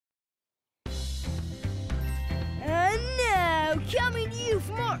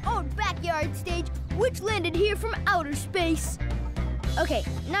from our own backyard stage, which landed here from outer space. Okay,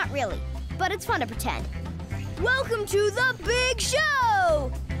 not really, but it's fun to pretend. Welcome to the big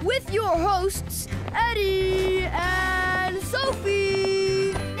show with your hosts, Eddie and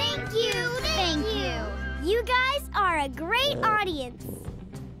Sophie. Thank you. You guys are a great audience.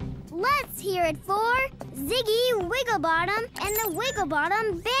 Let's hear it for Ziggy Wigglebottom and the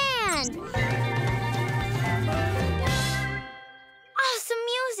Wigglebottom Band. Awesome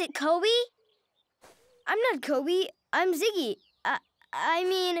music, Kobe. I'm not Kobe, I'm Ziggy.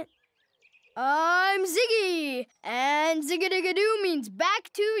 I'm Ziggy, and Zigga-digga-doo means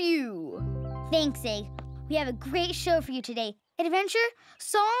back to you. Thanks, Zig. We have a great show for you today. Adventure,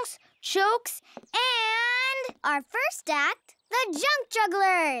 songs, jokes, and our first act, the Junk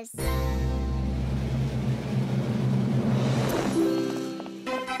Jugglers.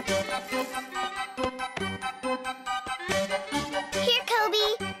 Here,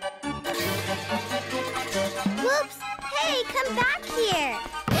 Kobe. Whoops! Hey, come back here.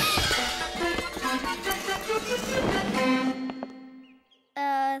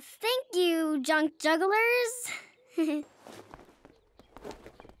 Thank you, Junk Jugglers. You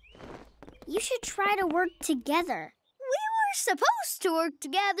should try to work together. We were supposed to work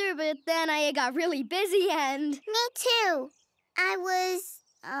together, but then I got really busy and... Me too. I was,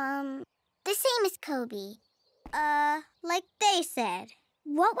 the same as Kobe. Like they said.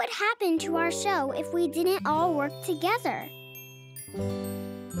 What would happen to our show if we didn't all work together?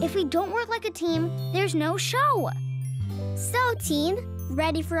 If we don't work like a team, there's no show. So, team,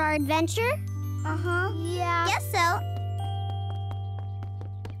 ready for our adventure? Uh-huh. Yeah. Guess so.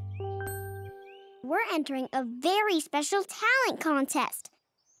 We're entering a very special talent contest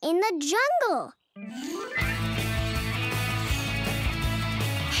in the jungle.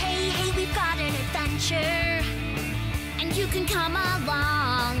 Hey, we've got an adventure, and you can come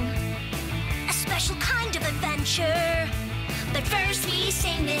along. A special kind of adventure, but first we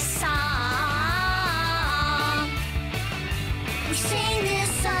sing this song. We sing this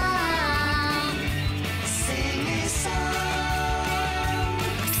song. Sing this song.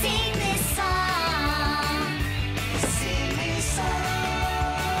 Sing this song. Sing this song.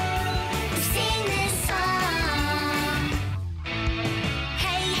 Sing this song.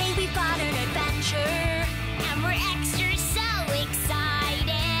 Hey, we've got an adventure, and we're extra so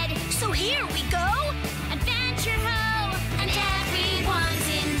excited. So here we go, adventure ho, and everyone's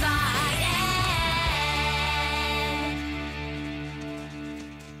invited.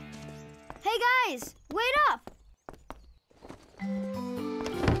 Hey guys, wait up!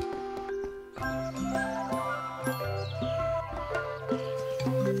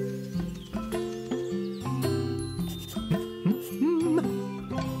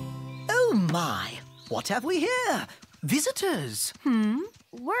 Oh my! What have we here? Visitors?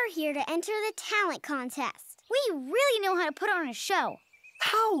 We're here to enter the talent contest. We really know how to put on a show.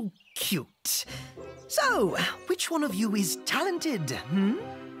 How cute. So, which one of you is talented?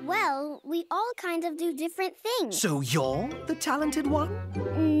 Well, we all kind of do different things. So you're the talented one?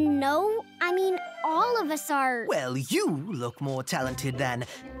 No, I mean, all of us are... Well, you look more talented than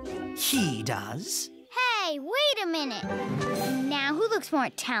he does. Hey, wait a minute. Now, who looks more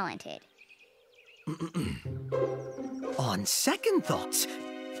talented? On second thoughts,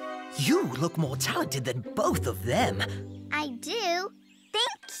 you look more talented than both of them. I do.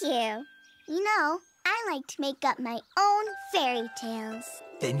 Thank you. You know, I like to make up my own fairy tales.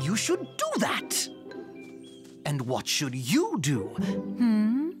 Then you should do that. And what should you do?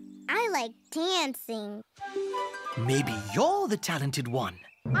 I like dancing. Maybe you're the talented one.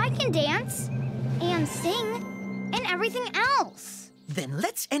 I can dance and sing and everything else. Then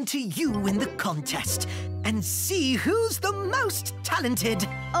let's enter you in the contest and see who's the most talented.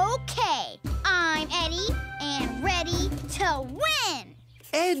 Okay, I'm Eddie and ready to win.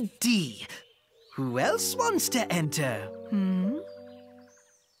 Eddie. Who else wants to enter?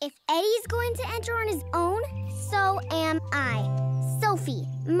 If Eddie's going to enter on his own, so am I. Sophie.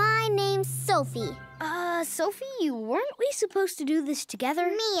 My name's Sophie. Sophie, weren't we supposed to do this together?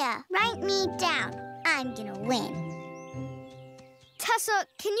 Mia, write me down. I'm gonna win. Tessa,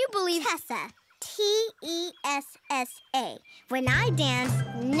 can you believe... Tessa. T-E-S-S-A. When I dance,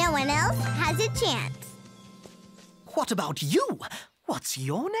 no one else has a chance. What about you? What's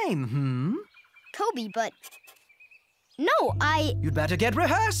your name, Kobe, but... No, You'd better get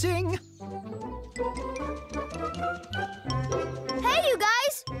rehearsing. Hey, you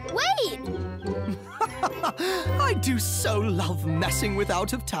guys! Wait! I do so love messing with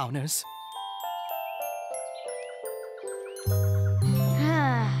out-of-towners.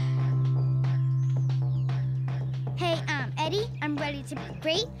 Hey, Eddie, I'm ready to be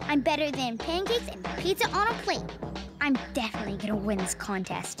great, I'm better than pancakes and pizza on a plate. I'm definitely gonna win this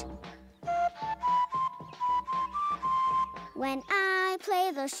contest. When I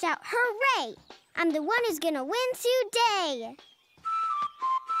play, they'll shout, hooray! I'm the one who's gonna win today.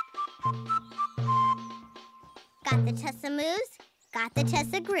 Got the Tessa moves, got the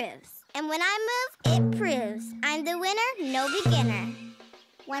Tessa grooves. And when I move, it proves I'm the winner, no beginner.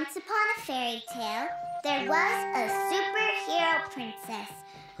 Once upon a fairy tale, there was a superhero princess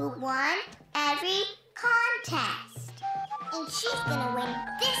who won every contest. And she's gonna win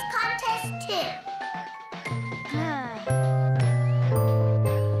this contest too.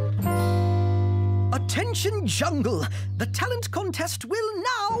 Attention, Jungle! The talent contest will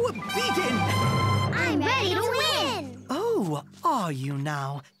now begin! I'm ready to win! Oh, are you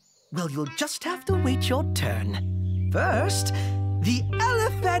now? Well, you'll just have to wait your turn. First, the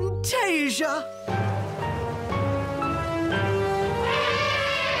Elephantasia!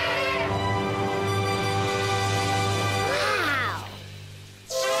 Wow!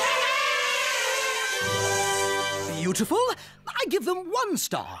 Beautiful. I give them 1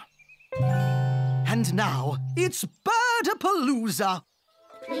 star. And now, it's Birdapalooza.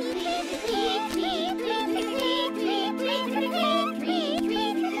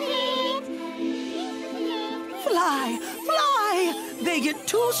 Fly, fly! They get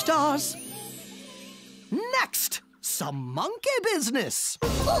 2 stars. Next, some monkey business.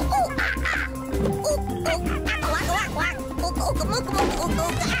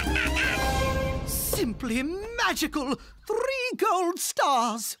 Simply magical. 3 gold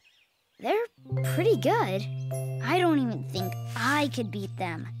stars. They're pretty good. I don't even think I could beat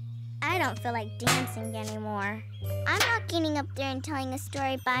them. I don't feel like dancing anymore. I'm not getting up there and telling a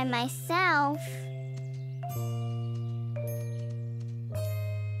story by myself.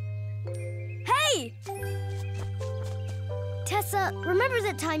 Hey! Tessa, remember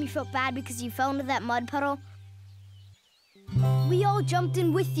that time you felt bad because you fell into that mud puddle? We all jumped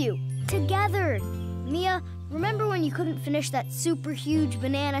in with you, together. Mia, remember when you couldn't finish that super huge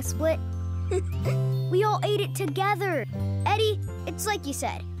banana split? We all ate it together. Eddie, it's like you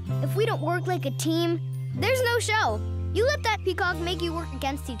said. If we don't work like a team, there's no show. You let that peacock make you work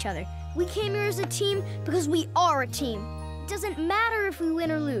against each other. We came here as a team because we are a team. It doesn't matter if we win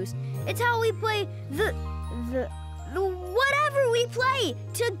or lose. It's how we play the whatever we play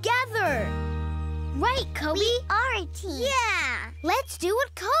together. Right, Kobe? We are a team. Yeah. Let's do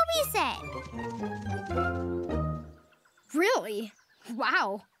what Kobe said. Really?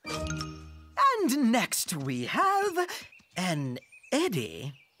 Wow. And next we have an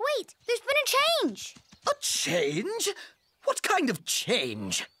Eddie. Wait, there's been a change. A change? What kind of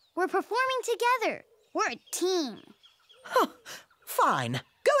change? We're performing together. We're a team. Huh. Fine.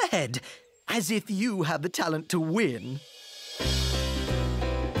 Go ahead. As if you have the talent to win.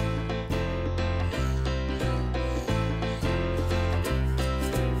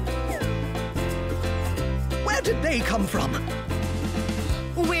 Where did they come from?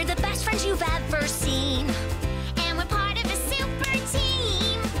 We're the best friends you've ever seen. And we're part of a super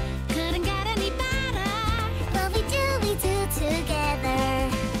team. Couldn't get any better. What we do together.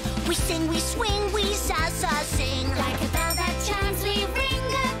 We sing, we swing, we sing. Like a bell that chimes, we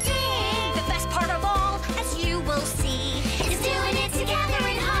ring a ding. The best part of all, as you will see, is doing it together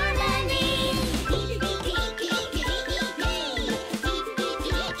in harmony.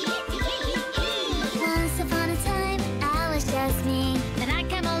 Once upon a time, I was just me. then I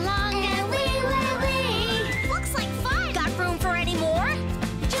came along And we. looks like fun. Got room for any more?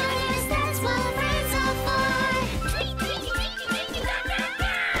 Join us, that's what friends are for.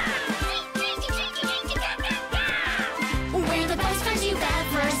 We're the best friends you've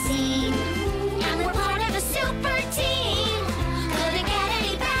ever seen. And we're part of a super team. Couldn't get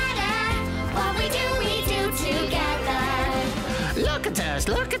any better. What we do together. Look at us,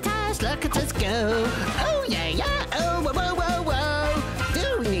 look at us, look at us go. Oh, yeah, yeah, oh, whoa, whoa, whoa, whoa.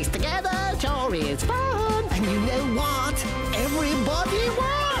 Doing this together sure is fun. And you know what? Everybody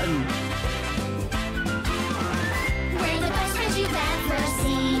won. We're the best friends you've ever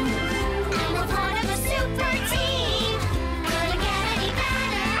seen. And we're part of a super team. Couldn't get any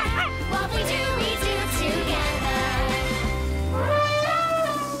better. What we do together.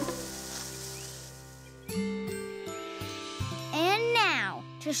 And now,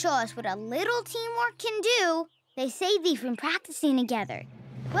 to show us what a little teamwork can do, they say they've been practicing together.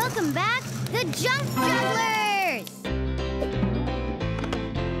 Welcome back, the Jump Jugglers!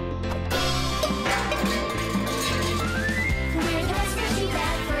 We're the best friends you've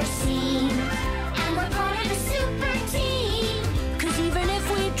ever seen. And we're part of a super team. 'Cause even if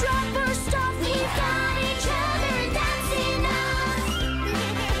we drop our stuff, we've got each other and that's enough.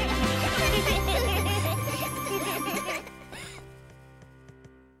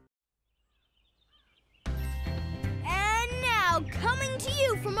 Coming to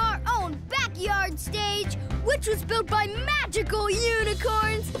you from our own backyard stage, which was built by magical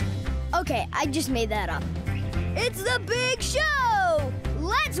unicorns. Okay, I just made that up. It's the big show!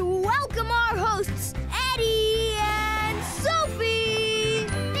 Let's welcome our hosts, Eddie and Sophie!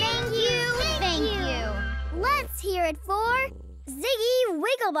 Thank you. Let's hear it for Ziggy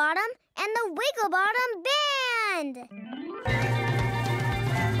Wigglebottom and the Wigglebottom Band!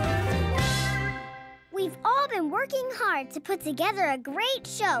 We've all been working hard to put together a great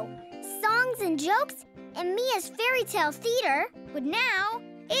show. Songs and jokes, and Mia's fairy tale theater. But now,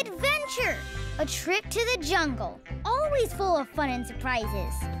 adventure! A trip to the jungle, always full of fun and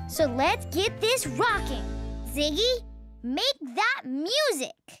surprises. So let's get this rocking. Ziggy, make that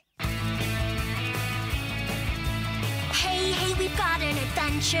music! Hey, we've got an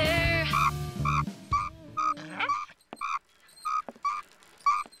adventure.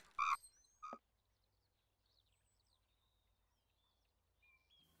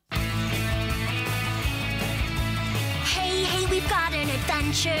 Hey, we've got an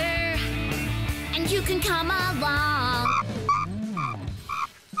adventure, and you can come along.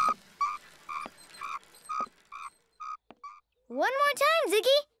 One more time,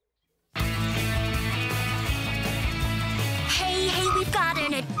 Ziggy. Hey, we've got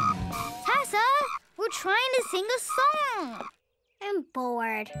an Tessa, we're trying to sing a song. I'm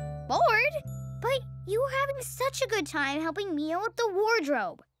bored. Bored? But you were having such a good time helping Mia with the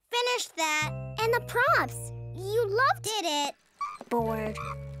wardrobe. Finish that. And the props. You loved it. Bored.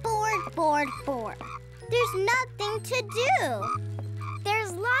 Bored. There's nothing to do.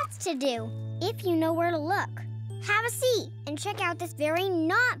 There's lots to do, if you know where to look. Have a seat and check out this very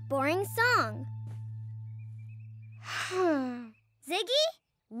not boring song. Ziggy,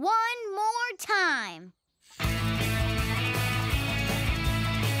 one more time.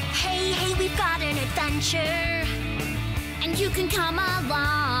 Hey, we've got an adventure, and you can come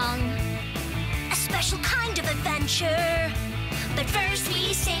along. A special kind of adventure, but first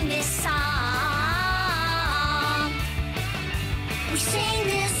we sing this song. We sing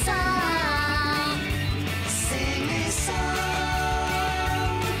this song. Sing this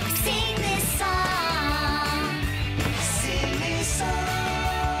song. Sing this song. Sing this song.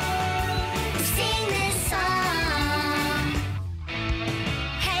 Sing this song.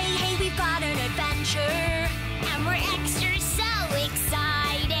 Hey, we've got an adventure, and we're extra so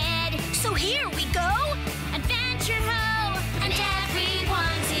excited. So here we go, Adventure Ho, and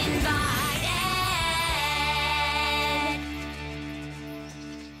everyone's invited.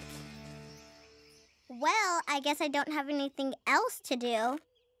 Well, I guess I don't have anything else to do.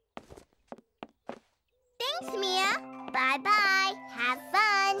 Thanks, Mia. Bye-bye. Have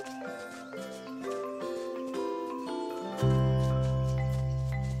fun.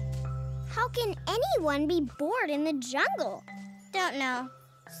 How can anyone be bored in the jungle? Don't know.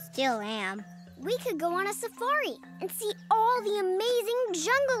 Still am. We could go on a safari and see all the amazing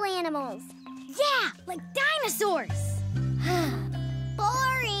jungle animals. Yeah, like dinosaurs.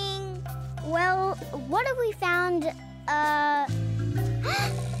 Boring. Well, what if we found, a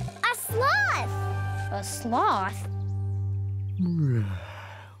sloth? A sloth?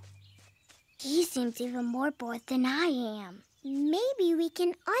 He seems even more bored than I am. Maybe we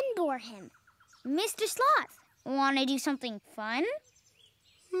can unbore him. Mr. Sloth, want to do something fun?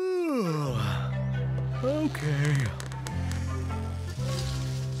 Okay.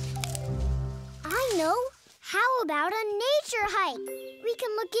 I know. How about a nature hike? We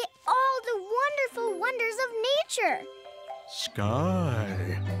can look at all the wonderful wonders of nature.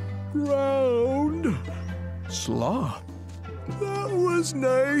 Sky. Ground. Sloth. That was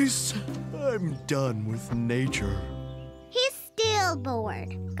nice. I'm done with nature. He's still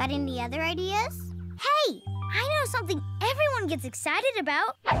bored. Got any other ideas? Hey, I know something everyone gets excited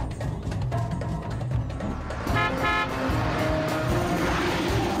about.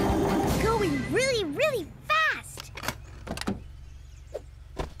 Going really, really fast.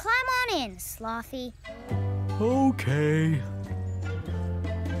 Climb on in, Slothy. Okay.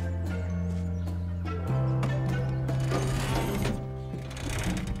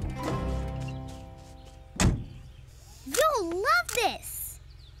 You'll love this.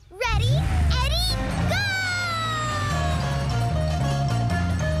 Ready, Eddie, go!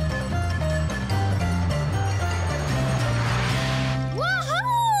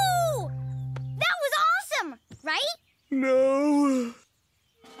 Woohoo! That was awesome, right? No.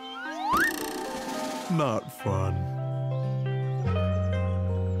 Not fun.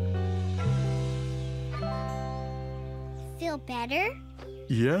 Feel better?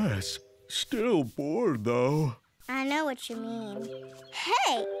 Yes. Still bored, though. I know what you mean.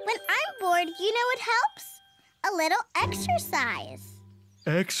 Hey, when I'm bored, you know what helps? A little exercise.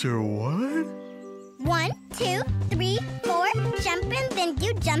 X or what? 1, 2, 3, 4. Jump and then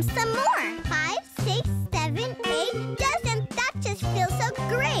you jump some more. 5, 6, 7, 8. Doesn't that just feel so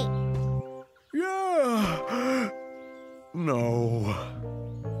great? Yeah. No.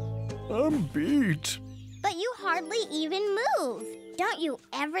 I'm beat. But you hardly even move. Don't you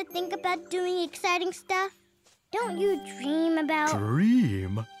ever think about doing exciting stuff? Don't you dream about...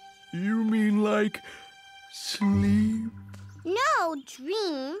 Dream? You mean like sleep? No,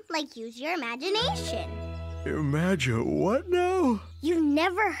 dream, like use your imagination. Imagine what now? You've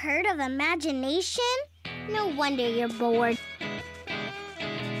never heard of imagination? No wonder you're bored.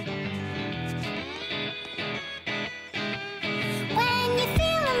 When you're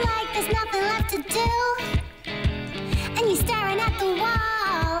feeling like there's nothing left to do, and you're staring at the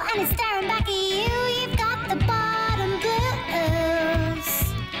wall, and it's staring back at you, you've got the bottom blues.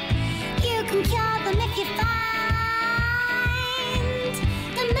 You can cure them if you find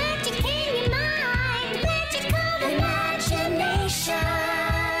the magic in your mind, magical imagination.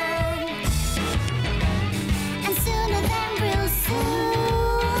 And sooner than real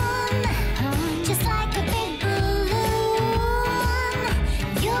soon, just like a big balloon,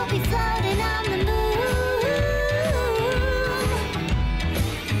 you'll be floating on the moon.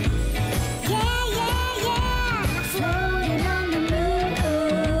 Yeah, yeah, yeah, floating on the moon.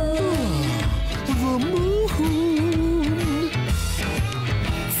 The moon.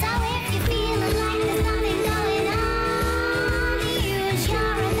 So if you're feeling like there's nothing going on, use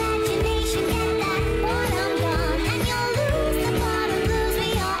your imagination, get that one-on-one, and you'll lose the bottom blues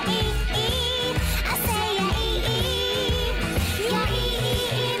with your E-E. I say your E-E, your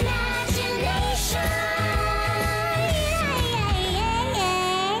E-E imagination.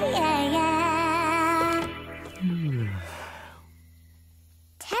 Yeah.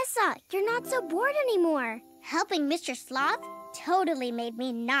 Tessa, you're not so bored anymore. Helping Mr. Sloth totally made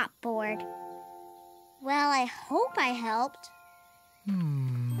me not bored. Well, I hope I helped. The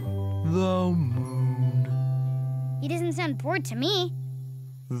moon. He doesn't sound bored to me.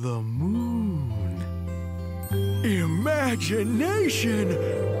 The moon. Imagination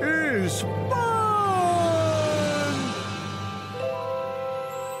is fun!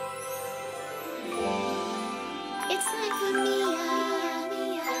 It's like for Mia,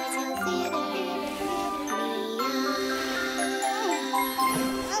 to theater,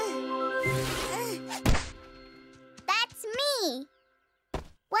 That's me!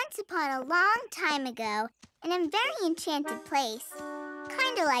 Once upon a long time ago, in a very enchanted place,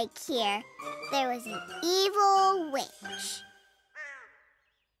 kinda like here, there was an evil witch.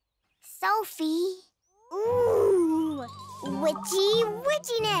 Sophie. Ooh,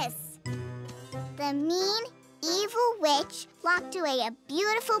 witchiness. The mean, evil witch locked away a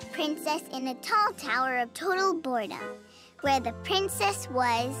beautiful princess in a tall tower of total boredom, where the princess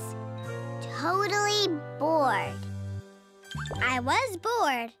was totally bored. I was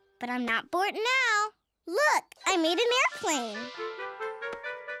bored, but I'm not bored now. Look, I made an airplane.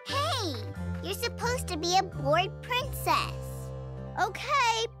 Hey, you're supposed to be a bored princess.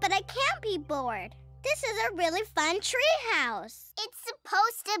 Okay, but I can't be bored. This is a really fun treehouse. It's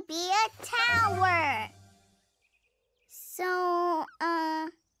supposed to be a tower. So,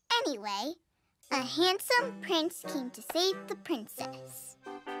 anyway, a handsome prince came to save the princess.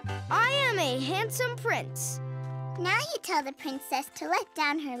 I am a handsome prince. Now you tell the princess to let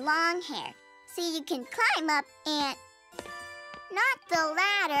down her long hair so you can climb up and... Not the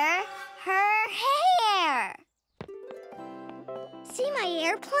ladder, her hair. See my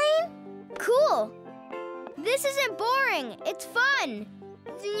airplane? Cool. This isn't boring. It's fun.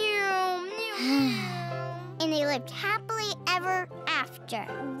 And they lived happily ever after.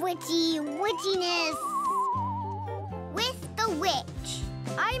 Witchiness. With the witch.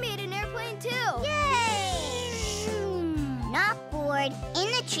 I made an airplane too. Yay! Not bored,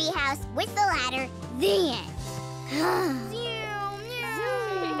 in the treehouse with the ladder, the end.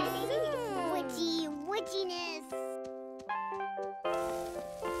 Witchiness.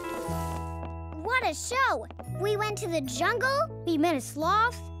 What a show! We went to the jungle, we met a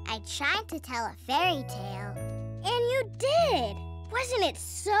sloth. I tried to tell a fairy tale. And you did! Wasn't it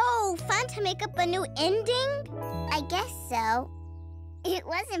so fun to make up a new ending? I guess so. It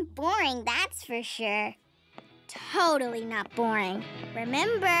wasn't boring, that's for sure. Totally not boring.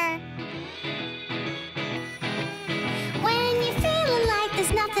 Remember? When you're feeling like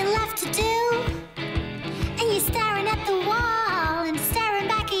there's nothing left to do, and you're staring at the wall and staring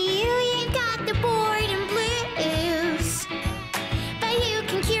back at you, you got the boredom blues. But you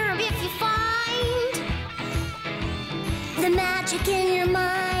can cure them if you find the magic in your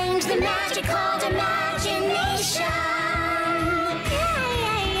mind, the magic called imagination. Yeah,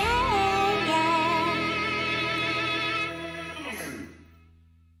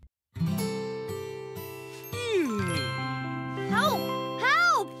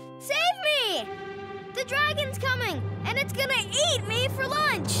 gonna eat me for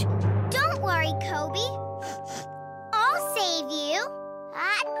lunch! Don't worry, Kobe. I'll save you.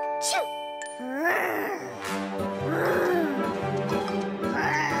 Achoo!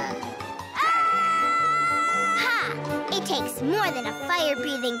 Ha! It takes more than a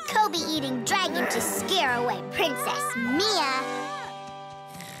fire-breathing, Kobe-eating dragon to scare away Princess Mia.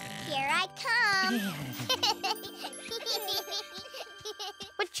 Here I come.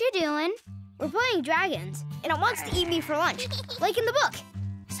 What you doing? We're playing dragons, and it wants to eat me for lunch, like in the book.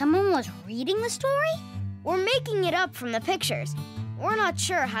 Someone was reading the story? We're making it up from the pictures. We're not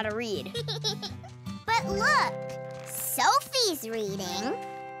sure how to read. But look, Sophie's reading.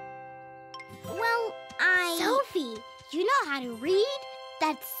 Well, Sophie, you know how to read?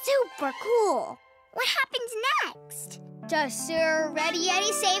 That's super cool. What happens next? Does Sir Ready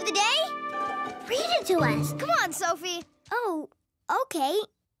Eddie save the day? Read it to us. Come on, Sophie. Oh, okay.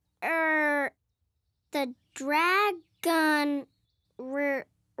 The dragon...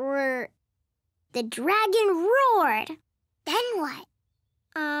 The dragon roared. Then what?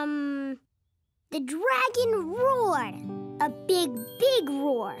 The dragon roared. A big, big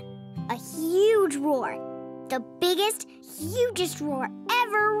roar. A huge roar. The biggest, hugest roar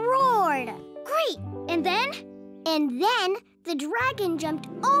ever roared. Great. And then? And then the dragon jumped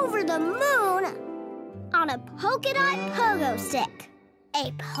over the moon on a polka dot pogo stick.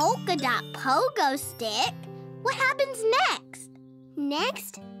 A polka dot pogo stick? What happens next?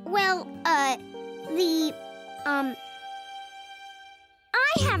 Next? Well, I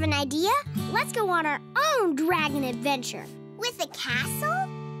have an idea. Let's go on our own dragon adventure. With a castle?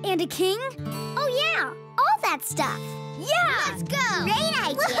 And a king? Oh, yeah. All that stuff. Yeah! Let's go! Great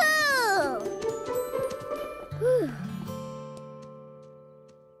idea! Woohoo!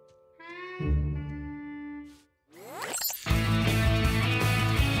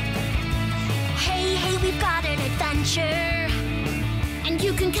 Hey, hey, we've got an adventure, and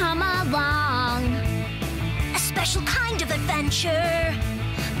you can come along. A special kind of adventure,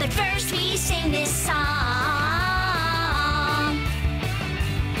 but first we sing this song.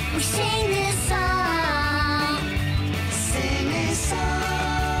 We sing this song. Sing this song.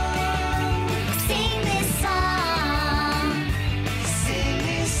 Sing this song. Sing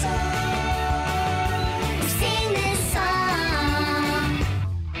this song. Sing this song.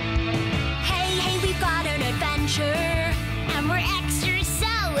 Hey, hey, we've got an adventure, and we're extra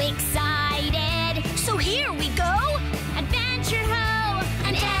so excited. So here we go, adventure ho,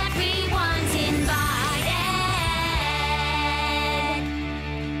 and everyone's invited.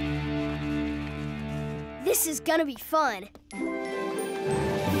 This is gonna be fun.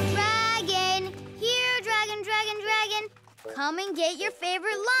 Dragon! Here, dragon, dragon, dragon. Come and get your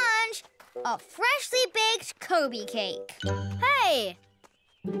favorite lunch. A freshly baked Kobe cake. Hey!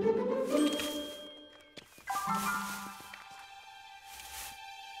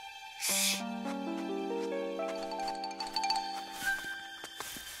 Shh.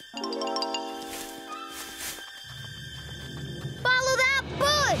 Follow that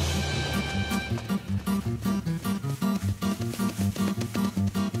bush!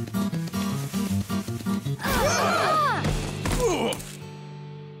 Ah!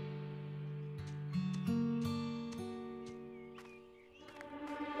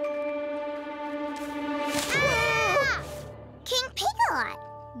 King Piglet,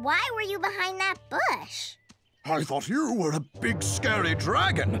 why were you behind that bush? I thought you were a big, scary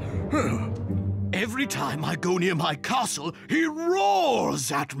dragon. Every time I go near my castle, he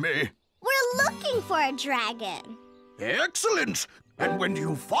roars at me. We're looking for a dragon. Excellent! And when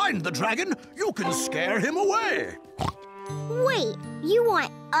you find the dragon, you can scare him away. Wait, you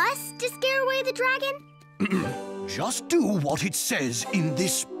want us to scare away the dragon? Just do what it says in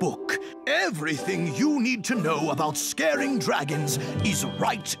this book. Everything you need to know about scaring dragons is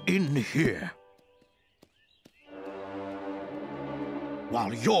right in here.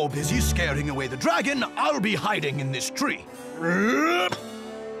 While you're busy scaring away the dragon, I'll be hiding in this tree.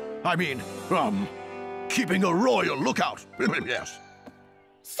 I mean, keeping a royal lookout. Yes.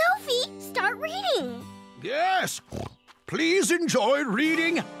 Sophie, start reading. Yes. Please enjoy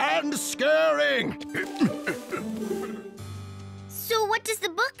reading and scaring. So what does the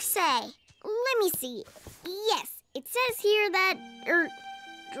book say? Let me see. Yes, it says here that,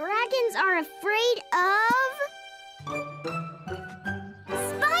 dragons are afraid of...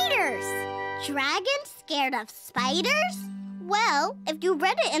 spiders! Dragons scared of spiders? Well, if you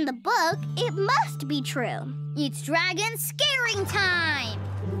read it in the book, it must be true. It's dragon scaring time!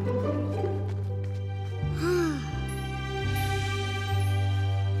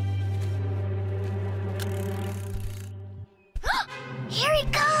 Here he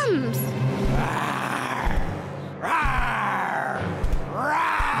comes!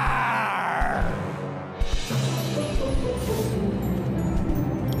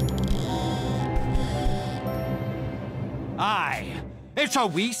 It's a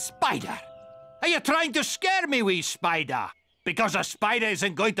wee spider. Are you trying to scare me, wee spider? Because a spider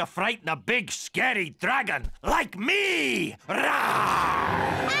isn't going to frighten a big, scary dragon like me!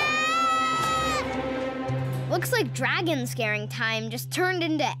 Rawr! Looks like dragon scaring time just turned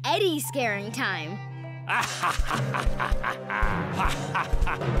into Eddie scaring time.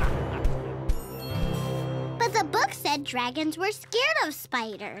 But the book said dragons were scared of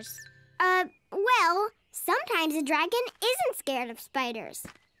spiders. Well, sometimes a dragon isn't scared of spiders.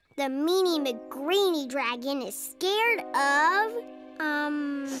 The Meanie McGreeny dragon is scared of,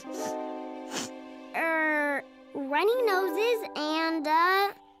 runny noses and,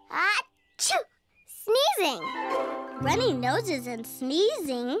 achoo! Sneezing. Runny noses and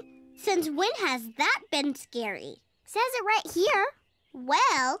sneezing? Since when has that been scary? Says it right here.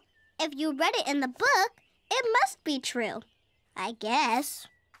 Well, if you read it in the book, it must be true. I guess.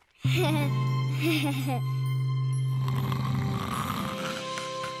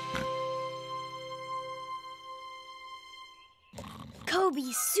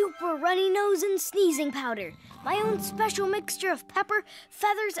 Kobe's super runny nose and sneezing powder. My own special mixture of pepper,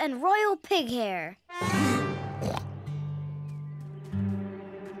 feathers, and royal pig hair.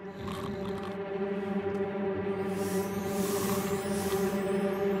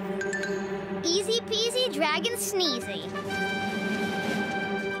 Easy peasy dragon sneezy.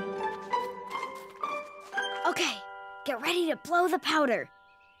 Okay, get ready to blow the powder.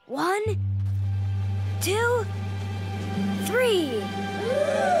 1, 2, 3.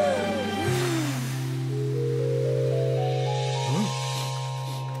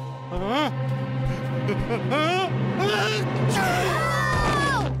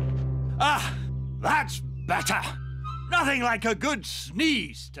 Ah, that's better. Nothing like a good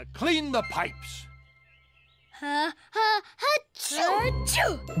sneeze to clean the pipes. Achoo!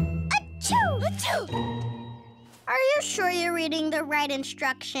 Achoo! Achoo! Are you sure you're reading the right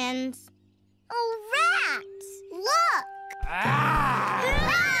instructions? Oh, rats! Look!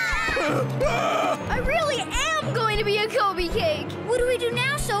 I really am going to be a Kobe cake. What do we do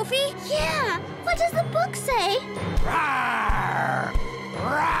now, Sophie? Yeah, what does the book say? Rawr!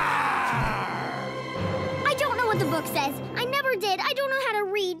 Rawr! I don't know what the book says. I never did. I don't know how to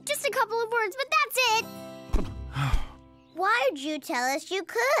read. Just a couple of words, but that's it. Why'd you tell us you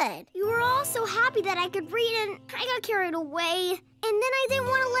could? You were all so happy that I could read and I got carried away. And then I didn't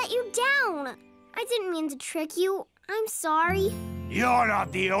want to let you down. I didn't mean to trick you. I'm sorry. You're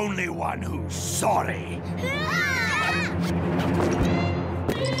not the only one who's sorry.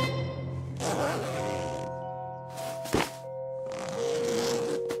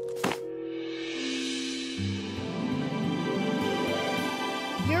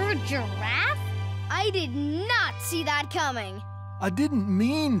 You're a giraffe? I did not see that coming. I didn't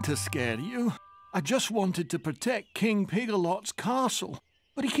mean to scare you. I just wanted to protect King Pig-a-Lot's castle.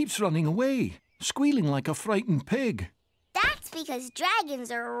 But he keeps running away, squealing like a frightened pig. That's because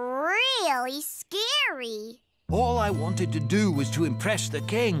dragons are really scary. All I wanted to do was to impress the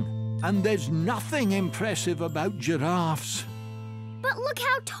king. And there's nothing impressive about giraffes. But look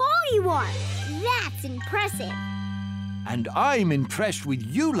how tall you are. That's impressive. And I'm impressed with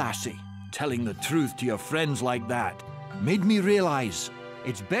you, lassie. Telling the truth to your friends like that made me realize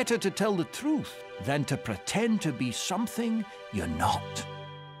it's better to tell the truth than to pretend to be something you're not.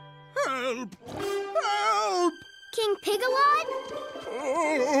 Help! Help! King Pig-a-Lot?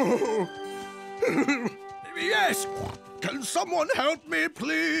 Oh. Yes! Can someone help me,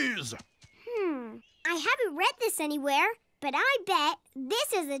 please? I haven't read this anywhere, but I bet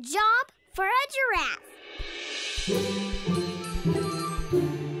this is a job for a giraffe.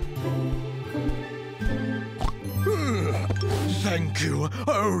 Thank you.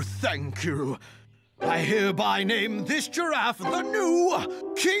 Oh, thank you. I hereby name this giraffe the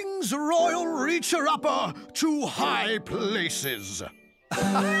new King's Royal Reacher-Upper to high places.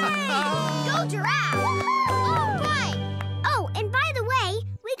 Go giraffe! All right! Oh, and by the way,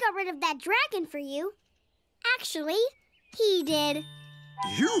 we got rid of that dragon for you. Actually, he did.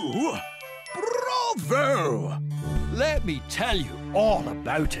 You? Bravo! Let me tell you all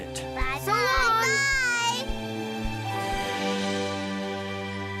about it. Bye, so long! Bye!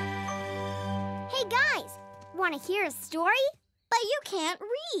 Hey, guys, want to hear a story? But you can't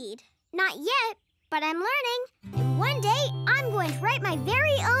read. Not yet, but I'm learning. And one day, I'm going to write my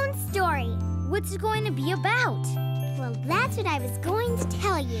very own story. What's it going to be about? Well, that's what I was going to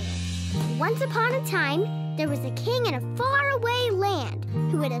tell you. Once upon a time, there was a king in a faraway land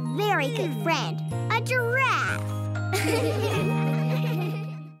who had a very good friend, a giraffe.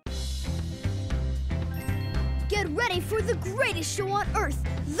 Get ready for the greatest show on Earth,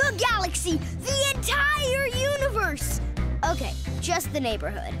 the galaxy, the entire universe. Okay, just the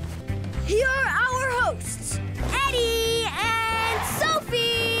neighborhood. Here are our hosts, Eddie and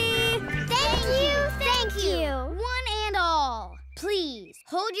Sophie! Thank you! One and all, please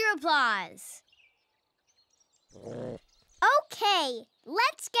hold your applause. Okay,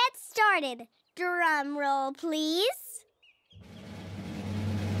 let's get started. Drum roll, please.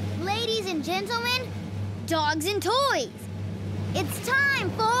 Ladies and gentlemen, dogs and toys, it's time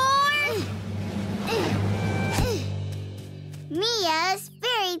for... Mia's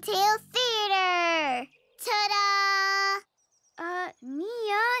Fairy Tale Theater! Ta-da!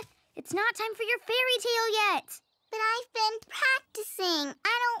 Mia, it's not time for your fairy tale yet. But I've been practicing.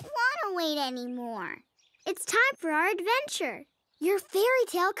 I don't want to wait anymore. It's time for our adventure. Your fairy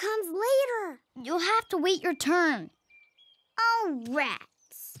tale comes later. You'll have to wait your turn. Oh,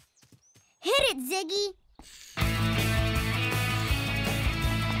 rats. Hit it, Ziggy.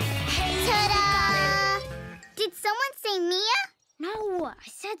 Ta-da! Did someone say Mia? No, I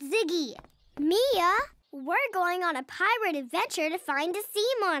said Ziggy. Mia, we're going on a pirate adventure to find a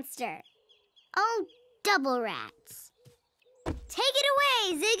sea monster. Oh, double rats. Take it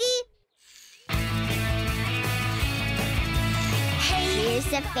away, Ziggy. Here's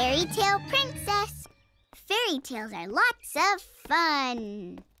the Fairy Tale Princess. Fairy tales are lots of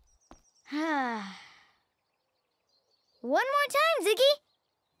fun. One more time, Ziggy.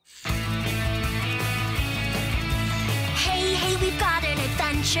 Hey, we've got an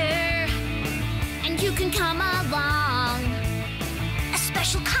adventure, and you can come along. A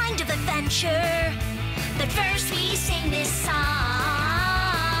special kind of adventure, but first we sing this song.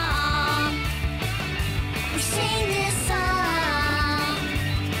 We sing this song.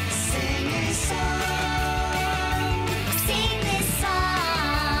 Sing this song. Sing this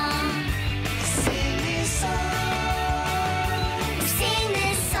song. Sing this song. Sing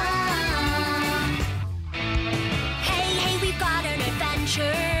this song. Hey, we've got an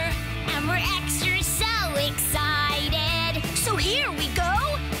adventure, and we're extra so excited. So here we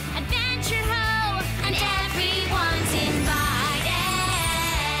go, Adventure Ho, and everyone's invited.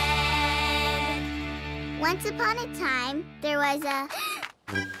 Once upon a time, there was a...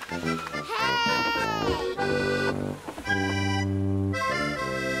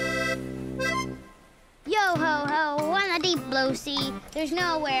 Yo ho ho, on the deep blue sea, there's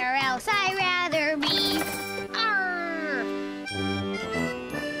nowhere else I'd rather be. Arr!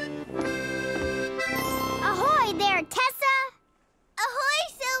 Ahoy there, Tessa! Ahoy,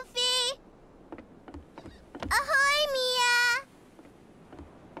 Sophie! Ahoy,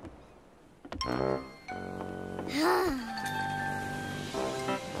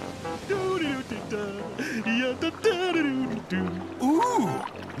 Ooh,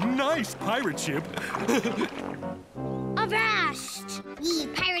 nice pirate ship. Avast, ye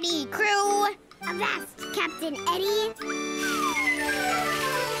piratey crew! Avast, Captain Eddie!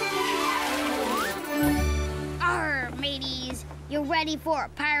 Arr, mateys, you ready for a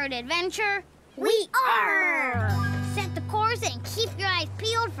pirate adventure? We are! Set the course and keep your eyes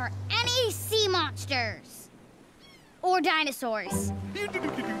peeled for any sea monsters. Or dinosaurs.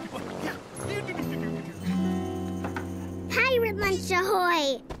 Pirate lunch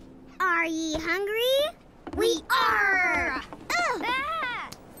ahoy! Are ye hungry? We are! Ah!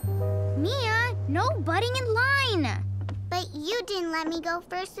 Mia, no butting in line. But you didn't let me go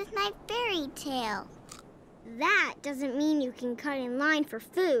first with my fairy tale. That doesn't mean you can cut in line for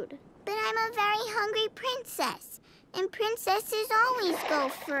food. But I'm a very hungry princess, and princesses always go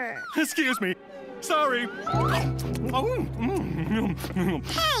first. Excuse me. Sorry.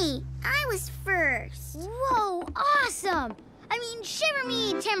 Hey, I was first. Whoa, awesome! I mean, shiver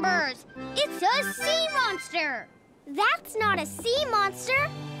me timbers! It's a sea monster! That's not a sea monster.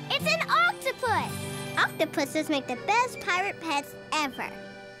 It's an octopus. Octopuses make the best pirate pets ever.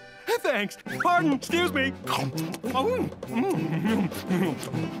 Thanks. Pardon. Excuse me.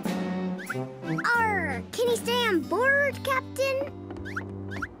 Arr, can he stay on board, Captain?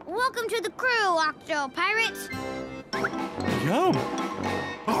 Welcome to the crew, Octo Pirates. Yum.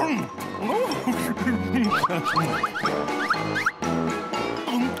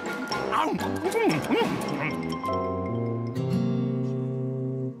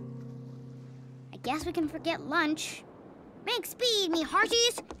 I guess we can forget lunch. Make speed, me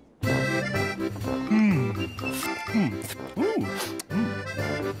hearties.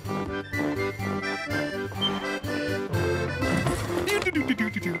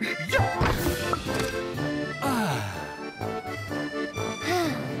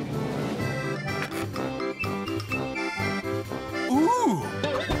 Ooh,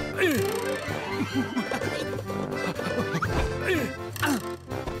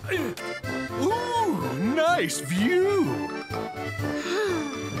 nice view.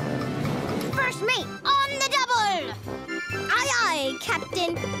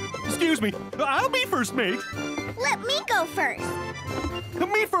 Excuse me. I'll be first, mate. Let me go first.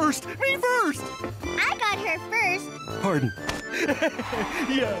 Me first. Me first. I got her first. Pardon.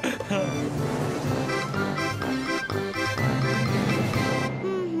 Yeah.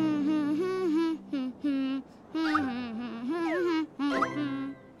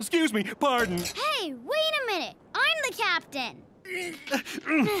 Excuse me. Pardon. Hey, wait a minute. I'm the captain.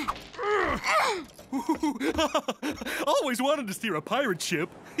 Always wanted to steer a pirate ship.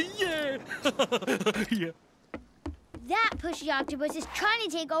 Yeah. Yeah. That pushy octopus is trying to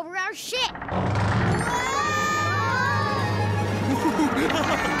take over our ship.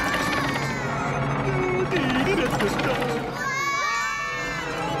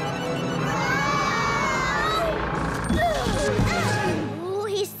 Ooh,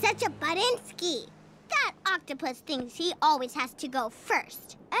 he's such a Budinsky. That octopus thinks he always has to go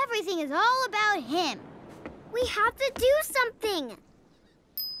first. Everything is all about him. We have to do something.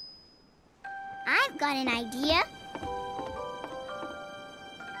 I've got an idea.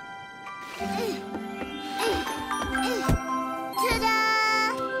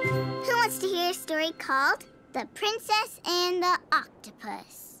 Ta-da! Who wants to hear a story called The Princess and the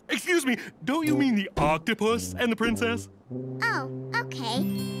Octopus? Excuse me. Don't you mean the octopus and the princess? Oh, okay.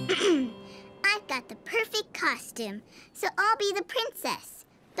 I've got the perfect costume, so I'll be the princess.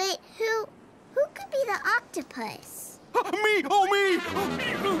 But who could be the octopus? Me! Oh, me!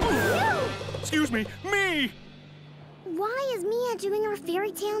 Excuse me. Me! Why is Mia doing her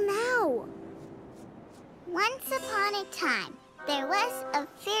fairy tale now? Once upon a time, there was a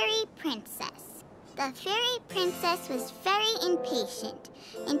fairy princess. The fairy princess was very impatient,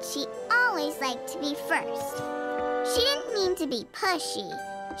 and she always liked to be first. She didn't mean to be pushy.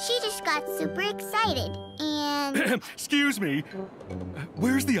 She just got super excited, and... Excuse me.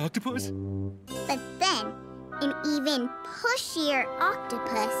 Where's the octopus? But then, an even pushier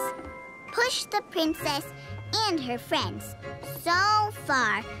octopus pushed the princess and her friends so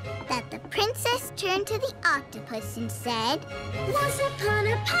far that the princess turned to the octopus and said, Once upon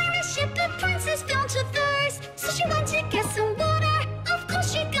a pirate ship, the princess fell to thirst. So she went to get some water. Of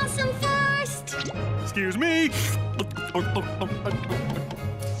course she got some first. Excuse me.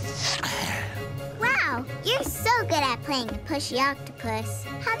 Wow, you're so good at playing the pushy octopus.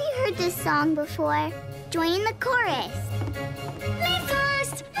 Have you heard this song before? Join in the chorus. Me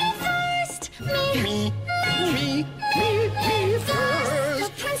first, me first, me first. The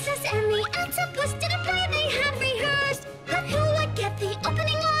princess and the octopus did a play they had rehearsed. But who would get the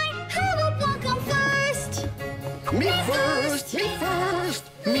opening line? Who would walk on first? Me first, me first,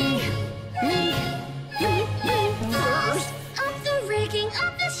 me first. Up the rigging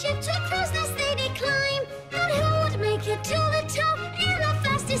of the ship to a crow's nest they did climb. But who would make it to the top in the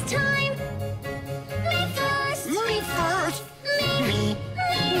fastest time? Me first, Me first, me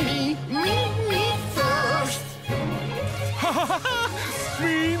first. Ha ha ha ha!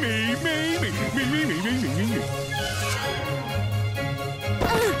 Me.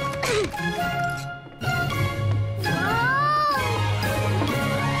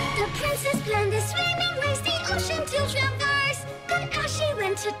 The princess planned a swimming race, the ocean to traverse. But as she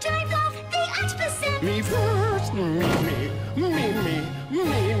went to dive off, the octopus said, Me first, me first.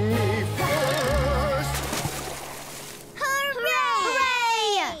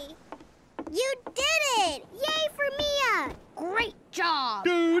 Hooray! You did it! Yay for Mia! Great job.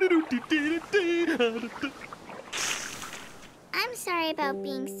 I'm sorry about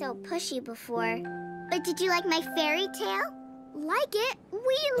being so pushy before. But did you like my fairy tale? Like it?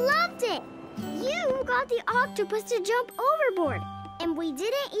 We loved it. You got the octopus to jump overboard, and we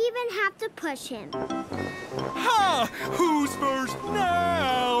didn't even have to push him. Ha! Who's first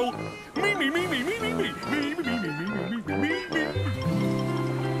now? Me.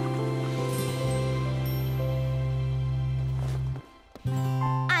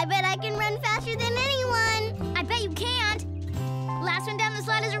 I bet I can run faster than anyone. I bet you can't. Last one down the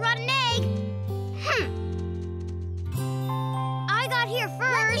slide is a rotten egg. I got here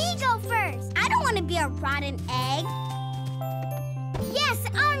first. Let me go first. I don't want to be a rotten egg. Yes,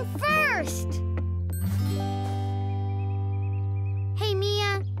 I'm first. Hey,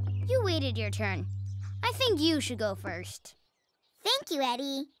 Mia, you waited your turn. I think you should go first. Thank you,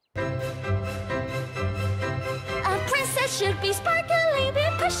 Eddie. a princess should be sparkly,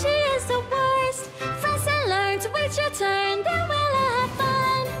 but pushy is the worst. Friends and learn to wait your turn, then we'll have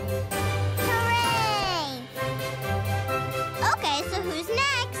fun. Hooray! Okay, so who's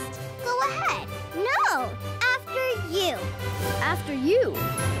next? Go ahead. No, after you. After you.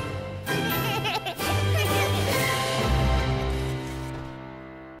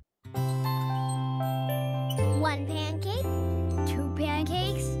 One pancake, 2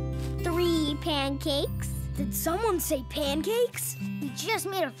 pancakes, 3 pancakes. Did someone say pancakes? We just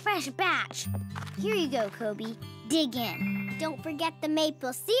made a fresh batch. Here you go, Kobe. Dig in. Don't forget the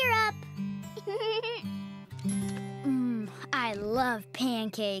maple syrup. I love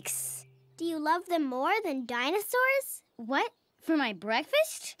pancakes. Do you love them more than dinosaurs? What? For my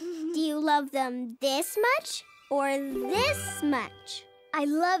breakfast? Do you love them this much or this much? I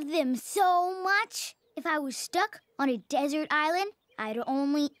love them so much. If I was stuck on a desert island, I'd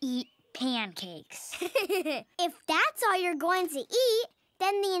only eat pancakes. If that's all you're going to eat,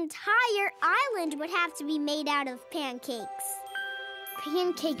 then the entire island would have to be made out of pancakes.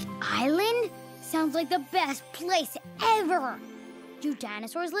 Pancake Island? Sounds like the best place ever. Do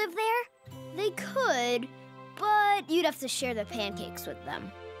dinosaurs live there? They could, but you'd have to share the pancakes with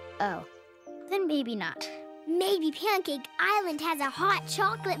them. Oh, then maybe not. Maybe Pancake Island has a hot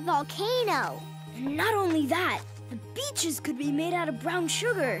chocolate volcano. And not only that, the beaches could be made out of brown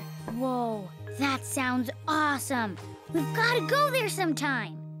sugar. Whoa, that sounds awesome. We've got to go there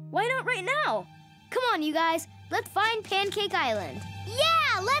sometime. Why not right now? Come on, you guys. Let's find Pancake Island.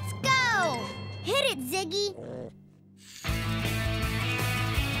 Yeah, let's go! Hit it, Ziggy.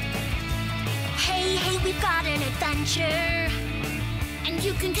 Hey, hey, we've got an adventure, and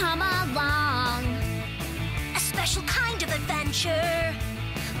you can come along. A special kind of adventure,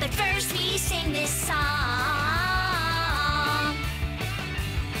 but first we sing this song.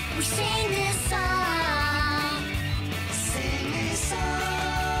 We sing this song. Sing this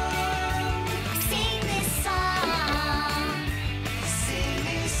song. Sing this song. Sing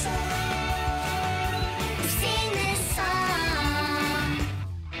this song. Sing this song.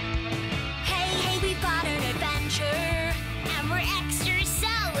 Hey, hey, we've got an adventure, and we're extra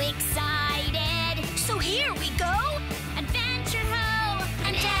so excited. So here we go, adventure ho,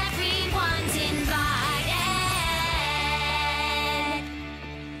 and everyone's invited.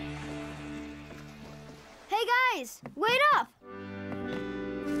 Hey, guys, wait up.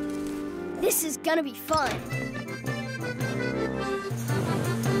 This is gonna be fun.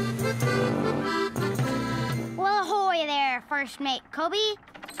 Well, ahoy there, first mate Kobe.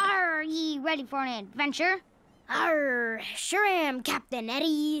 Are ye ready for an adventure? Arr, sure am, Captain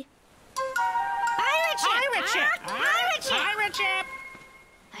Eddie. Pirate ship! Pirate ship! Pirate ship!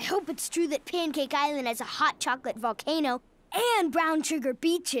 I hope it's true that Pancake Island has a hot chocolate volcano and brown sugar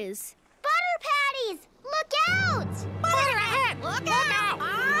beaches. Butter patties! Look out! Butter ahead! Look out!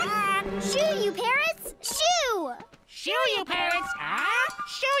 Shoo, you parrots! Shoo! Shoo, you parrots!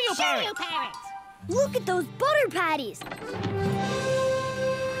 Shoo, you parrots! Look at those butter patties.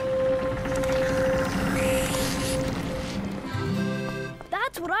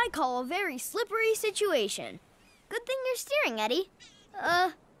 That's what I call a very slippery situation. Good thing you're steering, Eddie.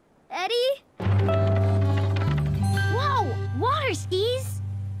 Eddie? Whoa! Water skis!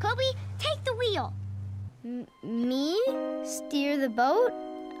 Kobe, take the wheel. Me? Steer the boat?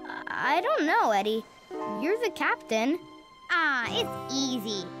 I don't know, Eddie. You're the captain. It's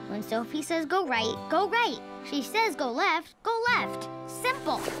easy. When Sophie says go right, go right. She says go left, go left.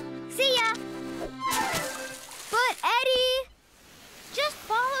 Simple. See ya! But, Eddie! Just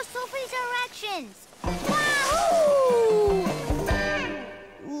follow Sophie's directions.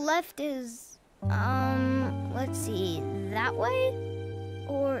 Left is, let's see, that way?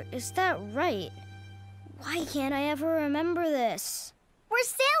 Or is that right? Why can't I ever remember this? We're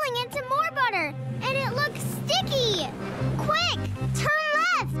sailing into more butter, and it looks sticky. Quick, turn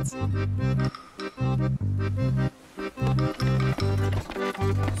left.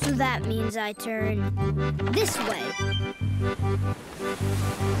 So that means I turn this way.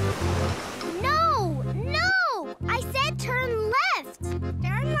 No, no! I said turn left.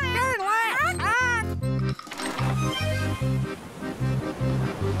 Turn left. Turn left!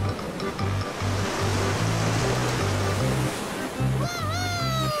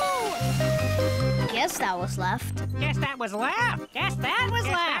 Guess that was left. Guess that was left! Guess that was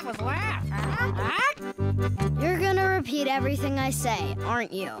left! That was left! You're gonna repeat everything I say,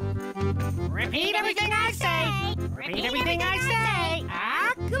 aren't you? Repeat everything I say! Repeat everything I say!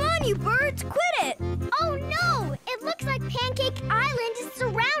 Come on, you birds, quit it! Oh no! It looks like Pancake Island is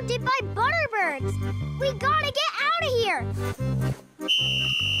surrounded by butterbirds. We gotta get out of here.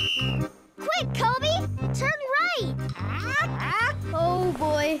 Quick, Kobe! Turn right! Oh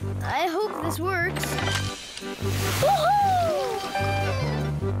boy, I hope this works. Woohoo!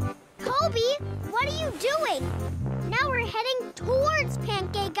 Kobe, what are you doing? Now we're heading towards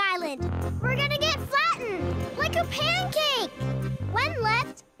Pancake Island. We're gonna get flattened, like a pancake. One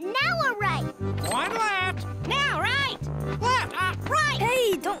left, now a right. One left, now right! Left, right!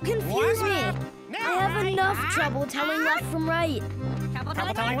 Hey, don't confuse One me. left, I now have right. enough trouble telling left from right. Trouble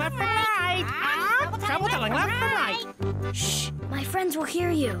telling left from right! right. Trouble telling left from right. Shh, my friends will hear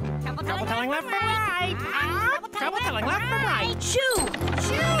you. Trouble telling left from right. Trouble telling left from right. Shoo!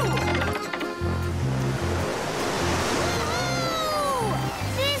 Shoo!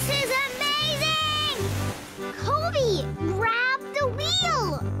 This is amazing! Kobe, grab the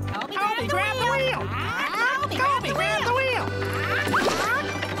wheel! Kobe, grab the wheel. Kobe, grab the wheel.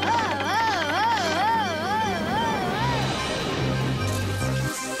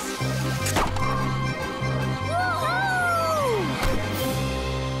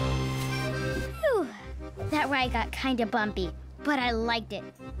 That ride got kinda bumpy, but I liked it.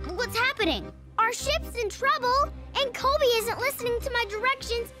 What's happening? Our ship's in trouble, and Kobe isn't listening to my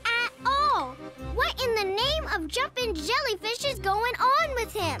directions at all. What in the name of jumping jellyfish is going on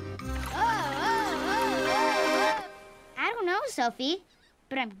with him? I don't know, Sophie,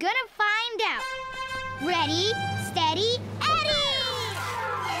 but I'm gonna find out. Ready, steady, Eddie!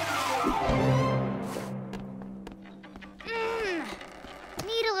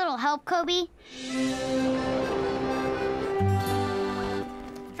 Need a little help, Kobe?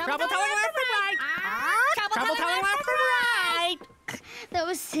 Trouble telling left from right. Trouble telling left from right.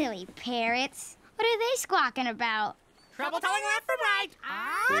 Those silly parrots. What are they squawking about? Trouble telling left from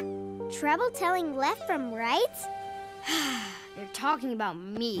right. Trouble telling left from right? They're talking about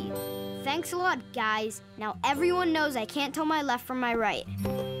me. Thanks a lot, guys. Now everyone knows I can't tell my left from my right.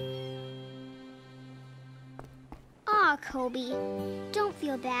 Aw, Kobe. Don't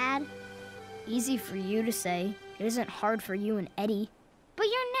feel bad. Easy for you to say. It isn't hard for you and Eddie. But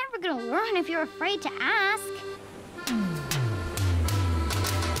you're never gonna learn if you're afraid to ask.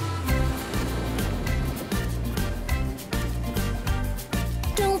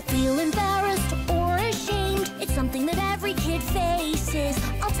 Don't feel embarrassed or ashamed. It's something that every kid faces.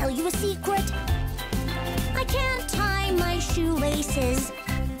 I'll tell you a secret. I can't tie my shoelaces.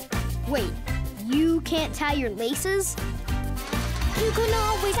 Wait, you can't tie your laces? You can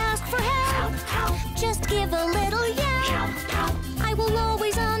always ask for help. Just give a little yell. I will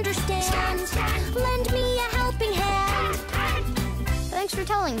always understand. Lend me a helping hand. Thanks for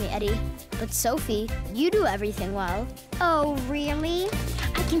telling me, Eddie. But Sophie, you do everything well. Oh, really?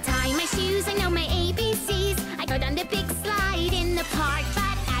 I can tie my shoes, I know my ABCs. I go down the big slide in the park,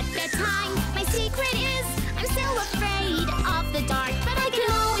 but at bedtime, my secret is I'm still afraid of the dark. But I can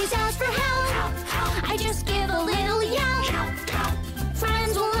always ask for help. I just give a little yell.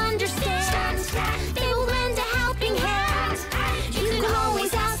 Friends will understand. They will lend a helping hand. You can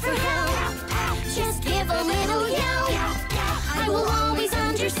always ask for help. Just give a little yell. I will always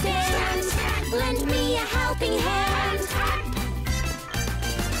understand. Lend me a helping hand.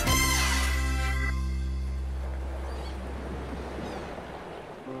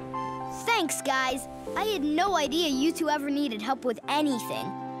 Thanks, guys. I had no idea you two ever needed help with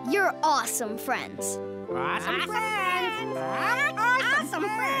anything. You're awesome friends. Awesome friends. Awesome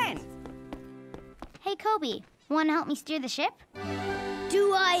friends. Hey, Kobe, wanna help me steer the ship?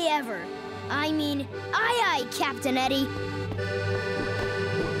 Do I ever? I mean, aye, Captain Eddie.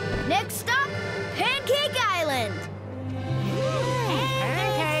 Next stop, Pancake Island.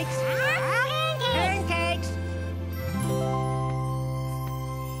 Pancakes. Pancakes.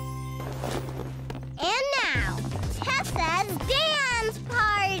 And now, Tessa's dance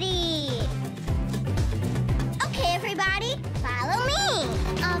party! Okay, everybody, follow me!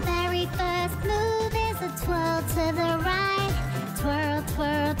 Our very first move is a twirl to the right. Twirl,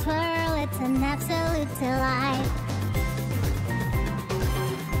 twirl, twirl, it's an absolute delight.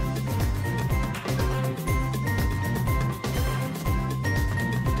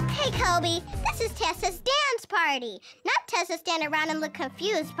 Hey, Kobe, this is Tessa's dance party, not Tessa stand around and look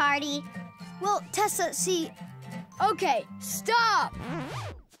confused party. Well, Tessa, see... Okay, stop!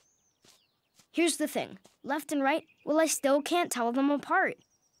 Here's the thing. Left and right, well, I still can't tell them apart.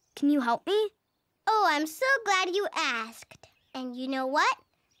 Can you help me? Oh, I'm so glad you asked. And you know what?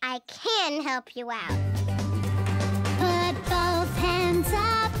 I can help you out. Put both hands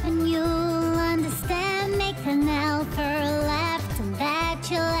up and you'll understand. Make an L for left and that's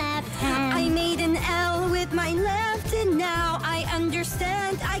your left hand. I made an L with my left and now I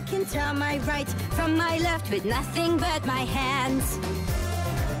understand. I can tell my right from my left with nothing but my hands.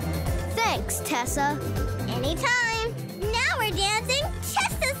 Thanks, Tessa. Anytime. Now we're dancing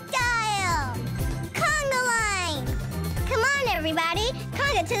Tessa style. Conga line. Come on, everybody.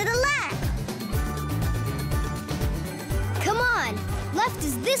 Conga to the left. Come on, left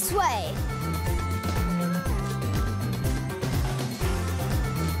is this way.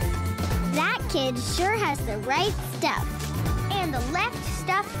 That kid sure has the right stuff. And the left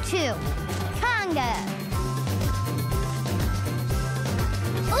stuff, too. Conga.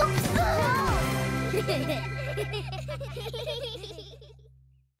 Oops!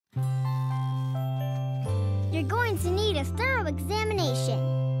 You're going to need a thorough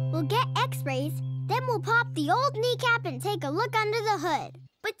examination. We'll get x-rays, then we'll pop the old kneecap and take a look under the hood.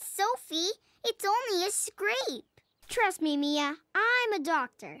 But Sophie, it's only a scrape. Trust me, Mia, I'm a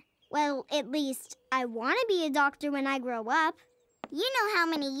doctor. Well, at least I want to be a doctor when I grow up. You know how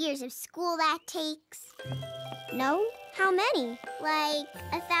many years of school that takes? No? How many? Like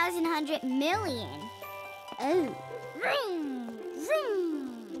 1,100,000,000. Oh. Vroom, vroom,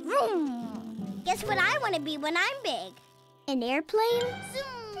 vroom. Guess what I want to be when I'm big? An airplane?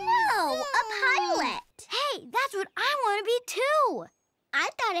 Zoom, no, a pilot. Hey, that's what I want to be too. I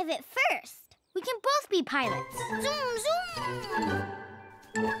thought of it first. We can both be pilots. Zoom, zoom.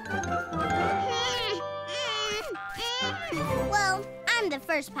 Well, I'm the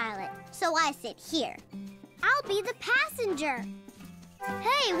first pilot, so I sit here. I'll be the passenger.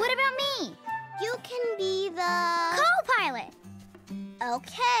 Hey, what about me? You can be the... co-pilot.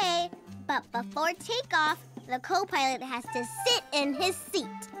 Okay, but before takeoff, the co-pilot has to sit in his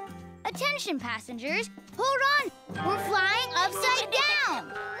seat. Attention, passengers. Hold on. We're flying upside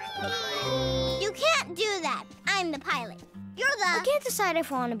down. You can't do that. I'm the pilot. You're the... I can't decide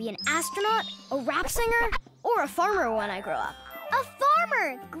if I want to be an astronaut, a rap singer, or a farmer when I grow up. A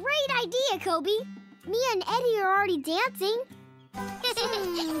farmer! Great idea, Kobe. Mia and Eddie are already dancing.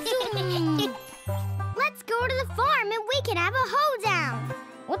 Let's go to the farm and we can have a hoedown.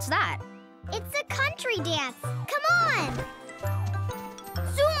 What's that? It's a country dance. Come on!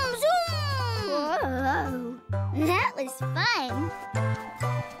 Zoom, zoom! Whoa! That was fun.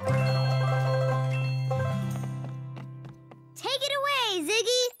 Take it away,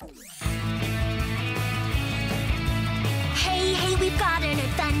 Ziggy! Hey, hey, we've got an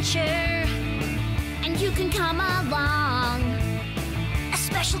adventure, and you can come along. A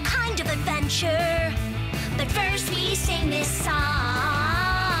special kind of adventure, but first we sing this song.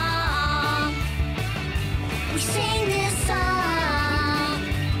 We sing this song.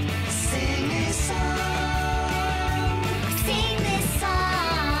 Sing this song. We sing this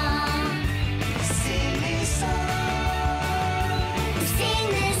song. Sing this song. We sing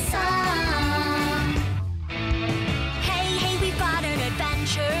this song. Hey, hey, we've got an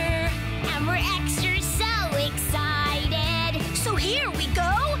adventure, and we're extra so excited. So here we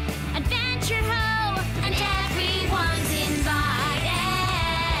go, Adventure Ho, and everyone's invited.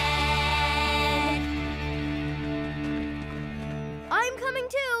 I'm coming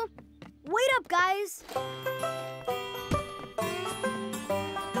too. Wait up, guys.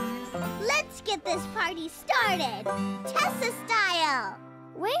 Let's get this party started. Tessa style.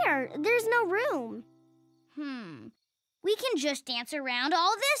 Where? There's no room. We can just dance around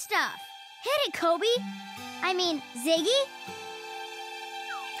all this stuff. Hit it, Kobe. I mean, Ziggy.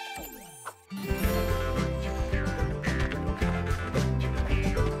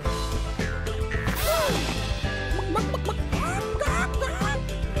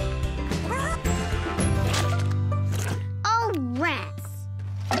 Oh, rats.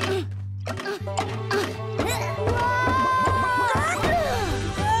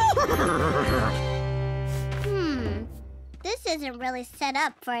 This isn't really set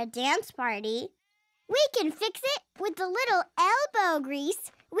up for a dance party. We can fix it with a little elbow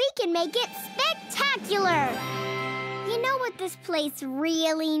grease. We can make it spectacular. You know what this place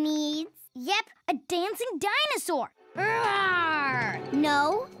really needs? Yep, a dancing dinosaur. Roar!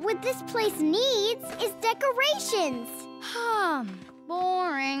 No, what this place needs is decorations.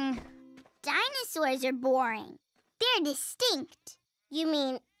 Boring. Dinosaurs are boring. They're distinct. You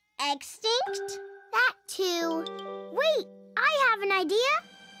mean extinct? That too. Wait, I have an idea.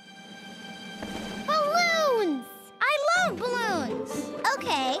 Balloons! I love balloons.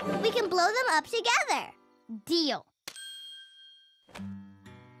 Okay, we can blow them up together. Deal.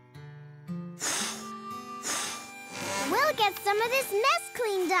 We'll get some of this mess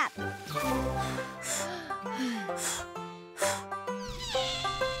cleaned up.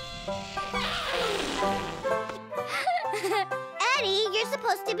 Eddie, you're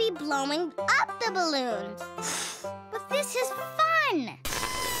supposed to be blowing up the balloons. But this is fun.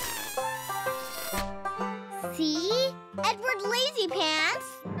 See? Edward Lazy Pants,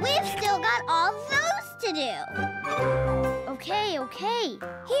 we've still got all those to do. Okay.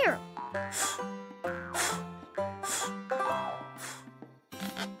 Here.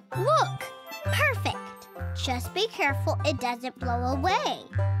 Look, perfect. Just be careful it doesn't blow away.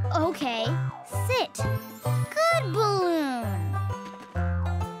 Okay, sit. Good balloon.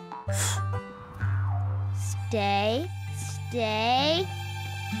 Stay.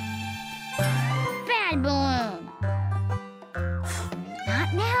 Bad balloon.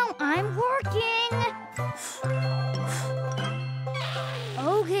 Not now, I'm working.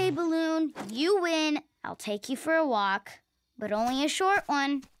 I'll take you for a walk, but only a short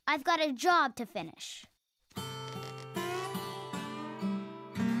one. I've got a job to finish.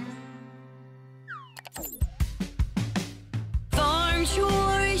 Farm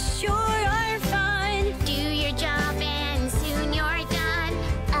chores sure are fun. Do your job and soon you're done.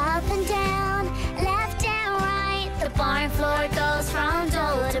 Up and down, left and right. The barn floor goes from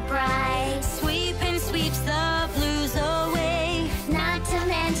dull to bright. Sweeping sweeps the blues away. Not to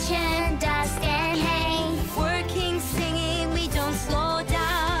mention dust and hay. Working, singing, we don't slow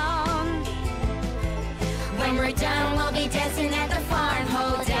down. When we're done, we'll be dancing at the farm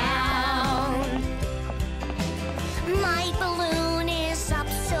hold down. My balloon is up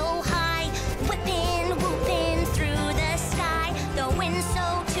so high, whipping, whooping through the sky. The wind's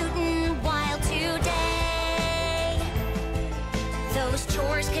so tootin' wild today. Those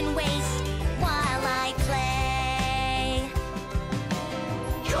chores can wait while I play.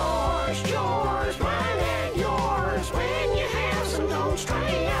 Chores, chores, mine and yours. When you have some, don't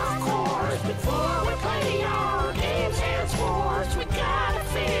stray off course. Before we play our games and sports, we gotta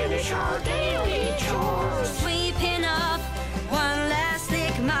finish our daily chores. Sweeping up, one last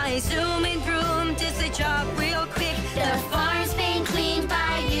lick. My zooming broom does the job real quick. The farm's been cleaned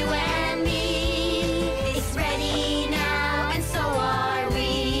by you and me. It's ready now, and so are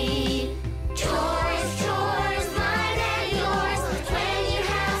we. Chores, chores, mine and yours. When you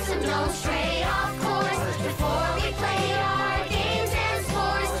have some, don't stray off course. Before we play our games and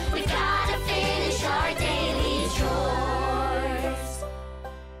sports, we gotta finish our daily chores.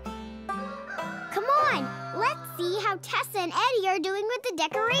 Come on, let's see how Tessa and Eddie are doing with the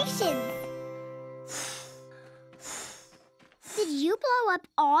decorations. Did you blow up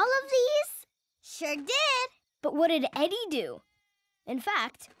all of these? Sure did. But what did Eddie do? In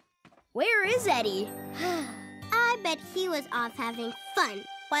fact, where is Eddie? I bet he was off having fun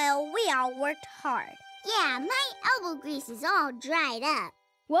while we all worked hard. Yeah, my elbow grease is all dried up.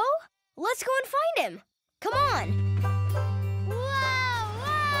 Well, let's go and find him. Come on. Whoa,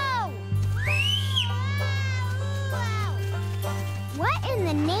 whoa! What in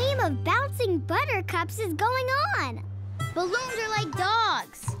the name of bouncing buttercups is going on? Balloons are like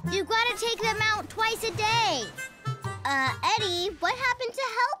dogs. You gotta take them out twice a day. Eddie, what happened to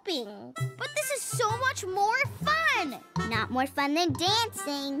helping? But this is so much more fun. Not more fun than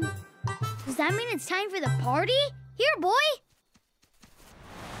dancing. Does that mean it's time for the party? Here, boy.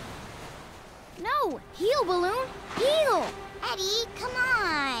 No, heel, balloon, heel. Eddie, come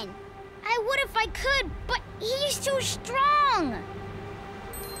on. I would if I could, but he's too strong.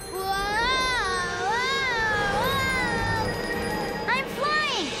 Whoa! I'm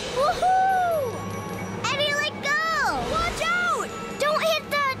flying. Woohoo! Eddie, let go! Watch out! Don't hit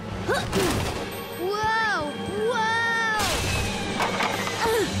the... Whoa, whoa.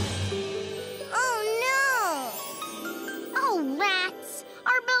 Oh, no! Oh, rats!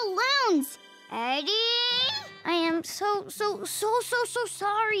 Our balloons! Eddie? I am so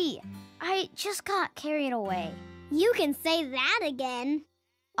sorry. I just got carried away. You can say that again.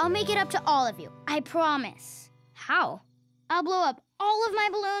 I'll make it up to all of you, I promise. How? I'll blow up all of my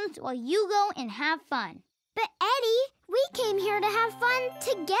balloons while you go and have fun. But Eddie, we came here to have fun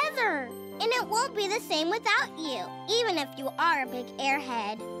together. And it won't be the same without you, even if you are a big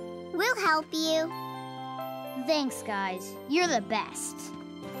airhead. We'll help you. Thanks, guys. You're the best.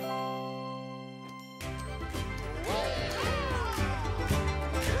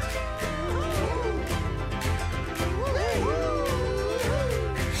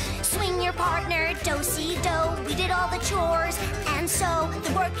 Swing your partner, do-si-do. We did all the chores, and so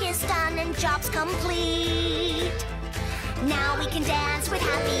the work is done and job's complete. Now we can dance with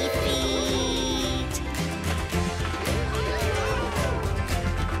happy feet.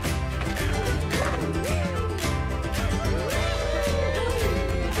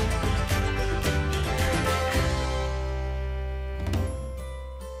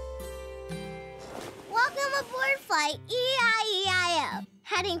 Welcome aboard Flight E-I-E-I-O,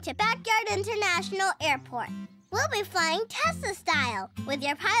 heading to Backyard International Airport. We'll be flying Tessa style with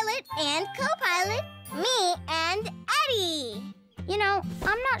your pilot and co-pilot, me and Eddie. You know,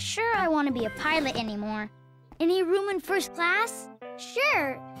 I'm not sure I want to be a pilot anymore. Any room in first class?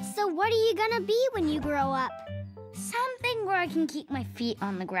 Sure. So what are you gonna be when you grow up? Something where I can keep my feet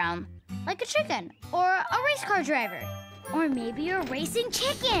on the ground. Like a chicken, or a race car driver. Or maybe a racing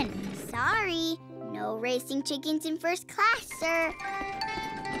chicken. Sorry, no racing chickens in first class, sir.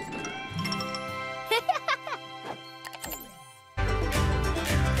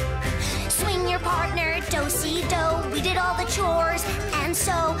 Swing your partner, do-si-do. We did all the chores, and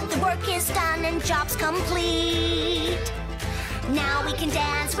so the work is done and job's complete. Now we can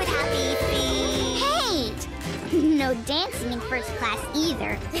dance with happy feet. Hey, No dancing in first class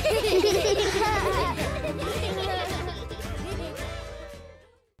either. Hey,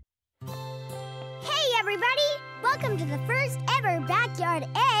 everybody! Welcome to the first ever Backyard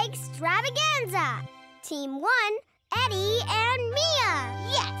Egg Extravaganza. Team 1, Eddie and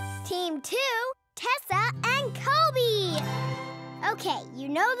Mia. Yes. Team 2, Tessa and Kobe. Okay, you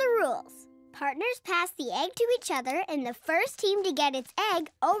know the rules. Partners pass the egg to each other, and the first team to get its egg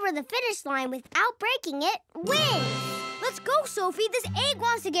over the finish line without breaking it wins. Let's go, Sophie. This egg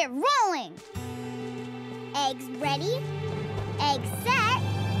wants to get rolling. Eggs ready? Eggs set?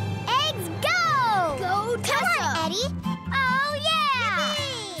 Eggs go! Go, Tessa! Come on, Eddie. Oh, yeah!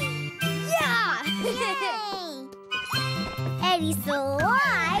 Yeah! Yay! Eddie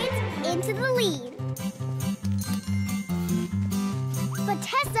slides into the lead. But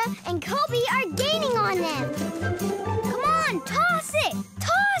Tessa and Kobe are gaining on them. Come on, toss it!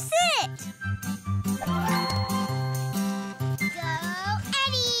 Toss it! Go,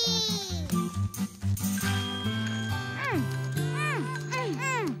 Eddie!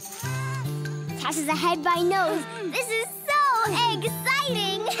 Tessa's ahead by nose. This is so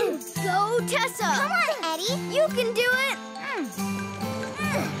exciting! Go, Tessa! Come on, Eddie. You can do it!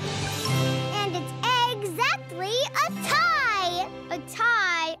 And it's exactly a tie! A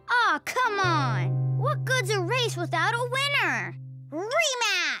tie? Aw, come on! What good's a race without a winner?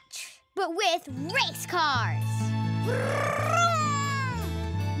 Rematch! But with race cars!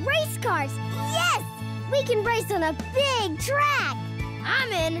 Race cars! Yes! We can race on a big track!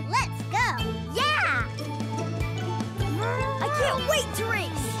 I'm in! Let's go! Yeah! I can't wait to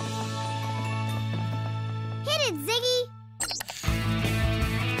race! Hit it, Ziggy!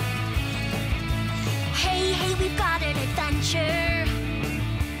 Hey, hey, we've got an adventure,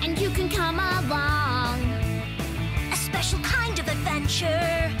 and you can come along. A special kind of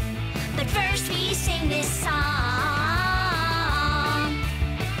adventure, but first we sing this song.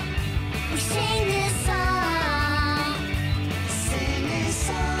 We sing this song. Sing this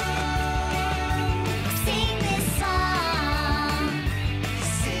song. Sing this song.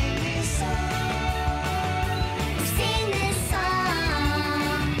 Sing this song. We sing this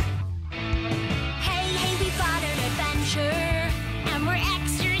song. Hey, hey, we've got an adventure, and we're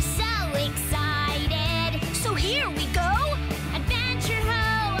extra so excited. So here we go, adventure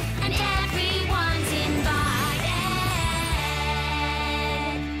ho, and everyone's invited.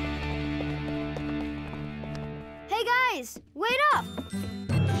 Hey guys, wait up!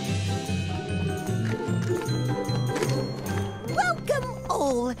 Welcome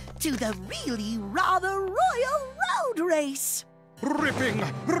all to the really rather royal road race. Ripping,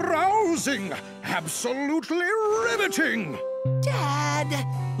 rousing, absolutely riveting. Dad,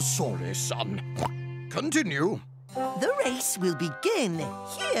 Sorry, son. Continue. the race will begin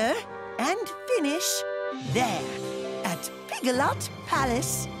here and finish there at Pigalot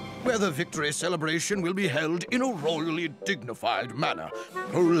Palace. Where the victory celebration will be held in a royally dignified manner.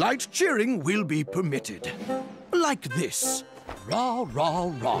 Polite cheering will be permitted. Like this. Rah,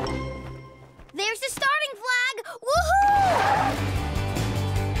 rah, rah. There's the starting flag! Woohoo!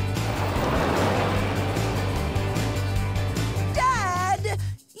 Dad,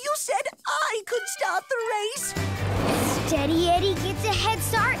 you said I could start the race. Steady Eddie gets a head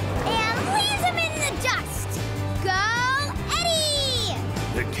start and leaves him in the dust. Go, Eddie!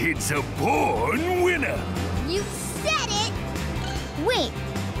 The kid's a born winner. You said it! Wait,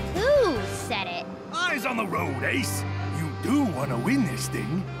 who said it? Eyes on the road, Ace. You do want to win this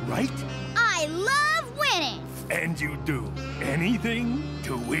thing, right? I love winning! And you do anything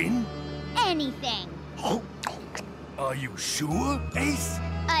to win? Anything. Are you sure, Ace?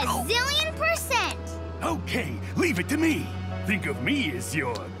 A zillion %. Okay, leave it to me. Think of me as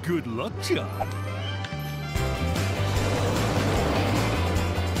your good luck charm.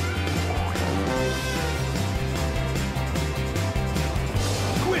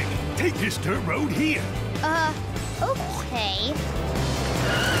 Quick, take this dirt road here. Okay.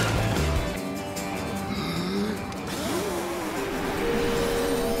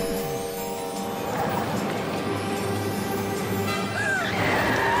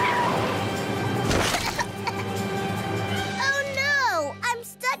 Oh no! I'm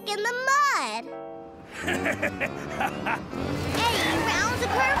stuck in the mud! Eddie rounds a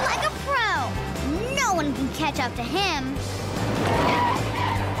curve like a pro. No one can catch up to him.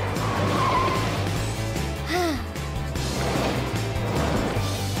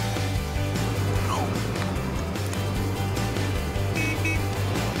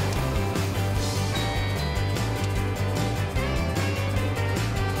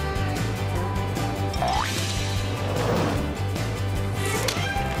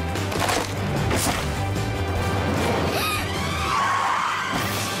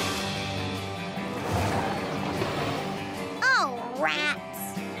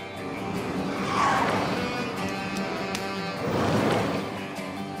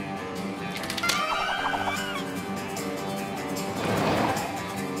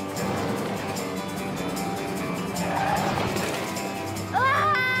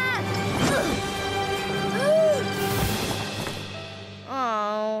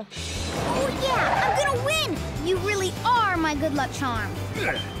 good luck charm.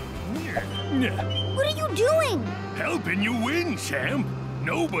 What are you doing? Helping you win, champ.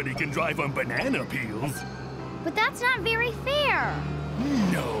 Nobody can drive on banana peels. But that's not very fair.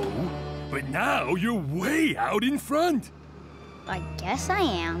 No, but now you're way out in front. I guess I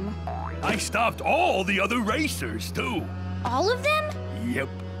am. I stopped all the other racers, too. All of them? Yep.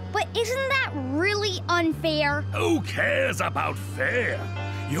 But isn't that really unfair? Who cares about fair?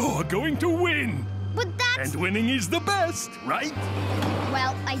 You're going to win. But that's... And winning is the best, right?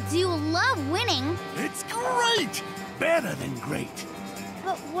 Well, I do love winning. It's great! Better than great.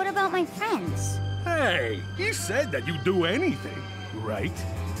 But what about my friends? Hey, you said that you'd do anything, right?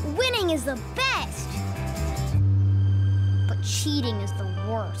 Winning is the best. But cheating is the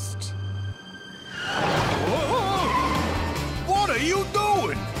worst. Whoa! What are you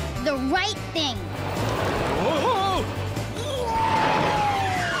doing? The right thing. Whoa!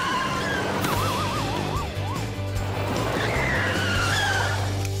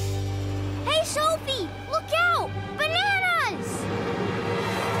 Hey, Sophie! Look out! Bananas!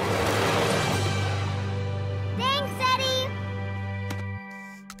 Thanks, Eddie.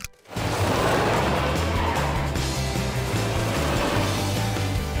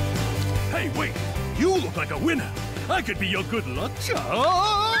 Hey, wait! You look like a winner! I could be your good luck charm!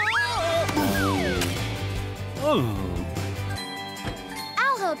 Oh.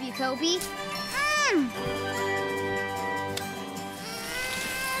 I'll help you, Kobe.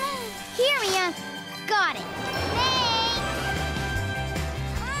 Here, Mia. Got it.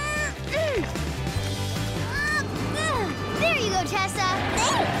 There you go, Tessa.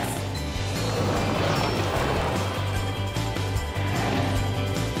 Thanks.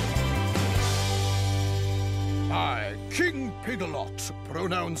 I, King Pigalot,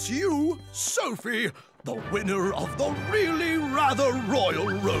 pronounce you, Sophie, the winner of the really rather royal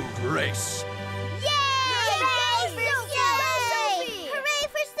road race. Hooray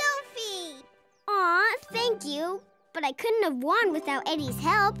for Sophie! Aw, thank you. But I couldn't have won without Eddie's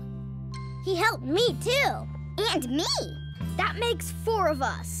help. He helped me, too. And me. That makes 4 of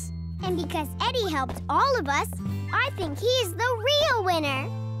us. And because Eddie helped all of us, I think he's the real winner.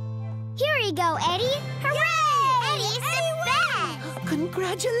 Here you go, Eddie. Hooray! Eddie's the best!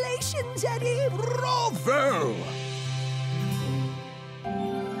 Congratulations, Eddie! Bravo!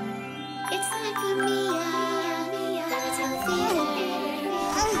 It's like Mia, that's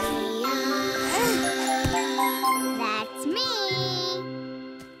That's me.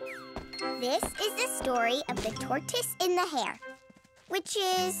 This is the story of the tortoise in the hare, which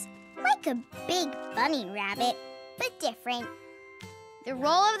is like a big bunny rabbit, but different. The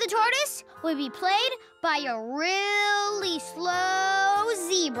role of the tortoise would be played by a really slow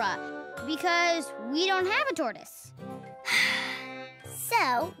zebra because we don't have a tortoise.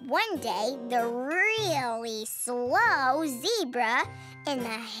 So, one day, the really slow zebra and the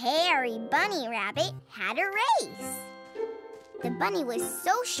hairy bunny rabbit had a race. The bunny was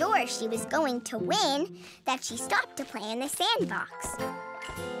so sure she was going to win that she stopped to play in the sandbox.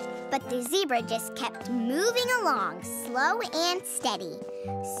 But the zebra just kept moving along, slow and steady.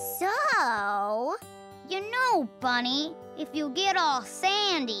 So... You know, Bunny, if you get all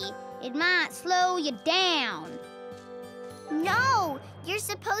sandy, it might slow you down. No, you're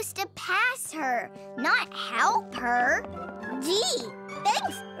supposed to pass her, not help her. Gee,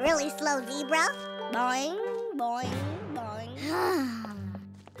 thanks, really slow zebra. Boing, boing, boing.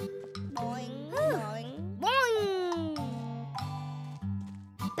 Boing, boing, boing.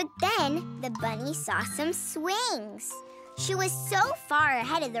 But then the bunny saw some swings. She was so far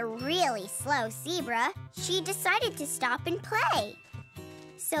ahead of the really slow zebra, she decided to stop and play.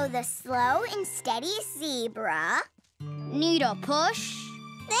 So the slow and steady zebra... Need a push?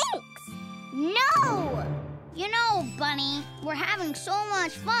 Thanks! No! You know, Bunny, we're having so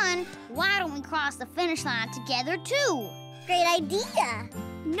much fun, why don't we cross the finish line together, too? Great idea!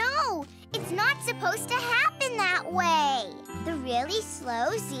 No, it's not supposed to happen that way. The really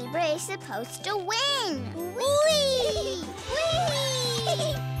slow zebra is supposed to win. Whee!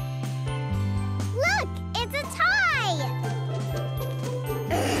 Whee! Look, it's a tie!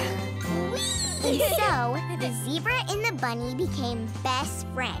 Whee! So, the zebra and the bunny became best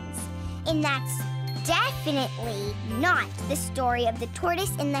friends. And that's definitely not the story of the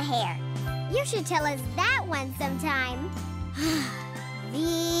tortoise and the hare. You should tell us that one sometime.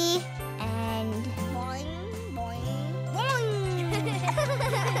 The end. Boing, boing, boing.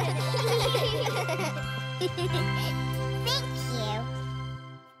 Thank you.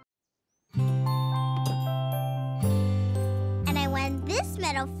 And I won this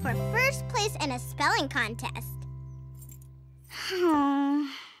medal for first place in a spelling contest.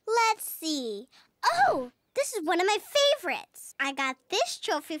 Let's see. Oh, This is one of my favorites. I got this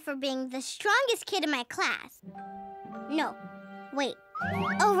trophy for being the strongest kid in my class. No, wait.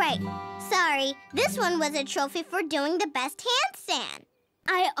 Oh, right. Sorry. This one was a trophy for doing the best handstand.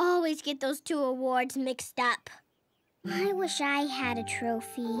 I always get those two awards mixed up. I wish I had a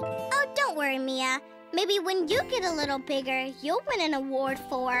trophy. Oh, don't worry, Mia. Maybe when you get a little bigger, you'll win an award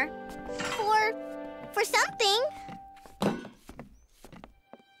for something.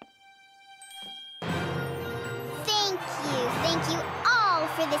 Thank you all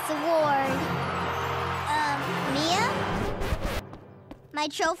for this award. Mia? My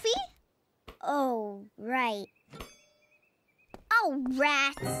trophy? Oh, right. Oh,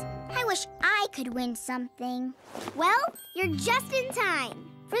 rats. I wish I could win something. Well, you're just in time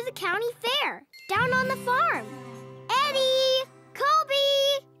for the county fair down on the farm. Eddie!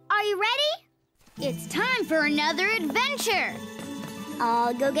 Kobe! Are you ready? It's time for another adventure.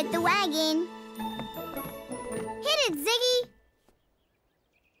 I'll go get the wagon. Hit it, Ziggy!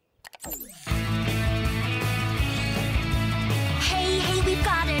 Hey, we've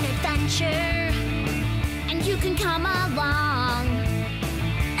got an adventure, and you can come along.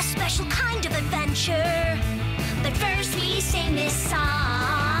 A special kind of adventure, but first we sing this song.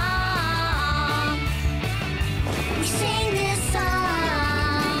 We sing this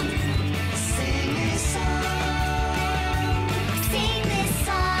song. Sing this song. Sing this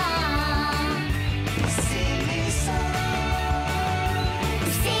song. Sing this song.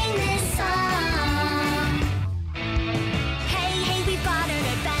 Sing this song. Hey, we've got an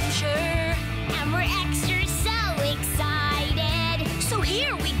adventure, and we're extra so excited. So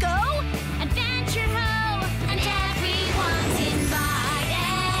here we go, adventure ho, and everyone's invited.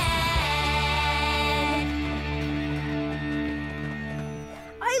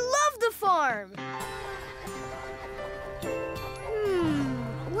 I love the farm.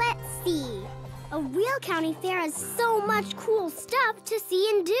 Let's see. A real county fair has so much cool stuff to see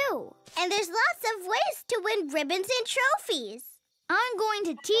and do. And there's lots of ways to win ribbons and trophies. I'm going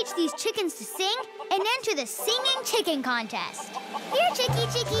to teach these chickens to sing and enter the singing chicken contest. Here, Chicky,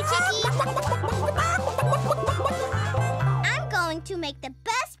 Chicky, Chicky. I'm going to make the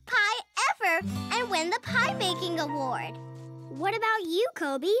best pie ever and win the pie making award. What about you,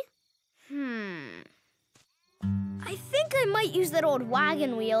 Kobe? I think I might use that old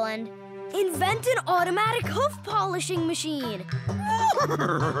wagon wheel and invent an automatic hoof polishing machine.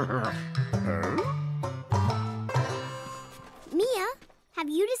 Mia, have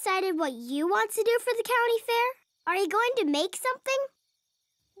you decided what you want to do for the county fair? Are you going to make something?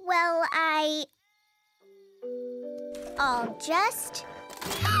 Well, I'll just...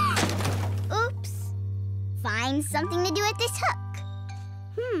 Oops. Find something to do with this hook.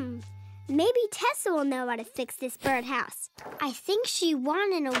 Maybe Tessa will know how to fix this birdhouse. I think she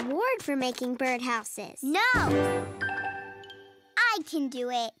won an award for making birdhouses. No! I can do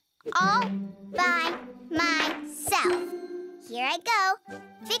it all by myself. Here I go,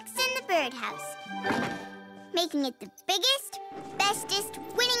 fixing the birdhouse. Making it the biggest, bestest,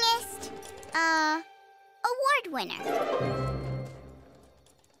 winningest, award winner.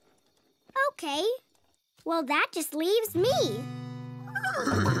 Okay. Well, that just leaves me.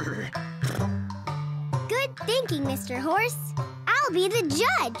 Good thinking, Mr. Horse. I'll be the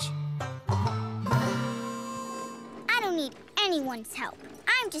judge. I don't need anyone's help.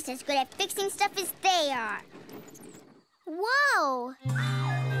 I'm just as good at fixing stuff as they are. Whoa!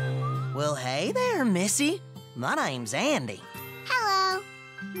 Well, hey there, Missy. My name's Andy. Hello.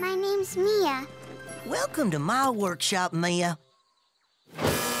 My name's Mia. Welcome to my workshop, Mia.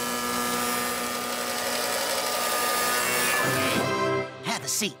 Have a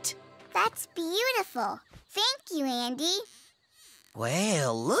seat. That's beautiful. Thank you, Andy.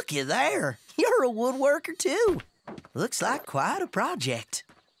 Well, looky there. You're a woodworker, too. Looks like quite a project.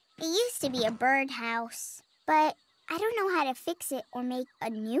 It used to be a birdhouse, but I don't know how to fix it or make a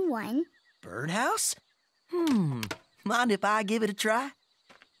new one. Birdhouse? Mind if I give it a try?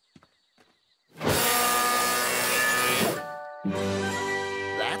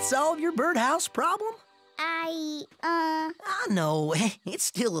 That solve your birdhouse problem? I know. It's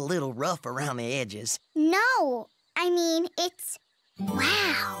still a little rough around the edges. No. I mean, it's...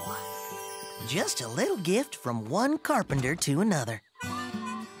 Wow. Just a little gift from one carpenter to another.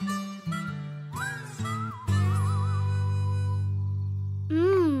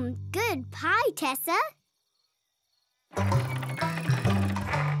 Good pie, Tessa.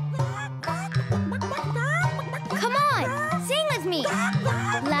 Come on, sing with me.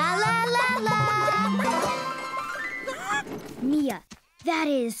 La, la, la, la. Mia, that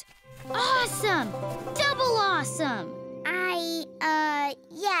is awesome. Double awesome.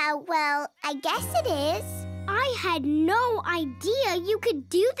 Yeah, well, I guess it is. I had no idea you could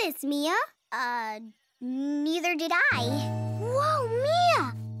do this, Mia. Neither did I. Whoa,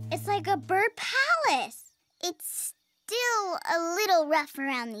 Mia! It's like a bird palace. It's still a little rough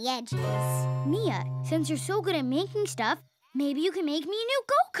around the edges. Mia, since you're so good at making stuff, maybe you can make me a new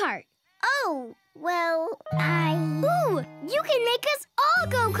go-kart. Oh, well, Ooh, you can make us all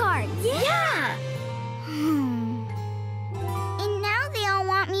go-karts. Yeah! And now they all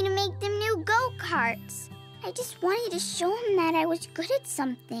want me to make them new go-karts. I just wanted to show them that I was good at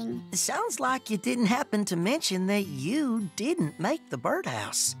something. It sounds like you didn't happen to mention that you didn't make the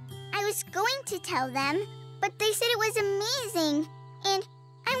birdhouse. I was going to tell them, but they said it was amazing. And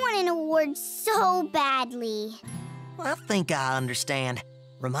I want an award so badly. I think I understand.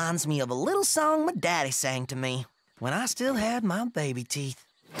 Reminds me of a little song my daddy sang to me when I still had my baby teeth.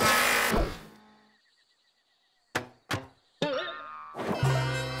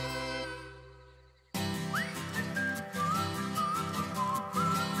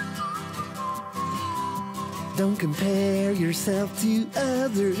 Don't compare yourself to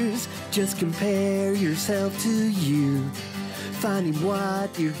others, just compare yourself to you. Finding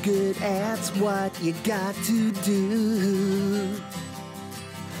what you're good at's what you got to do.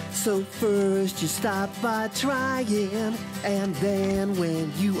 So first you start by trying, and then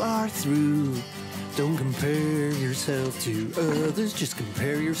when you are through, don't compare yourself to others, just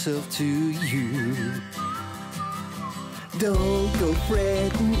compare yourself to you. Don't go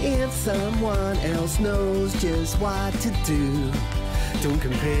fretting if someone else knows just what to do. Don't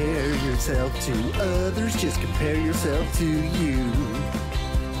compare yourself to others, just compare yourself to you.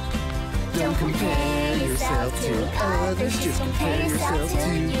 Don't compare yourself to others, just compare yourself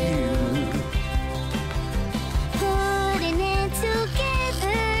to you. Putting it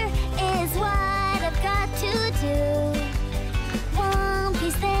together is what I've got to do. One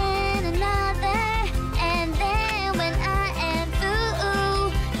piece then another, and then when I am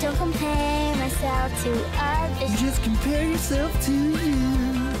through, don't compare myself to others, just compare yourself to you.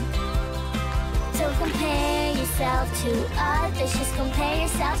 Don't compare yourself to others, just compare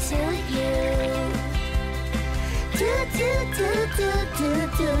yourself to you. Do, do, do, do, do,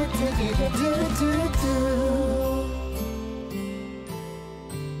 do, do, do, do, do.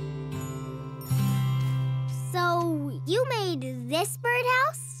 So, you made this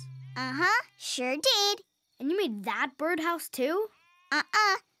birdhouse? Uh-huh, sure did. And you made that birdhouse too?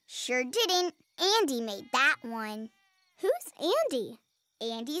 Sure didn't. Andy made that one. Who's Andy?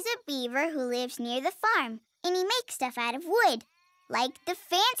 Andy's a beaver who lives near the farm, and he makes stuff out of wood, like the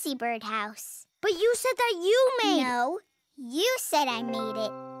fancy birdhouse. But you said that you made... No, you said I made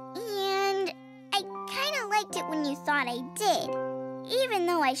it. And I kind of liked it when you thought I did, even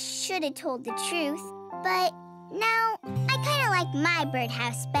though I should have told the truth. But now I kind of like my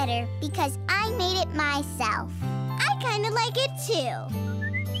birdhouse better because I made it myself. I kind of like it too.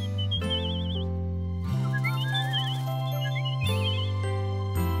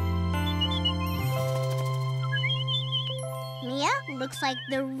 Mia, looks like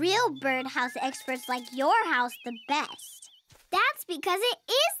the real birdhouse experts like your house the best. That's because it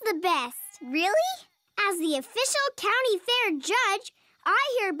is the best. Really? As the official county fair judge, I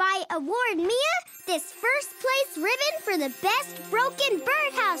hereby award Mia this first place ribbon for the best broken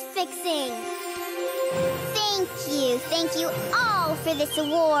birdhouse fixing. Thank you all for this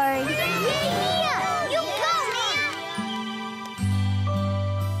award. Yay, Mia! You go, Mia!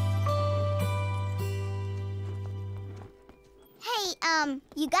 Hey,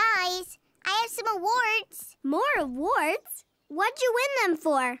 you guys, I have some awards. More awards? What'd you win them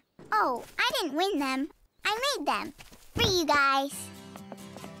for? Oh, I didn't win them. I made them for you guys.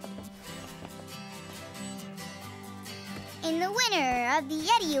 And the winner of the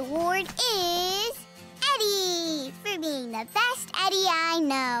Eddie Award is Eddie for being the best Eddie I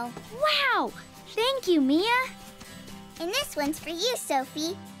know. Wow! Thank you, Mia. And this one's for you,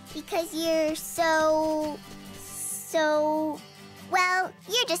 Sophie, because you're well,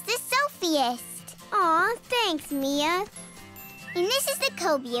 you're just the Sophiest. Aw, thanks, Mia. And this is the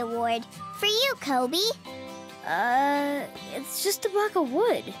Kobe Award for you, Kobe. It's just a block of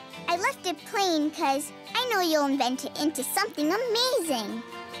wood. I left it plain because I know you'll invent it into something amazing.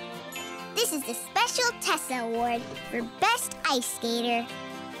 This is the special Tessa Award for Best Ice Skater.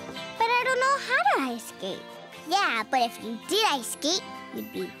 But I don't know how to ice skate. Yeah, but if you did ice skate,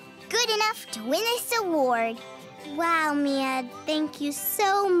 you'd be good enough to win this award. Wow, Mia, thank you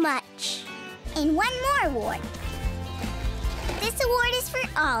so much. And one more award. This award is for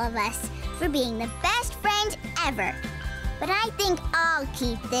all of us for being the best friends ever. But I think I'll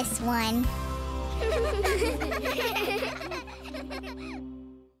keep this one.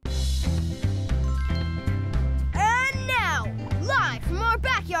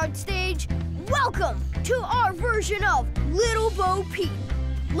 Welcome to our version of Little Bo Peep.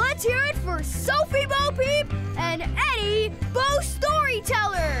 Let's hear it for Sophie Bo Peep and Eddie Bo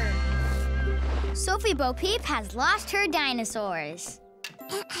Storyteller. Sophie Bo Peep has lost her dinosaurs.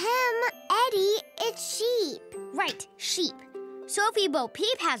 Eddie, it's sheep. Right, sheep. Sophie Bo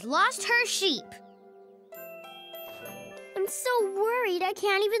Peep has lost her sheep. I'm so worried I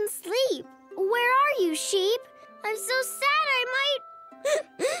can't even sleep. Where are you, sheep? I'm so sad I might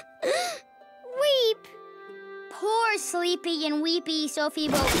weep. Poor sleepy and weepy Sophie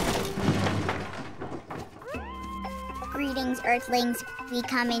Bo. Greetings, Earthlings. We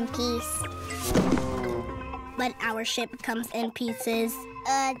come in peace. But our ship comes in pieces.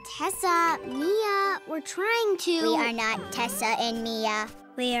 Tessa, Mia, we're trying to... We are not Tessa and Mia.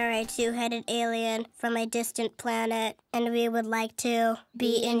 We are a two-headed alien from a distant planet, and we would like to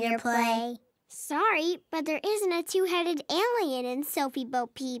be in your play. Sorry, but there isn't a two-headed alien in Sophie Bo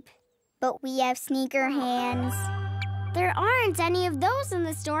Peep. But we have sneaker hands. There aren't any of those in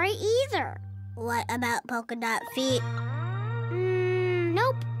the story either. What about polka dot feet?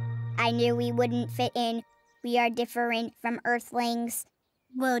 Nope. I knew we wouldn't fit in. We are different from Earthlings.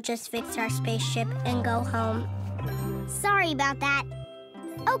 We'll just fix our spaceship and go home. Sorry about that.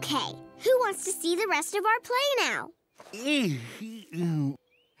 Okay, who wants to see the rest of our play now?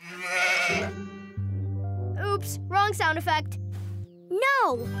 Oops, wrong sound effect.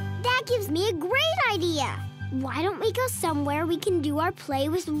 No, that gives me a great idea. Why don't we go somewhere we can do our play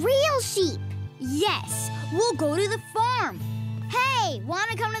with real sheep? Yes, we'll go to the farm. Hey,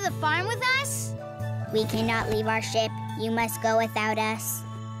 want to come to the farm with us? We cannot leave our ship. You must go without us.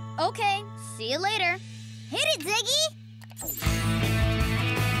 Okay, see you later. Hit it, Ziggy!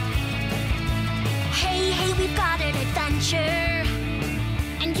 Hey, we've got an adventure,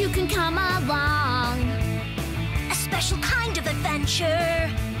 and you can come along. A special kind of adventure,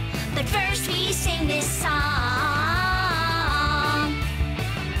 but first we sing this song.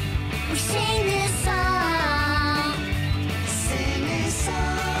 We sing this song. Sing this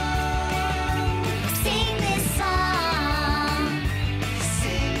song. Sing this song.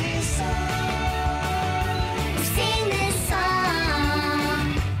 Sing this song. We sing this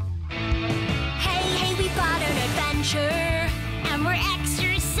song. Hey, we've got an adventure, and we're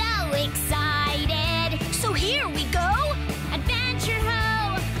extra so excited. So here we go, adventure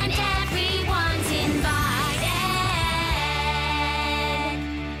ho, and everyone's invited.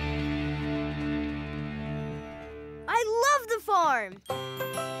 I love the farm.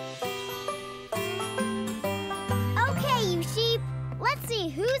 Okay, you sheep. Let's see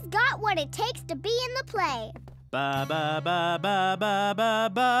who's got what it takes to be in the play. Ba ba ba ba ba ba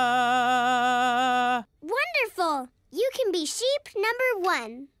ba. Wonderful. You can be sheep number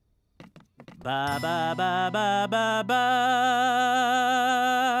 1. Ba ba ba ba ba ba.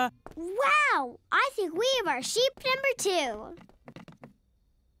 Wow, I think we have our sheep number 2.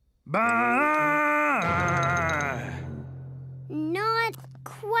 Ba. Not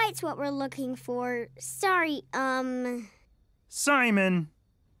quite what we're looking for. Sorry, Simon.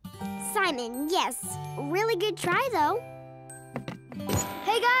 Simon, yes. Really good try, though.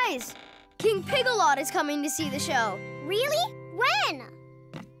 Hey guys, King Pig-a-Lot is coming to see the show. Really? When?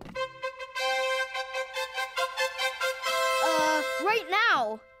 Right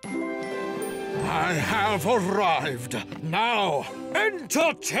now. I have arrived. Now,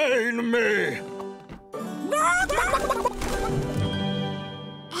 entertain me.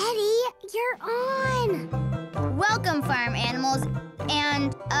 Eddie, you're on. Welcome, farm animals,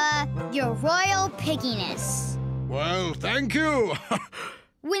 and, your royal pigginess. Well, thank you.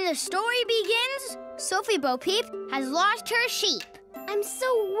 When the story begins, Sophie Bo Peep has lost her sheep. I'm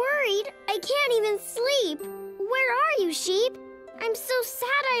so worried I can't even sleep. Where are you, sheep? I'm so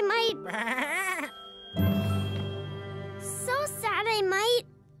sad I might... So sad I might...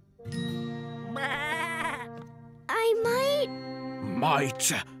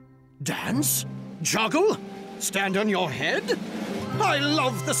 Might dance? Juggle? Stand on your head? I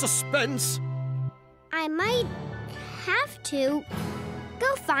love the suspense. I might have to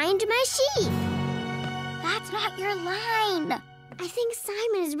go find my sheep. That's not your line. I think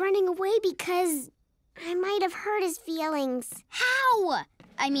Simon is running away because I might have hurt his feelings. How?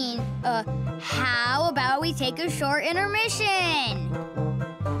 I mean, how about we take a short intermission?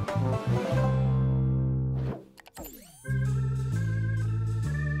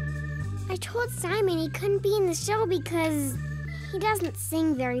 I told Simon he couldn't be in the show because he doesn't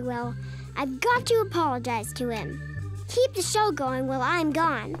sing very well. I've got to apologize to him. Keep the show going while I'm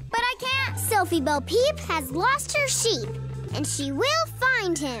gone. But I can't. Sophie Bo Peep has lost her sheep, and she will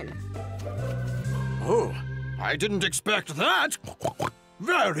find him. Oh, I didn't expect that.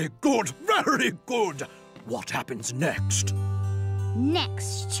 Very good, very good. What happens next?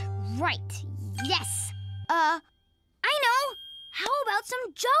 Next. Right. Yes. I know. How about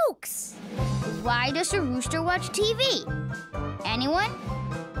some jokes? Why does a rooster watch TV? Anyone?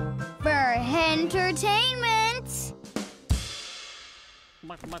 For entertainment.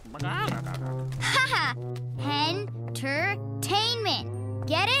 Haha! Entertainment.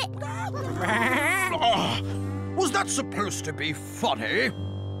 Get it? Was that supposed to be funny?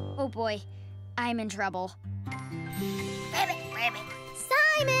 Oh boy, I'm in trouble.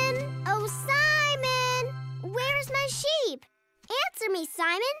 Simon! Oh, Simon! Where is my sheep? Answer me,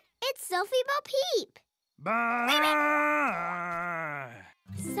 Simon. It's Sophie Bo Peep.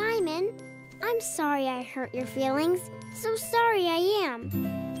 Simon, I'm sorry I hurt your feelings. So sorry I am.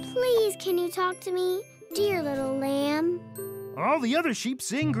 Please, can you talk to me, dear little lamb? All the other sheep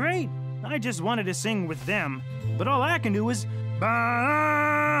sing great. I just wanted to sing with them, but all I can do is baa.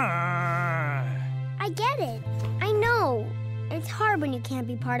 I get it. I know. It's hard when you can't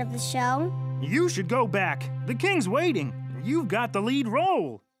be part of the show. You should go back. The king's waiting. You've got the lead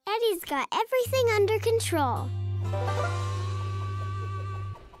role. Eddie's got everything under control.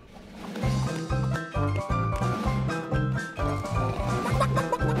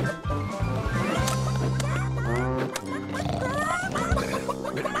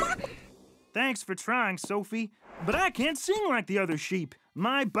 Thanks for trying, Sophie, but I can't sing like the other sheep.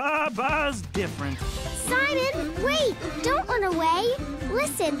 My ba-ba's different. Simon, wait! Don't run away!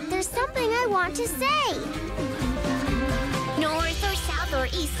 Listen, there's something I want to say. North or south or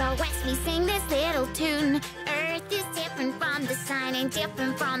east or west, we sing this little tune. Earth is different from the sun and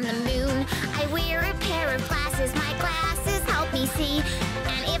different from the moon. I wear a pair of glasses, my glasses help me see.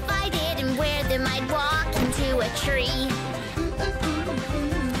 And if I didn't wear them, I'd walk into a tree.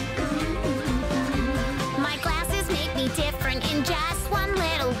 My glasses make me different in just one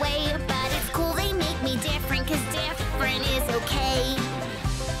little way. But it's cool they make me different, 'cause different is okay.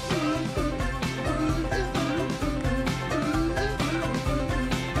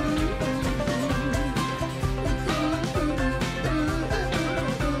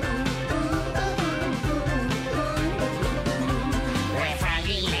 We're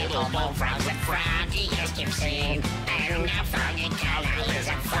froggy little bullfrogs with froggiest you've seen. And our froggy color is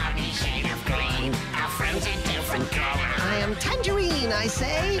a foggy shade of green. Our friends are different color. I am tangerine, I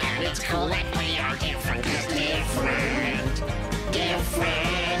say. And it's cool that we are different, 'cause different is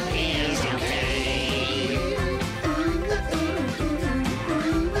okay.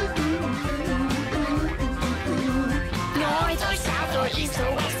 North or south or east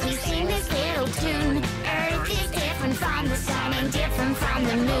or west, we sing this little tune. Earth is different from the sun and different from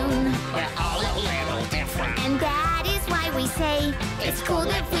the moon. We're all a little different. And that is why we say it's cool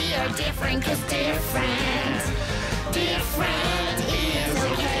that we are different, 'cause different is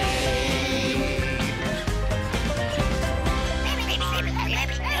okay.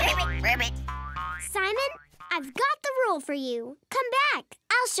 Simon, I've got the rule for you. Come back.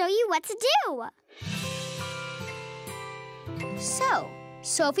 I'll show you what to do. So,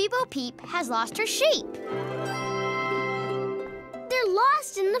 Sophie Bo Peep has lost her sheep. They're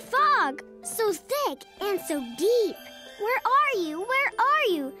lost in the fog. So thick and so deep. Where are you? Where are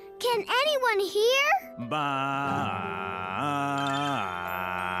you? Can anyone hear? Ba.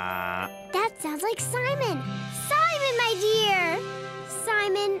 That sounds like Simon. Simon, my dear.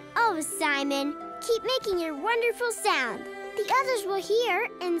 Simon, oh Simon, keep making your wonderful sound. The others will hear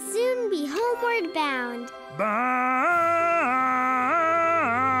and soon be homeward bound. Ba.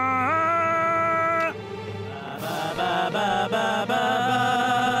 Ba ba ba ba ba.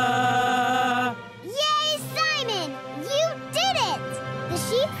 Yay, Simon! You did it! The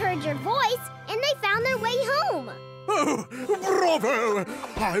sheep heard your voice and they found their way home. Oh, bravo!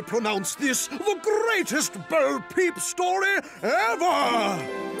 I pronounce this the greatest Bo Peep story ever!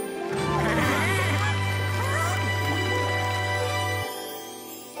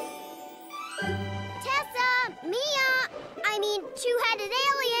 Tessa! Mia! I mean, two-headed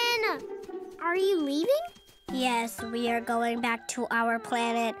alien! Are you leaving? Yes, we are going back to our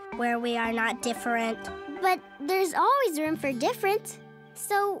planet where we are not different. But there's always room for different.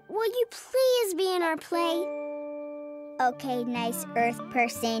 So, will you please be in our play? Okay, nice Earth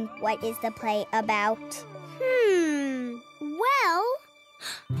person. What is the play about? Well,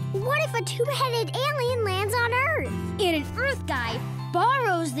 what if a two-headed alien lands on Earth? And an Earth guy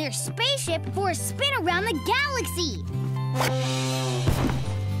borrows their spaceship for a spin around the galaxy.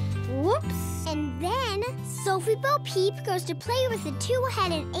 Whoops. And then Sophie Bo Peep goes to play with the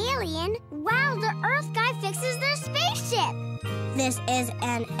two-headed alien while the Earth guy fixes their spaceship. This is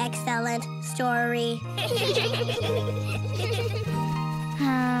an excellent story.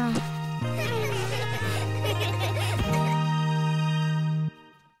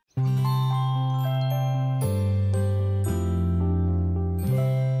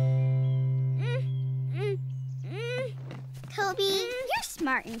 Kobe, you're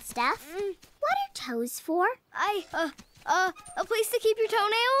smart and stuff. What are toes for? A place to keep your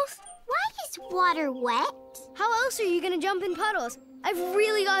toenails? Why is water wet? How else are you gonna jump in puddles? I've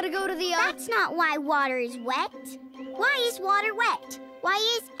really gotta go to the, That's not why water is wet. Why is water wet? Why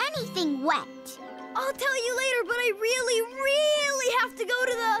is anything wet? I'll tell you later, but I really have to go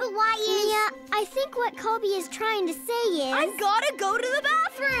to the... But why is... Mia, I think what Kobe is trying to say is... I've gotta go to the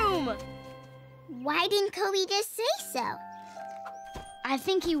bathroom! Why didn't Kobe just say so? I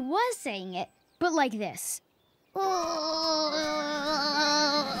think he was saying it, but like this. Oh.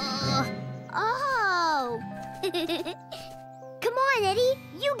 Come on, Eddie.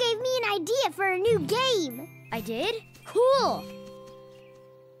 You gave me an idea for a new game. I did? Cool.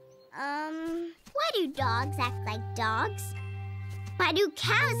 Why do dogs act like dogs? Why do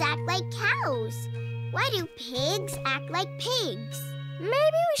cows act like cows? Why do pigs act like pigs? Maybe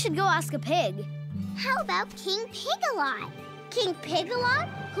we should go ask a pig. How about King Pig-a-Lot? King Pig-a-Lot,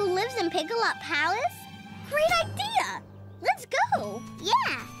 who lives in Pig-a-Lot Palace? Great idea! Let's go!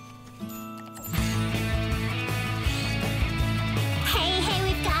 Yeah! Hey,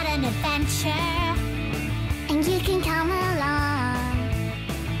 we've got an adventure, and you can come along.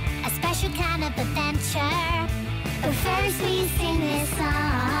 A special kind of adventure, but first we sing this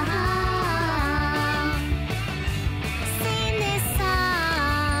song. Sing this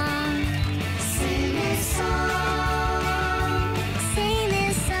song. Sing this song. Sing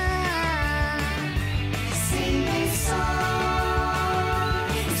this song. Sing this song.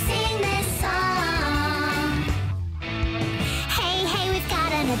 Sing this song. Hey, we've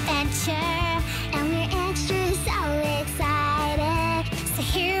got an adventure, and we're extra so excited. So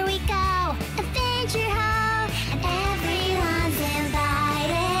here we go, Adventure Hall, and everyone's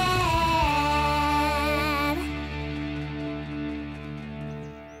invited.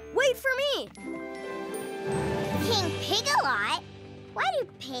 Wait for me! King Pig-a-Lot? Why do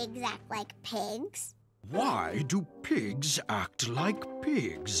pigs act like pigs? Why do pigs act like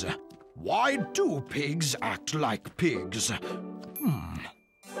pigs? Why do pigs act like pigs?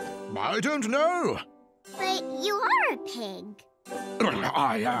 I don't know. But you are a pig.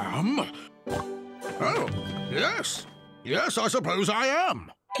 I am. Oh, yes. Yes, I suppose I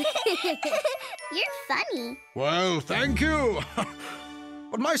am. You're funny. Well, thank you.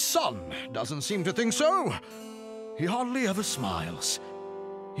 But my son doesn't seem to think so. He hardly ever smiles.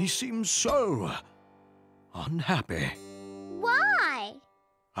 He seems so unhappy. Why?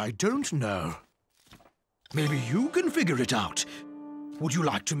 I don't know. Maybe you can figure it out. Would you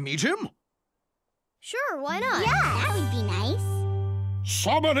like to meet him? Sure, why not? Yeah, that would be nice.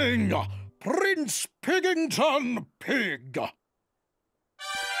 Summoning Prince Piggington Pig.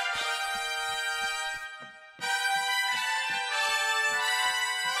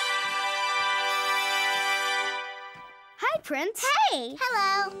 Hi, Prince. Hey!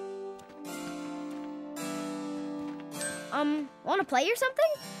 Hello. Want to play or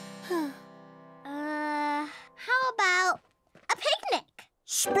something? How about a picnic?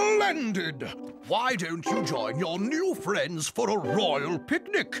 Splendid! Why don't you join your new friends for a royal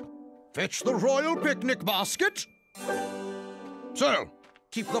picnic? Fetch the royal picnic basket. So,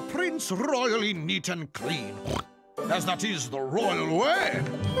 keep the prince royally neat and clean, as that is the royal way.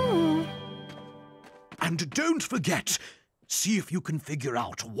 And don't forget, see if you can figure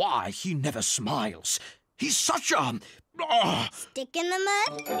out why he never smiles. He's such a... Stick in the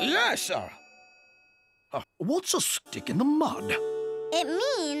mud? Yes, sir. What's a stick in the mud? It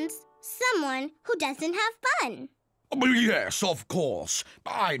means someone who doesn't have fun. Yes, of course.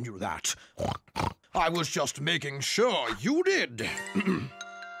 I knew that. I was just making sure you did.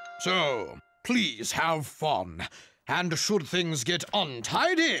 So, please have fun. And should things get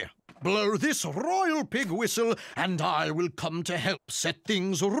untidy, blow this royal pig whistle and I will come to help set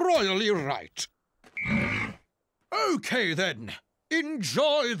things royally right. Okay, then.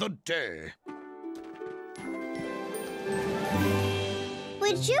 Enjoy the day.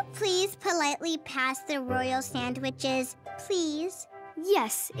 Would you please politely pass the royal sandwiches, please?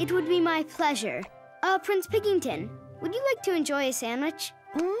 Yes, it would be my pleasure. Prince Piggington, would you like to enjoy a sandwich?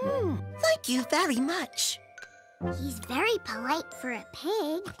 Thank you very much. He's very polite for a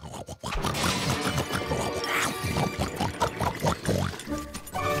pig.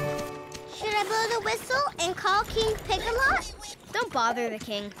 Should I blow the whistle and call King Pig-a-Lot? Don't bother the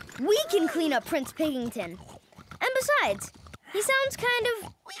king. We can clean up Prince Piggington. And besides, he sounds kind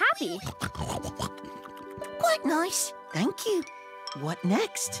of happy. Quite nice, thank you. what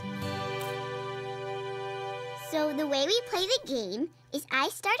next? So the way we play the game is I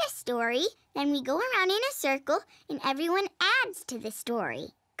start a story, then we go around in a circle, and everyone adds to the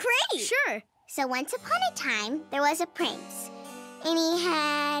story. Great! Sure. So once upon a time, there was a prince. And he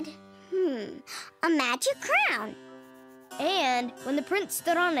had, a magic crown. And when the prince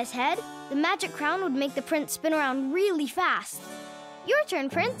stood on his head, the magic crown would make the prince spin around really fast. Your turn,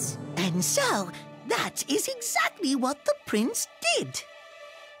 Prince. And so, that is exactly what the prince did.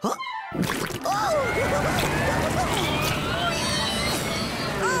 Huh? Oh!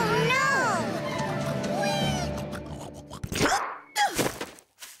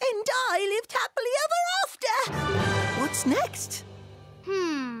 And I lived happily ever after. What's next?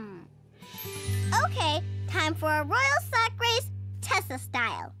 Okay, time for a royal sack race, Tessa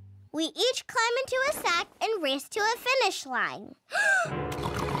style. We each climb into a sack and race to a finish line.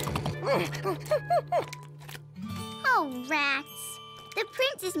 Oh, rats. The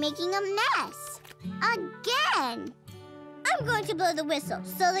prince is making a mess. Again. I'm going to blow the whistle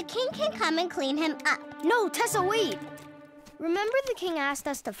so the king can come and clean him up. No, Tessa, wait. Remember the king asked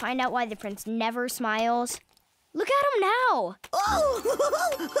us to find out why the prince never smiles? Look at him now. Oh!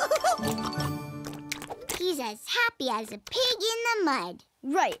 He's as happy as a pig in the mud.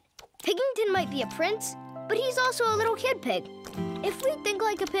 Right. Pigington might be a prince, but he's also a little kid pig. If we think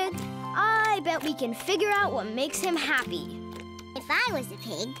like a pig, I bet we can figure out what makes him happy. If I was a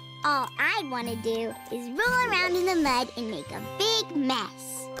pig, all I'd want to do is roll around in the mud and make a big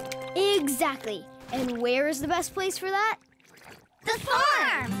mess. Exactly. And where is the best place for that? The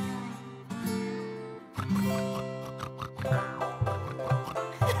farm!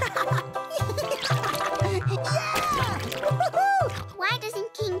 Why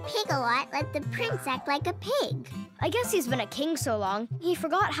doesn't King Pig-a-Lot let the prince act like a pig? I guess he's been a king so long, he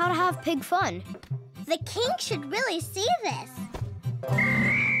forgot how to have pig fun. The king should really see this.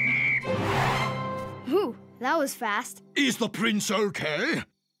 Whew, that was fast. Is the prince okay?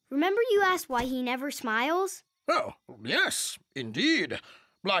 Remember you asked why he never smiles? Oh, yes, indeed.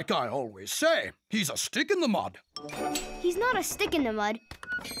 Like I always say, he's a stick in the mud. He's not a stick in the mud.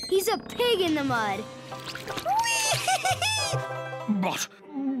 He's a pig in the mud. But...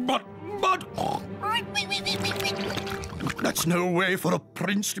 That's no way for a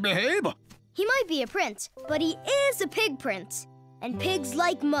prince to behave. He might be a prince, but he is a pig prince. And pigs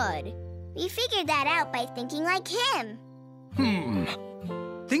like mud. We figured that out by thinking like him.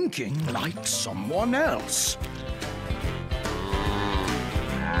 Thinking like someone else.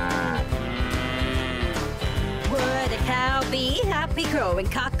 Would a cow be happy crowing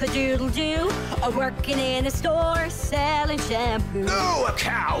cock-a-doodle-doo, or working in a store selling shampoo? No, a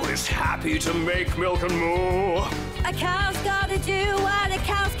cow is happy to make milk and moo. A cow's gotta do what a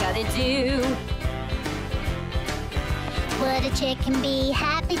cow's gotta do. Would a chicken be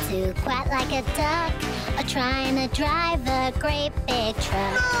happy to quack like a duck, or trying to drive a great big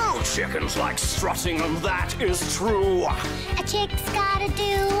truck? No, chickens like strutting, and that is true. A chick's gotta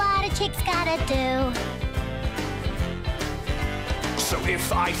do what a chick's gotta do. So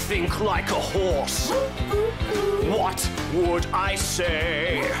if I think like a horse, what would I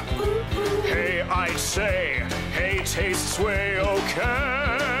say? Hey, I'd say, hey tastes way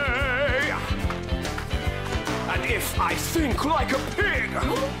okay. And if I think like a pig,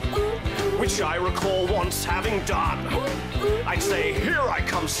 which I recall once having done, I'd say, here I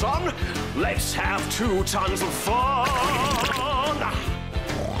come, son, let's have 2 tons of fun.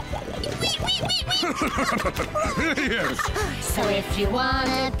 Yes. So if you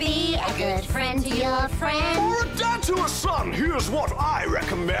wanna be a good friend to your friend, Or dad to a son, here's what I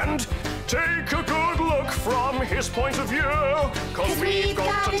recommend. Take a good look from his point of view, 'cause we've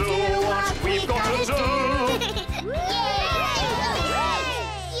got to do what we've got to do. Yay!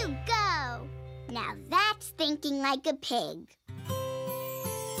 You go! Now that's thinking like a pig.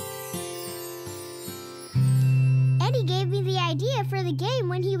 Eddie gave me the idea for the game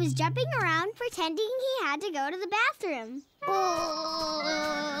when he was jumping around pretending he had to go to the bathroom.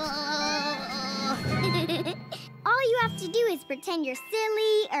 All you have to do is pretend you're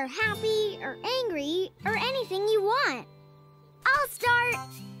silly or happy or angry or anything you want. I'll start.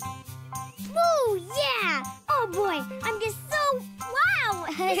 Woo, yeah! Oh boy, I'm just so... Wow!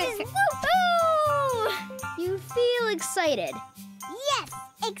 This is woo-hoo! You feel excited. Yes,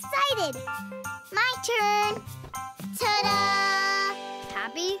 excited. My turn. Ta-da!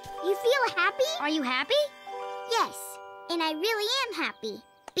 Happy? You feel happy? Are you happy? Yes, and I really am happy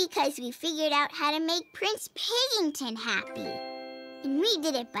because we figured out how to make Prince Pigington happy. And we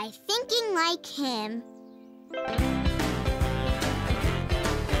did it by thinking like him.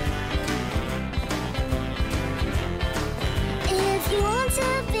 If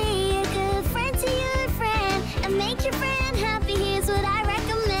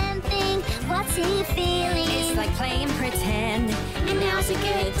a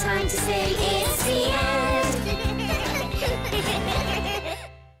good time to say it's the end.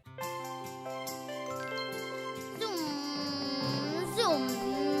 Zoom, zoom,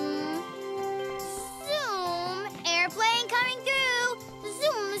 zoom. Airplane coming through.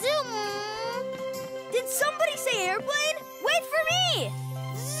 Zoom, zoom. Did somebody say airplane? Wait for me.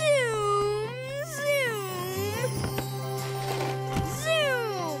 Zoom, zoom,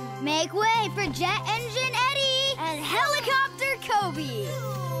 zoom. Make way for jet engine Eddie and helicopter Kobe.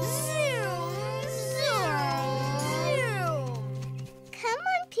 Zoom, zoom, zoom. Come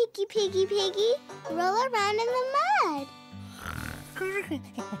on, Piggy, Piggy, Piggy. Roll around in the mud.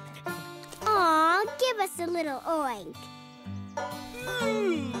 Aw, give us a little oink.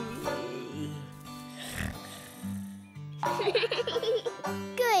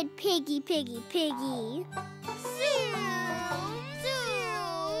 Good Piggy, Piggy, Piggy. Zoom,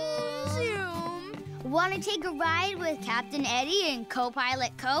 zoom, zoom. Want to take a ride with Captain Eddie and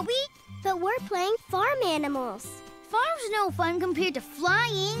co-pilot Kobe? But we're playing farm animals. Farm's no fun compared to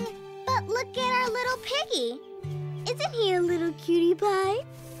flying. But look at our little piggy. Isn't he a little cutie pie?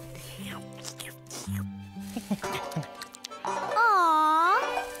 Aww,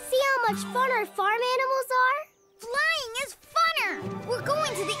 see how much fun our farm animals are? Flying is funner. We're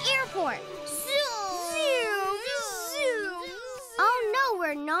going to the airport. Zoom, zoom, zoom. Oh, no,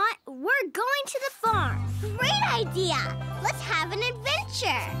 we're not. We're going to the farm. Great idea. Let's have an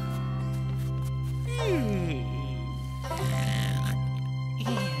adventure.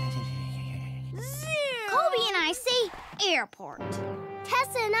 Kobe and I say airport.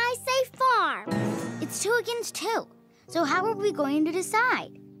 Tessa and I say farm. It's 2 against 2. So how are we going to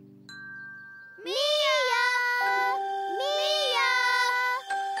decide? Mia! Mia!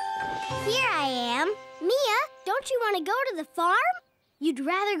 Here I am. Mia, don't you want to go to the farm? You'd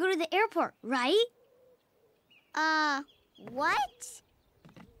rather go to the airport, right? What?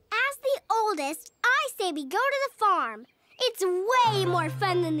 As the oldest, I say we go to the farm. It's way more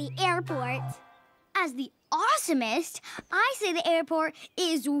fun than the airport. As the awesomest, I say the airport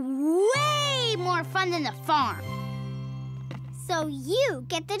is way more fun than the farm. So you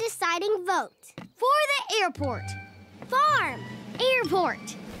get the deciding vote. For the airport. Farm.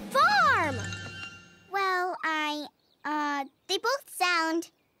 Airport. Farm. Well, they both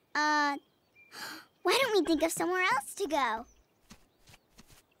sound, why don't we think of somewhere else to go?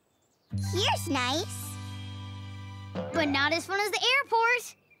 Here's nice. But not as fun as the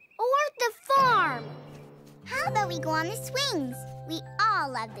airport. Or the farm. How about we go on the swings? We all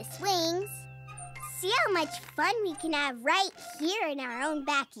love the swings. See how much fun we can have right here in our own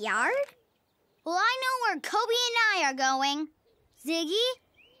backyard? Well, I know where Kobe and I are going. Ziggy,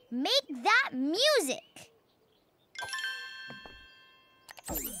 make that music.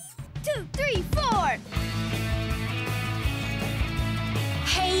 2, 3, 4.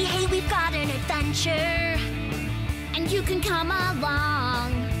 Hey, hey, we've got an adventure, and you can come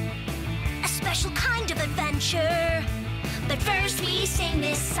along. A special kind of adventure, but first we sing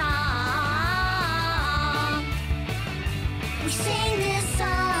this song. We sing this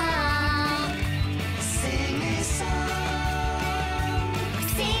song. Sing this song. We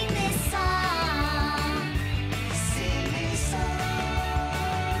sing this song. Sing this song.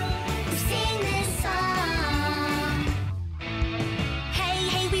 We sing this song. Hey,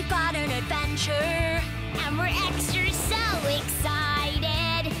 hey, we've got an adventure, and we're extra so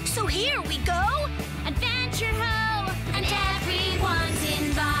excited. So here we go, adventure ho, and everyone's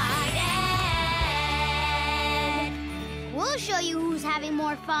invited. We'll show you who's having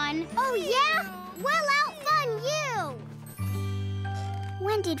more fun. Oh, yeah? We'll out-fun you!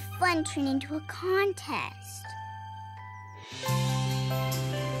 When did fun turn into a contest?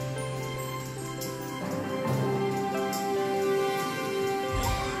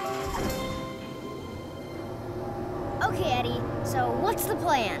 Okay, Eddie, so what's the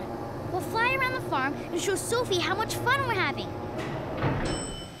plan? We'll fly around the farm and show Sophie how much fun we're having.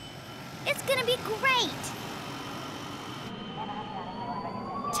 It's gonna be great!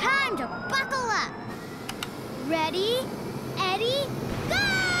 Time to buckle up! Ready, Eddie, go!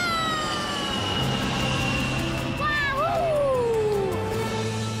 Wahoo!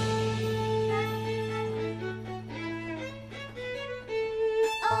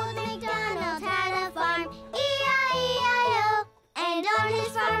 Old MacDonald had a farm, E-I-E-I-O. And on his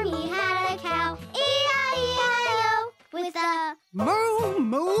farm he had a cow, E-I-E-I-O. With a Moo,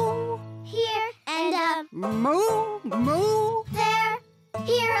 moo, here and a moo, moo, there.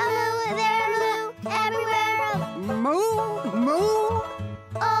 Here a moo, there a moo, everywhere a moo, moo.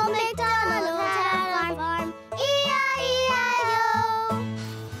 Old MacDonald had a farm, E-I-E-I-O.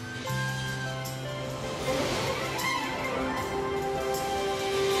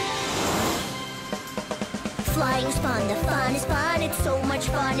 Flying's fun, the fun is fun. It's so much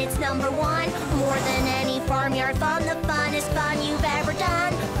fun, it's number one. More than any farmyard fun, the funnest fun you've ever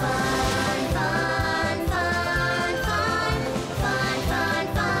done. Fun, fun, fun, fun. Fun, fun,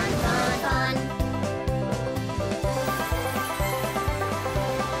 fun, fun, fun.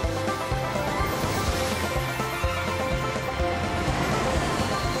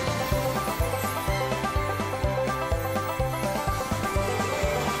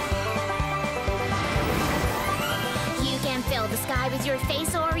 Fill the sky with your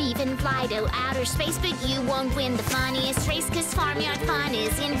face or even fly to outer space, but you won't win the funniest race, 'cause farmyard fun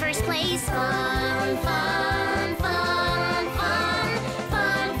is in first place. Fun, fun, fun, fun.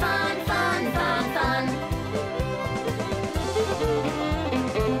 Fun, fun, fun, fun, fun.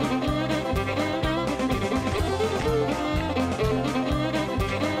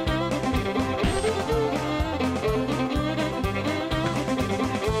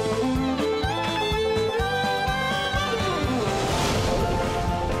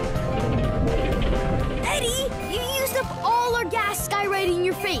 Skywriting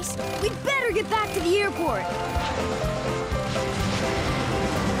your face. We'd better get back to the airport.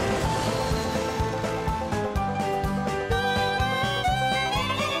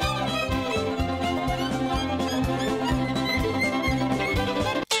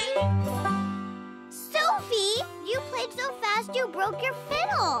 Sophie, you played so fast you broke your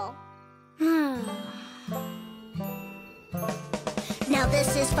fiddle. Now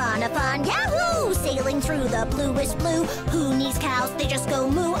this is fun, yahoo! Sailing through the bluest blue. Who needs cows? They just go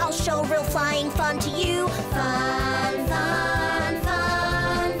moo. I'll show real flying fun to you. Fun, fun,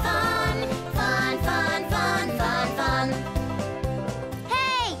 fun, fun. Fun, fun, fun, fun, fun.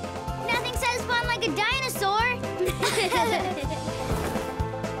 Hey! Nothing says fun like a dinosaur.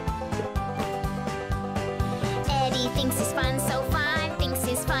 Eddie thinks his fun's so fun. Thinks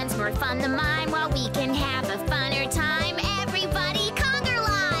his fun's more fun than mine. Well, we can have a funner time. Everybody conquer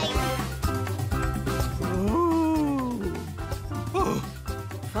life!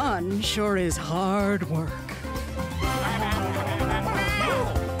 Fun sure is hard work.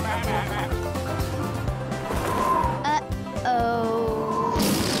 Uh-oh.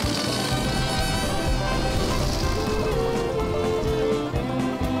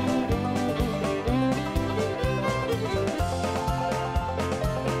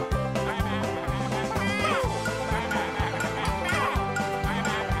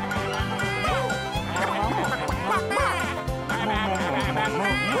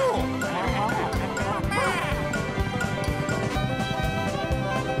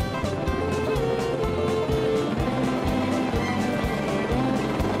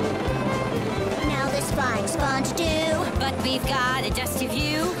 Fun to do, but we've got a dusty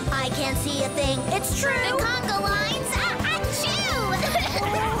view. I can't see a thing, it's true. The conga lines,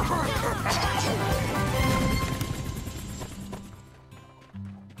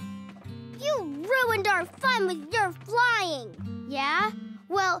 You ruined our fun with your flying. Yeah?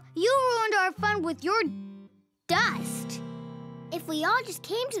 Well, you ruined our fun with your dust. If we all just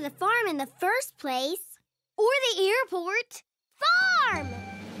came to the farm in the first place. Or the airport. Farm!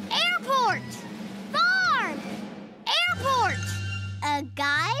 Airport! Farm! Airport!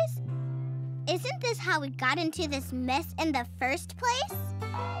 Guys? Isn't this how we got into this mess in the first place?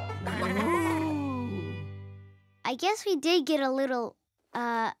 I guess we did get a little,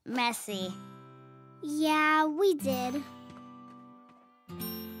 messy. Yeah, we did.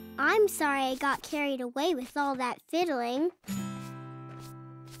 I'm sorry I got carried away with all that fiddling.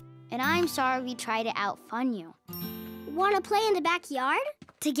 And I'm sorry we tried to outfun you. Want to play in the backyard?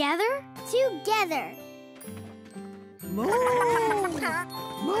 Together? Together. Moo!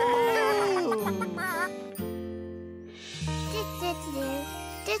 Moo!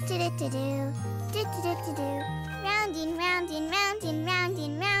 Round and round and round and round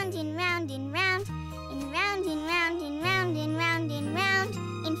and round and round and round and round and round and round and round and round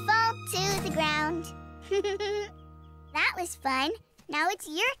and fall to the ground. That was fun. Now it's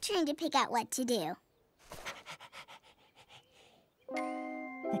your turn to pick out what to do.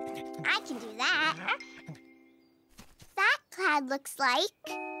 I can do that. That cloud looks like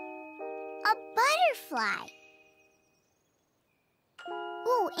a butterfly.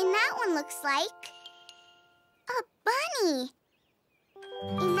 Ooh, and that one looks like a bunny.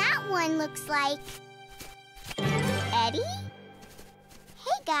 And that one looks like Eddie?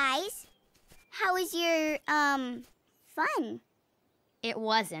 Hey, guys. How was your, fun? It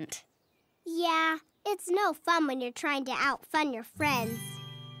wasn't. Yeah, it's no fun when you're trying to outfun your friends.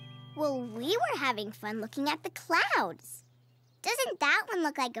 Well, we were having fun looking at the clouds. Doesn't that one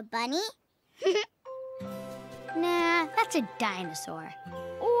look like a bunny? Nah, that's a dinosaur.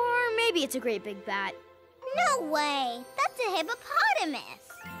 Or maybe it's a great big bat. No way! That's a hippopotamus!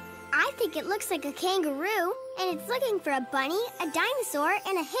 I think it looks like a kangaroo, and it's looking for a bunny, a dinosaur,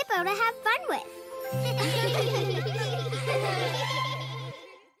 and a hippo to have fun with.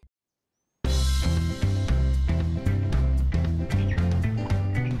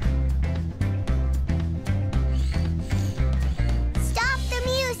 Stop the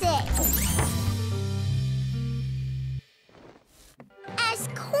music! As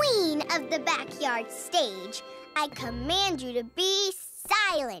queen of the backyard stage, I command you to be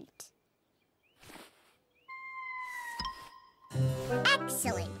silent.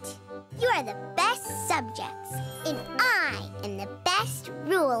 Excellent. You are the best subjects, and I am the best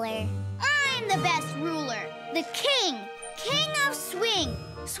ruler. I'm the best ruler, the king of swing.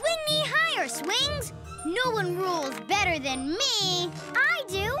 Swing me higher, swings. No one rules better than me. I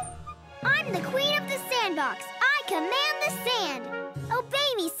do. I'm the queen of the sandbox. I command the sand.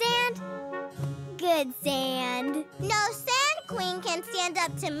 Obey me, sand. Good sand. No sand queen can stand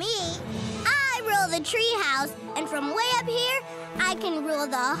up to me. I rule the treehouse, and from way up here, I can rule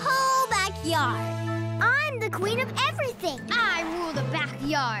the whole backyard. I'm the queen of everything. I rule the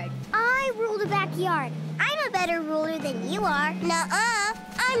backyard. I rule the backyard. I'm a better ruler than you are. Nuh-uh.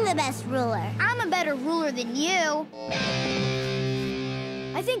 I'm the best ruler. I'm a better ruler than you.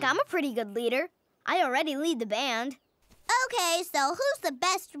 I think I'm a pretty good leader. I already lead the band. Okay, so who's the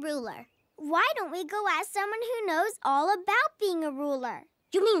best ruler? Why don't we go ask someone who knows all about being a ruler?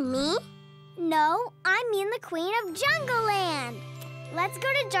 You mean me? No, I mean the queen of Jungle Land. Let's go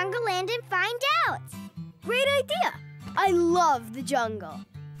to Jungle Land and find out. Great idea. I love the jungle.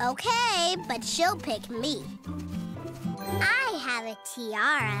 Okay, but she'll pick me. I have a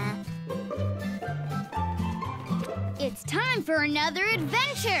tiara. It's time for another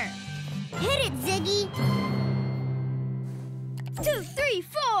adventure. Hit it, Ziggy. 2, 3,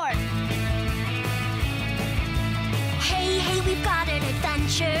 4. Hey, hey, we've got an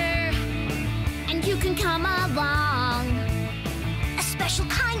adventure, and you can come along. A special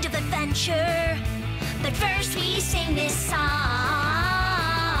kind of adventure, but first we sing this song.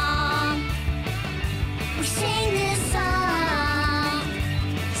 We sing this song.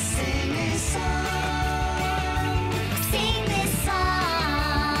 Sing this song. Sing this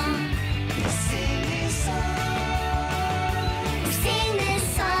song. Sing this song. Sing this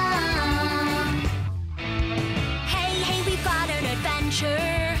song. Hey, hey, we've got an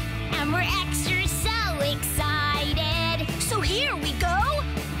adventure, and we're extra so excited. So here we go,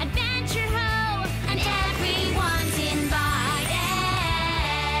 adventure ho, and everyone's invited.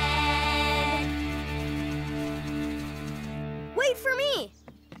 Wait for me.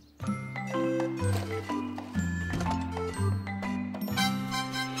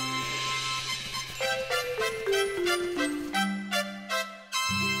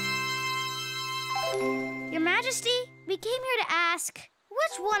 Your Majesty, we came here to ask,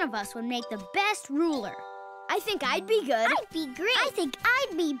 which one of us would make the best ruler? I think I'd be good. I'd be great. I think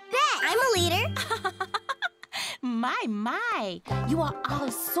I'd be best. I'm a leader. My. You are all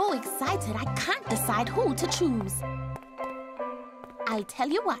so excited, I can't decide who to choose. I'll tell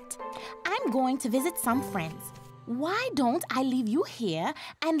you what. I'm going to visit some friends. Why don't I leave you here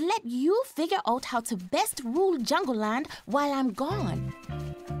and let you figure out how to best rule Jungle Land while I'm gone?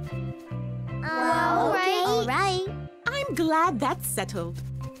 All right. I'm glad that's settled.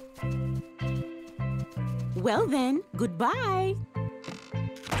 Well then, goodbye.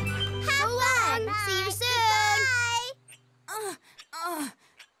 Have fun. See you soon.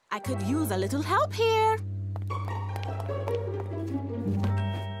 I could use a little help here.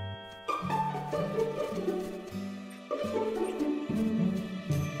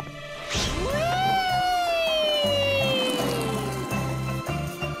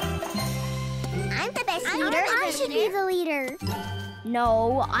 I'm the best leader. I should be the leader.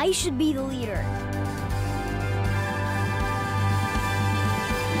 No, I should be the leader.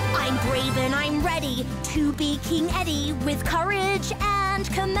 I'm brave and I'm ready to be King Eddie with courage and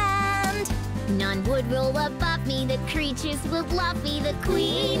command. None would rule above me, the creatures would love me, the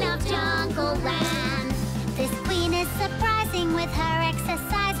queen of Jungle Land. This queen is surprising with her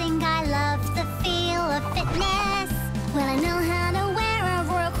exercising. I love the feel of fitness. Well, I know how to wear a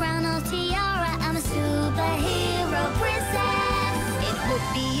royal crown or tiara. I'm a superhero princess. It would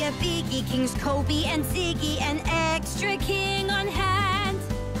be a biggie, Kings Kobe and Ziggy, an extra king on hand.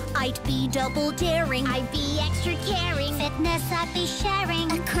 I'd be double daring, I'd be extra caring. Fitness I'd be sharing.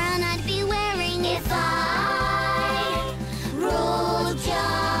 A crown I'd be wearing If I ruled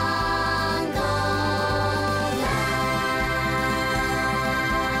Jungle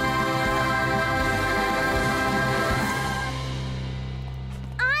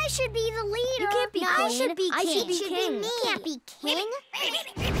I should be the leader. You can't be queen. should be king. I should be king. You can't be king.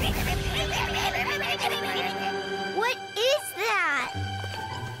 What is that?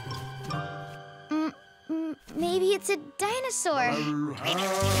 Maybe it's a dinosaur.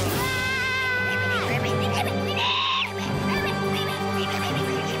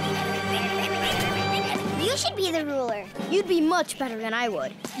 You should be the ruler. You'd be much better than I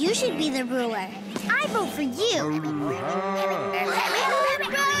would. You should be the ruler. I vote for you.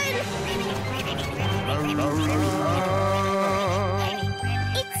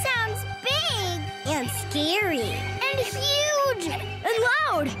 It sounds big and scary and huge And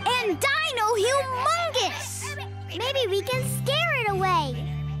loud. and dino-humongous. Maybe we can scare it away.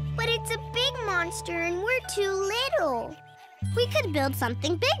 But it's a big monster and we're too little. We could build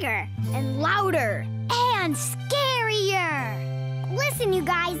something bigger And louder. and scarier. Listen, you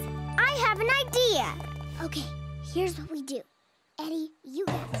guys, I have an idea. Okay, here's what we do. Eddie, you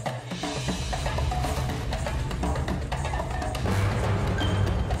go.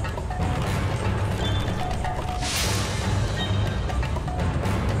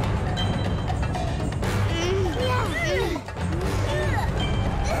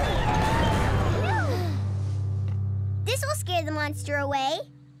 This will scare the monster away.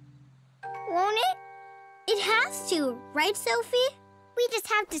 Won't it? It has to, right, Sophie? We just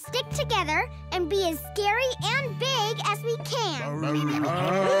have to stick together and be as scary and big as we can.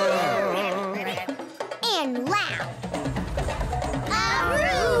 And loud.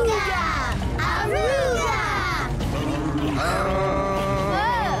 Aruga! Aruga! Aruga!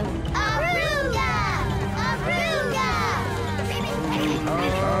 Aruga!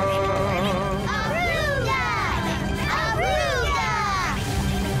 Aruga! Aruga!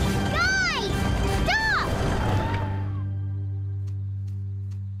 Guys, stop!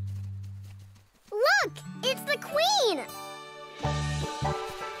 Look, it's the Queen!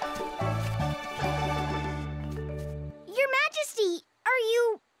 Your Majesty, are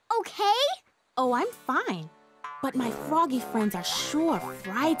you okay? Oh, I'm fine. But my froggy friends are sure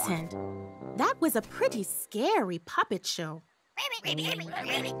frightened. That was a pretty scary puppet show.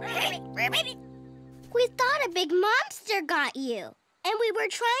 We thought a big monster got you, and we were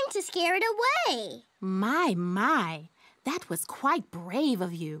trying to scare it away. My. That was quite brave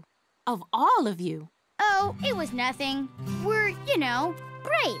of you. Of all of you. Oh, it was nothing. We're,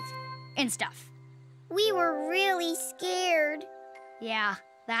 brave and stuff. We were really scared. Yeah,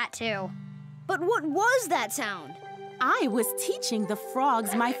 that too. But what was that sound? I was teaching the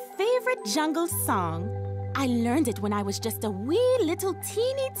frogs my favorite jungle song. I learned it when I was just a wee little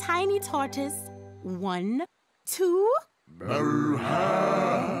teeny tiny tortoise. 1, 2.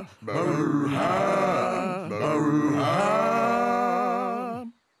 Boo-ha, boo-ha, boo-ha.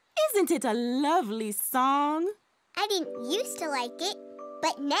 Isn't it a lovely song? I didn't used to like it,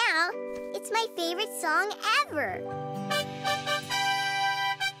 but now it's my favorite song ever.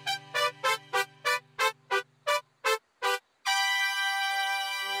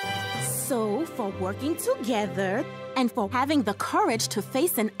 So, for working together and for having the courage to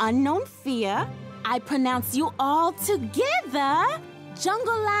face an unknown fear, I pronounce you all together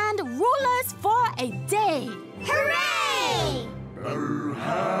Jungleland rulers for a day. Hooray!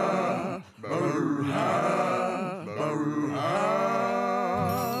 Boo-ha, boo-ha, boo-ha.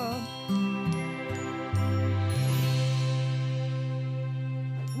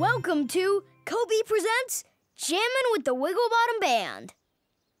 Welcome to Kobe Presents Jammin' with the Wiggle Bottom Band.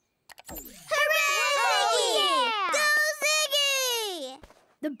 Hooray! Go Ziggy!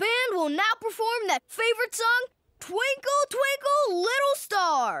 The band will now perform that favorite song, Twinkle, Twinkle, Little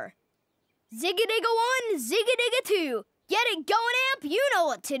Star. Zigga-digga 1, zigga-digga 2. Get it going, Amp, you know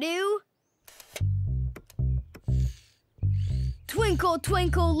what to do. Twinkle,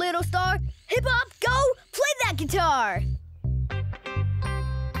 twinkle, little star, hip-hop, go, play that guitar.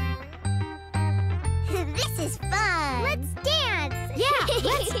 This is fun. Let's dance. Yeah,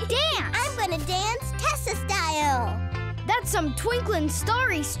 let's dance. I'm gonna dance Tessa style. That's some twinkling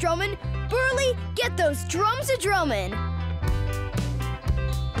starry strumming. Burley, get those drums a-drummin'.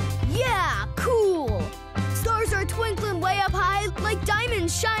 Yeah, cool. Stars are twinkling way up high like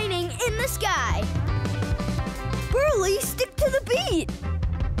diamonds shining in the sky. Burley, stick to the beat.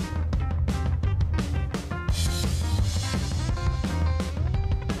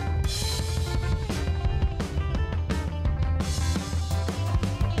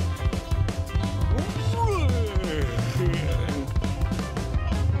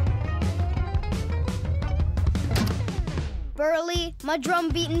 Burley, my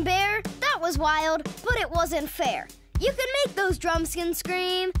drum-beating bear, that was wild, but it wasn't fair. You can make those drumskins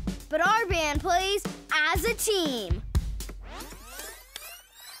scream, but our band plays as a team.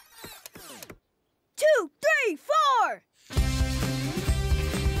 2, 3, 4!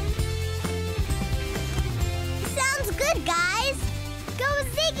 Sounds good, guys! Go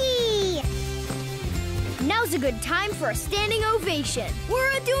Ziggy! Now's a good time for a standing ovation.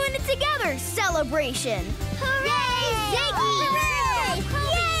 We're a doing it together celebration. Hooray! Ziggy!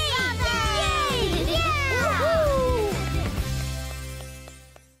 Hooray! Yay! Yay! Yeah! Woohoo!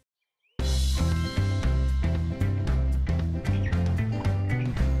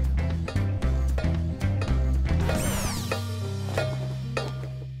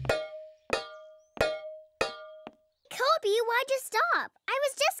 Kobe, why'd you stop? I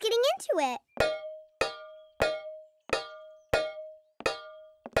was just getting into it.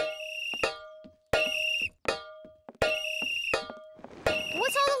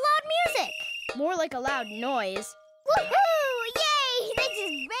 What's all the loud music? More like a loud noise. Woohoo! Yay! This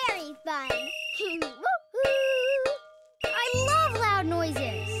is very fun. Woohoo! I love loud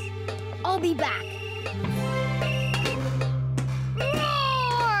noises. I'll be back.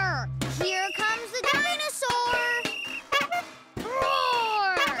 Roar! Here comes the dinosaur.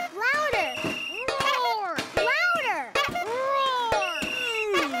 Roar! Louder! Roar! Louder! Roar!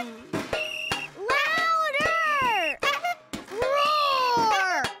 Louder!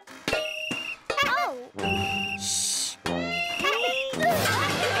 Roar! Oh! Shh!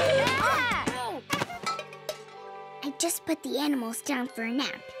 I just put the animals down for a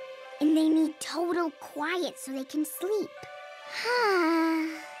nap, and they need total quiet so they can sleep.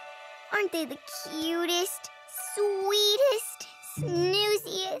 Aren't they the cutest, sweetest,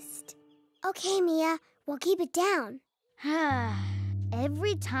 snooziest? Okay, Mia, we'll keep it down.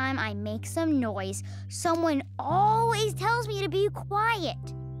 Every time I make some noise, someone always tells me to be quiet.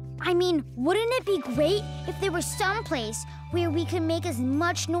 I mean, wouldn't it be great if there was some place where we could make as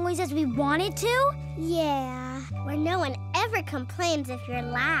much noise as we wanted to? Yeah, where no one ever complains if you're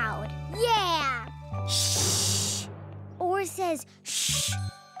loud. Yeah! Shh! Or says shh.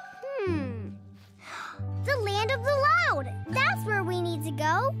 The land of the loud. That's where we need to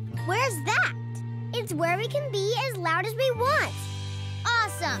go. Where's that? It's where we can be as loud as we want.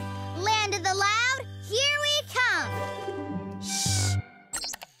 Awesome! Land of the loud, here we come. Shh.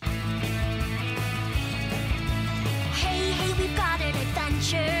 Hey, we've got an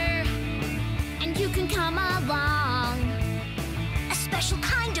adventure, and you can come along. A special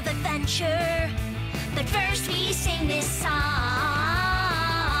kind of adventure, but first we sing this song.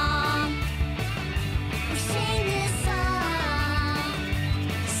 We sing this song.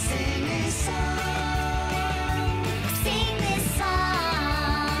 Sing this song. Sing this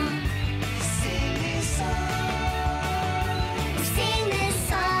song. Sing this song. We sing this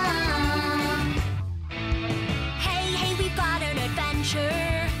song. Hey, we've got an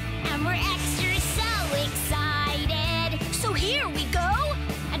adventure, and we're extra so excited. So here we go,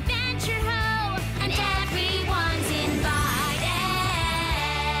 adventure ho, and everyone's invited.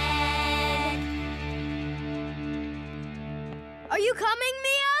 Are you coming,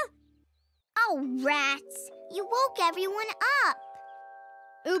 Mia? Oh, rats. You woke everyone up.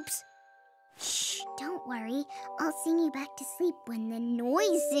 Oops. Shh, don't worry. I'll sing you back to sleep when the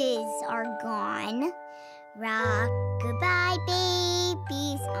noises are gone. Rock-a-bye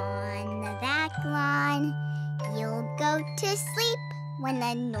babies on the back lawn. You'll go to sleep when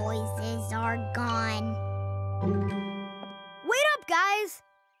the noises are gone. Wait up, guys.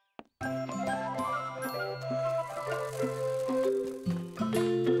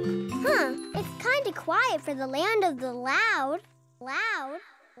 It's kind of quiet for the land of the loud. Loud,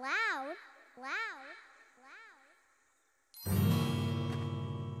 loud, loud, loud.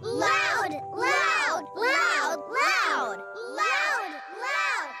 Loud, loud, loud, loud. Loud,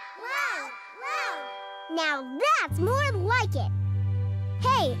 loud, loud, loud. Now that's more like it.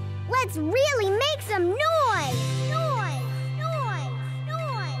 Hey, let's really make some noise. Noise, noise,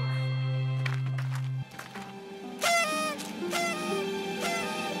 noise.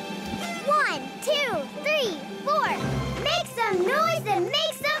 1, 2, 3, 4. Make some noise and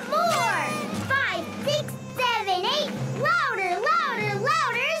make some more. 5, 6, 7, 8. Louder, louder,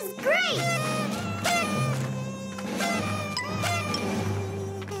 louder is great.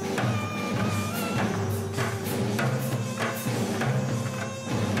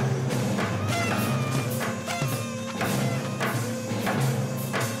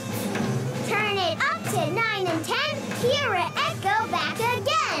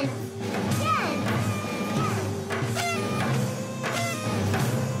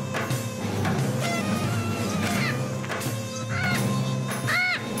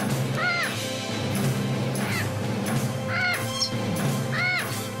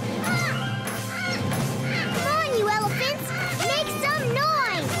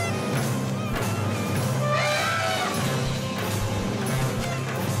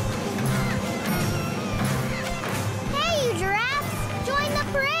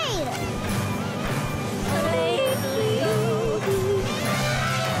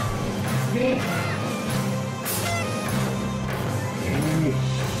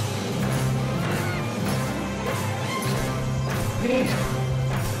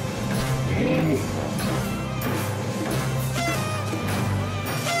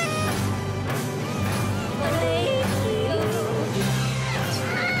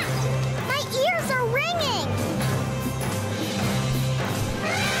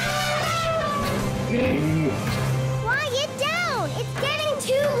 Quiet down! It's getting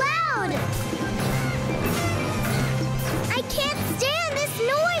too loud! I can't stand this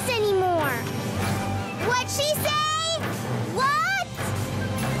noise anymore! What'd she say? What?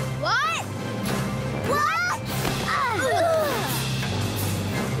 What? What?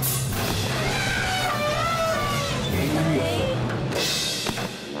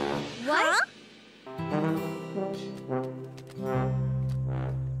 What?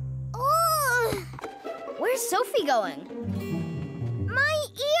 Where's Sophie going? My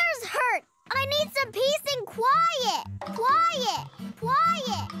ears hurt! I need some peace and quiet! Quiet!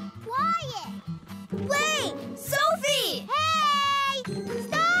 Quiet! Quiet! Wait! Sophie! Hey!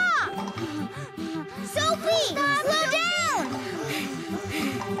 Stop! Sophie! Stop! Slow down!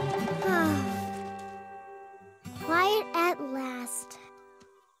 Quiet at last.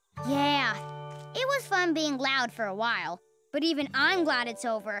 Yeah, it was fun being loud for a while, but even I'm glad it's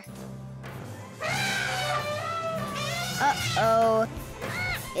over. Uh-oh.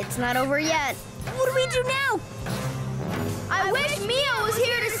 It's not over yet. What do we do now? I wish Mia was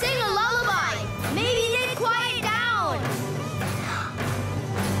here to sing a lullaby. Maybe they'd quiet down.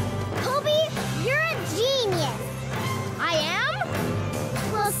 Kobe, you're a genius. I am?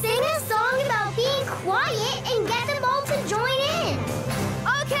 Well, sing a song about being quiet and get them all to join in.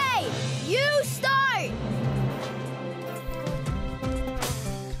 Okay, you start.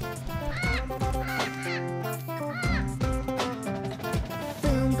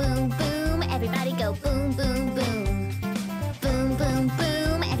 Boom, boom, boom, everybody go boom, boom, boom. Boom, boom,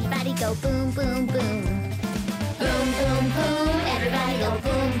 boom, everybody go boom, boom, boom. Boom, boom, boom, everybody go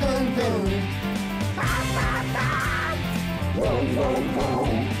boom, boom, boom. Boom, boom, boom.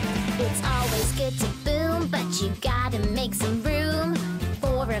 It's always good to boom, but you gotta make some room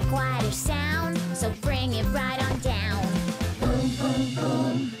for a quieter sound, so bring it right on down. Boom, boom,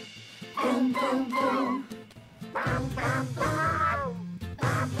 boom. Boom, boom, boom.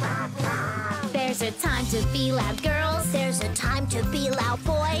 There's a time to be loud girls, there's a time to be loud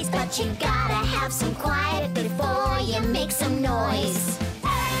boys, but you gotta have some quiet before you make some noise.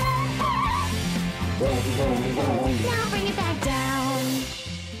 Now bring it back down.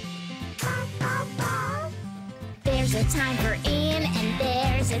 There's a time for in and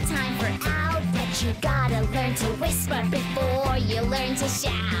there's a time for out, but you gotta learn to whisper before you learn to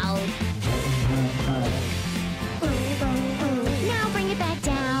shout. Now bring it back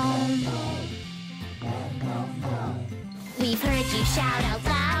down. We've heard you shout out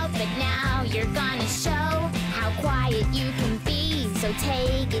loud, but now you're gonna show how quiet you can be, so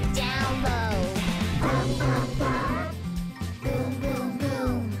take it down low. Boom, boom, boom. Boom, boom,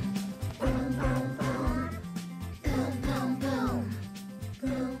 boom. Boom, boom, boom. Boom, boom, boom.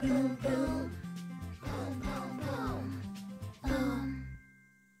 Boom, boom, boom. Boom, boom, boom. Boom.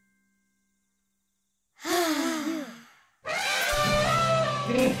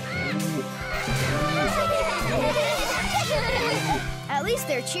 At least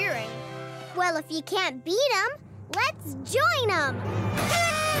they're cheering. Well, if you can't beat them, let's join them.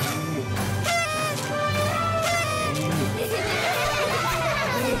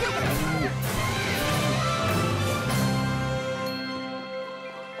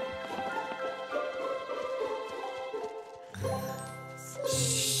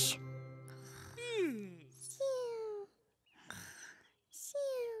 Shh.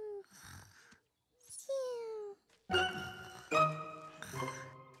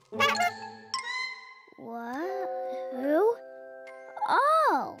 What? Who?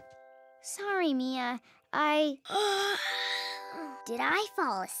 Oh! Sorry, Mia. Did I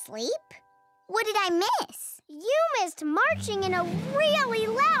fall asleep? What did I miss? You missed marching in a really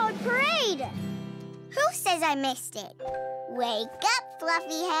loud parade! Who says I missed it? Wake up,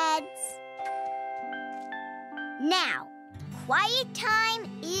 fluffy heads! Now, quiet time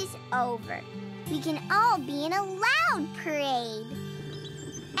is over. We can all be in a loud parade.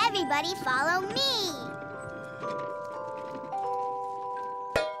 Everybody follow me.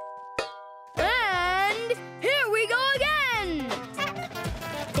 And here we go again!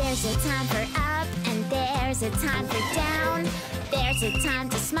 There's a time for up and there's a time for down. There's a time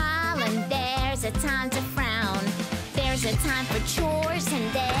to smile and there's a time to frown. There's a time for chores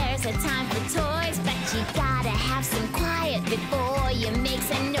and there's a time for toys, but you gotta have some quiet before you make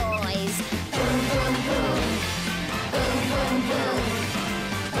some noise. Boom, boom, boom. Boom, boom, boom.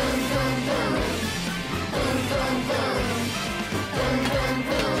 Boom, boom, boom. Boom, boom, boom. Boom, boom,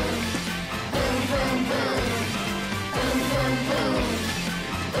 boom. Boom, boom, boom. Boom, boom, boom.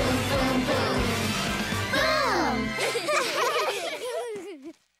 Boom, boom, boom. Boom!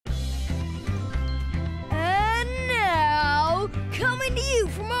 And now, coming to you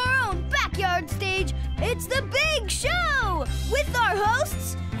from our own backyard stage, It's the Big Show with our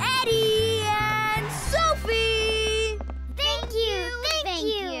hosts, Eddie and Sophie. Thank you. Thank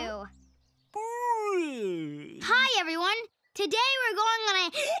you. Hi, everyone. Today we're going on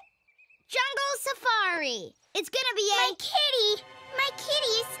a jungle safari. It's gonna be My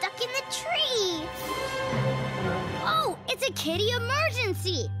kitty is stuck in the tree. Oh, it's a kitty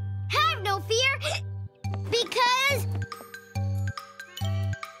emergency. Have no fear, because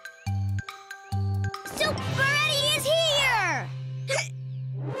Super Eddie is here.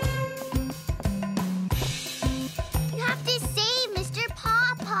 You have to save Mr.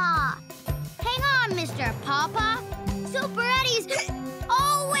 Pawpaw. Hang on, Mr. Pawpaw. Super Eddie's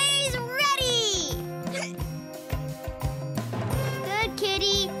always ready. Good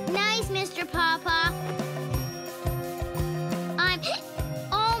kitty. Nice, Mr. Pawpaw. I'm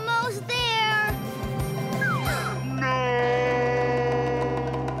almost there.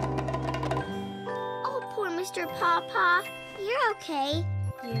 Oh, poor Mr. Pawpaw. You're okay.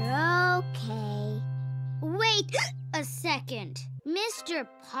 You're okay. Wait a second. Mr.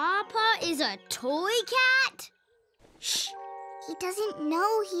 Pawpaw is a toy cat? Shh. He doesn't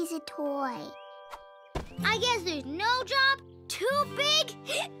know he's a toy. I guess there's no job too big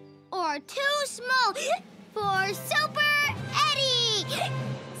or too small for Super Eddie.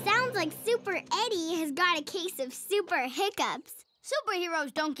 Sounds like Super Eddie has got a case of super hiccups.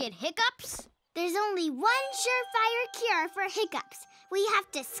 Superheroes don't get hiccups. There's only one surefire cure for hiccups. We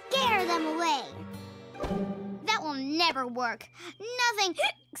have to scare them away. That will never work. Nothing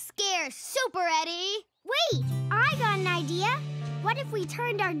scares Super Eddie. Wait, I got an idea. What if we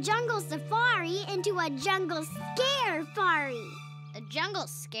turned our jungle safari into a jungle scare-fari? A jungle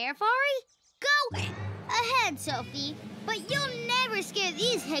scare-fari? Go ahead, Sophie. But you'll never scare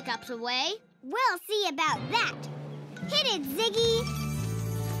these hiccups away. We'll see about that. Hit it, Ziggy.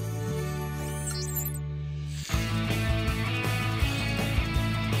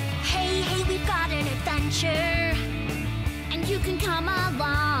 Hey, hey, we've got an adventure, and you can come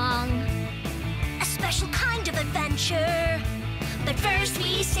along. A special kind of adventure, but first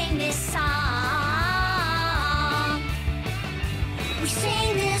we sing this song. We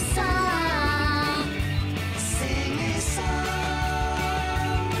sing this song. Sing this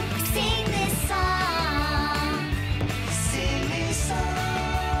song. We sing this song. Sing this song.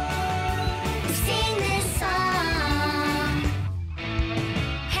 We sing this song.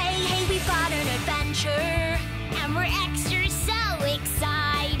 Hey, hey, we've got an adventure, and we're extra so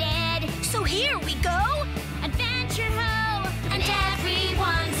excited. So here we go, Adventure Ho, and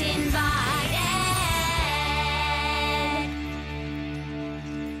everyone's invited.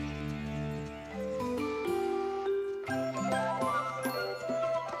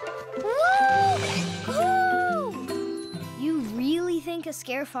 Woo! You really think a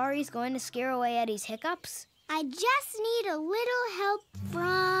scare-fari is going to scare away Eddie's hiccups? I just need a little help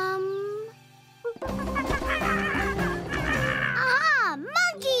from... Aha!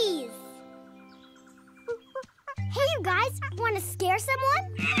 Monkeys! Hey, you guys, want to scare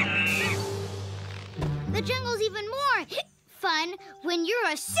someone? The jungle's even more fun when you're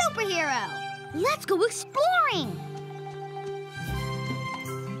a superhero. Let's go exploring.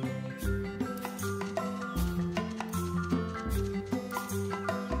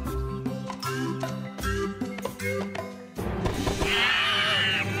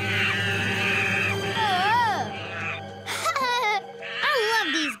 I love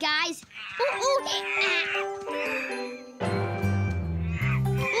these guys.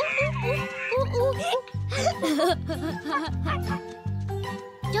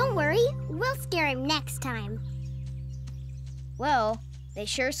 Don't worry, we'll scare him next time. Well, they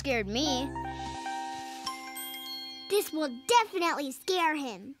sure scared me. This will definitely scare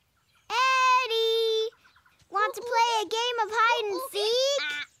him. Eddie! Want to play a game of hide and seek?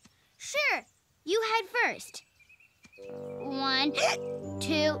 Sure. You head first. 1,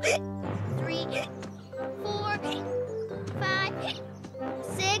 2, 3, 4, 5,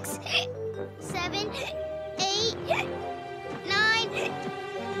 6, 7, 8, 9.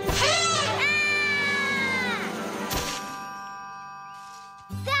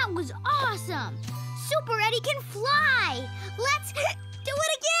 That was awesome! Super Eddie can fly! Let's do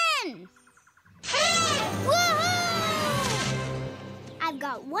it again! Woohoo! I've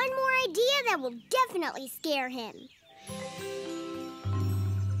got one more idea that will definitely scare him.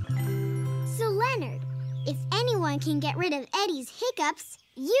 So, Leonard, if anyone can get rid of Eddie's hiccups,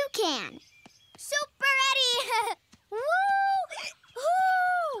 you can. Super Eddie! Woo-hoo!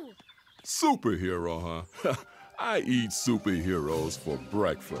 Superhero, huh? I eat superheroes for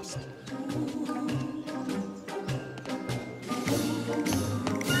breakfast.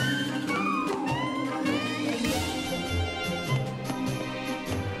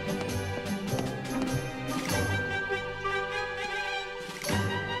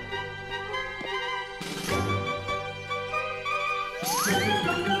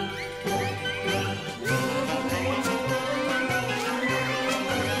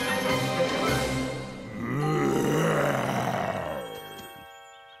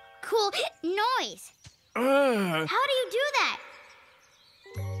 Cool noise. How do you do that?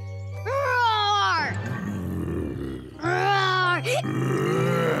 Roar! Roar!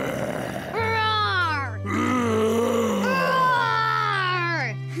 Roar!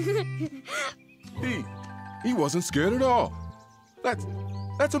 He wasn't scared at all. That's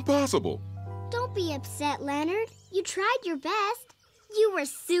impossible. Don't be upset, Leonard. You tried your best. You were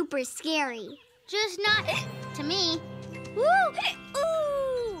super scary. Just not to me. Woo!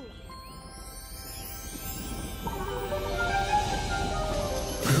 Ooh!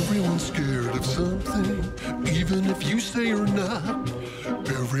 Everyone's scared of something, even if you say you're not.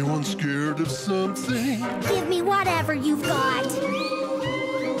 Everyone's scared of something. Give me whatever you've got.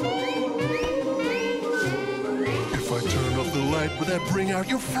 If I turn off the light, would that bring out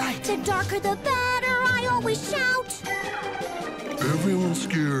your fright? The darker the better, I always shout. Everyone's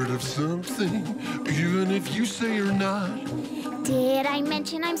scared of something, even if you say you're not. Did I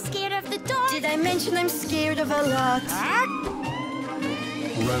mention I'm scared of the dark? Did I mention I'm scared of a lot?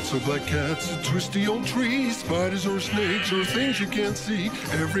 Rats are black cats, twisty old trees, spiders or snakes or things you can't see.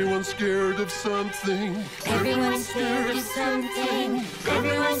 Everyone's scared of something. Everyone's scared of something.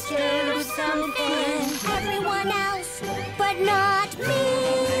 Everyone's scared of something. Everyone else, but not me.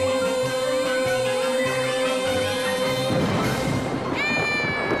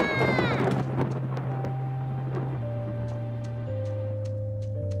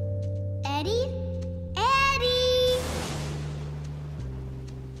 Eddie? Eddie!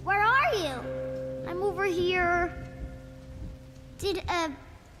 Where are you? I'm over here. Did,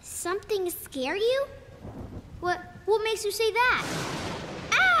 something scare you? What makes you say that?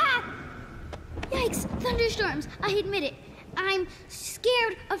 Ah! Yikes, thunderstorms, I admit it. I'm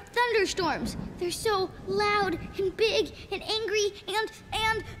scared of thunderstorms. They're so loud and big and angry and...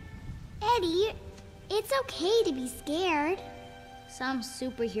 Eddie, it's okay to be scared. Some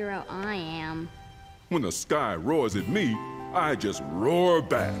superhero I am. When the sky roars at me, I just roar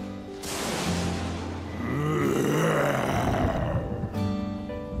back.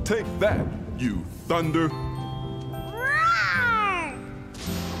 Take that, you thunder. Roar!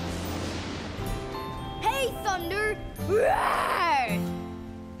 Hey, thunder! Roar!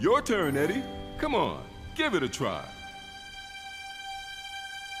 Your turn, Eddie. Come on, give it a try.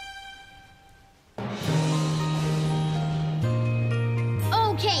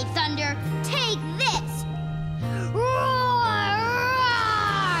 Okay, thunder, take this! Roar!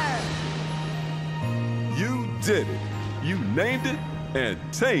 Roar! You did it. You named it and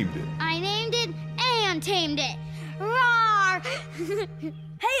tamed it. I named it and tamed it. Roar!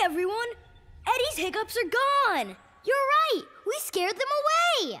 Hey, everyone! Eddie's hiccups are gone! You're right! We scared them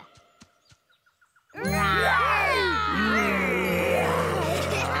away!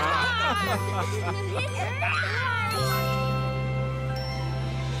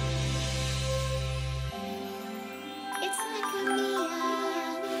 It's like a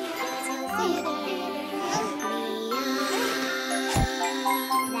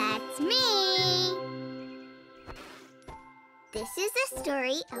That's me! This is the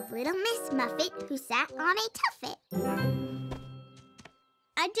story of Little Miss Muffet who sat on a tuffet.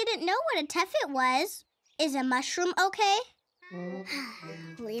 I didn't know what a tuffet was. Is a mushroom okay?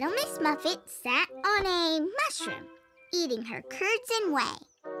 Little Miss Muffet sat on a mushroom, eating her curds and whey.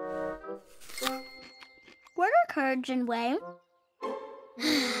 What are curds and whey?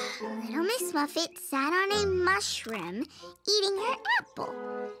 Little Miss Muffet sat on a mushroom, eating her apple.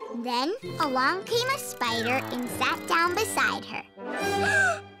 Then along came a spider and sat down beside her.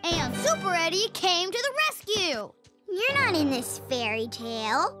 And Super Eddie came to the rescue! You're not in this fairy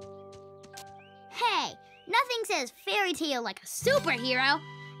tale. Hey, nothing says fairy tale like a superhero.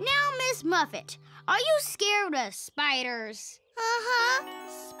 Now, Miss Muffet, are you scared of spiders? Uh-huh,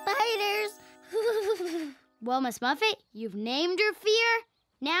 spiders. Well, Miss Muffet, you've named your fear.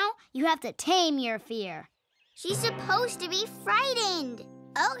 Now you have to tame your fear. She's supposed to be frightened.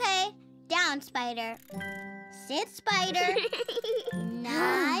 Okay, down, spider. Sit, spider.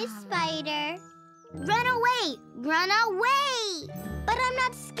 Nice, spider. Run away, run away. But I'm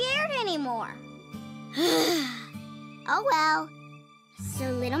not scared anymore. Oh, well. So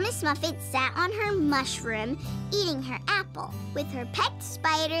Little Miss Muffet sat on her mushroom, eating her apple, with her pet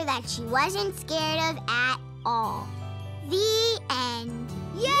spider that she wasn't scared of at all. The end.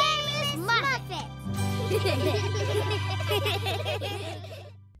 Yay, Miss Muffet!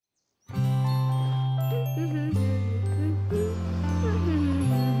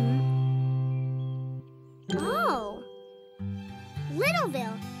 Oh. Little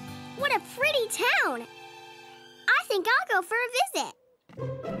Littleville. What a pretty town. I think I'll go for a visit.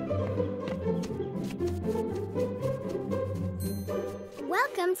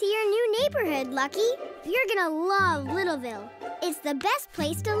 Welcome to your new neighborhood, Lucky. You're gonna love Littleville. It's the best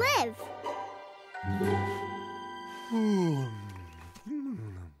place to live.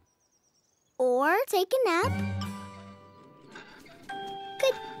 Or take a nap.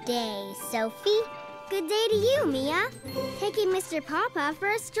 Good day, Sophie. Good day to you, Mia. Taking Mr. Papa for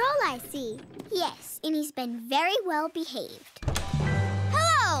a stroll, I see. Yes, and he's been very well behaved.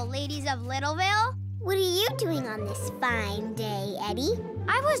 Hello, ladies of Littleville. What are you doing on this fine day, Eddie?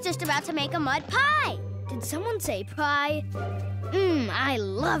 I was just about to make a mud pie. Did someone say pie? I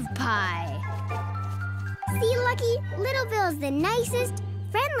love pie. See, Lucky, Littleville's the nicest,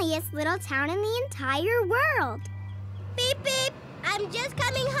 friendliest little town in the entire world. Beep, beep. I'm just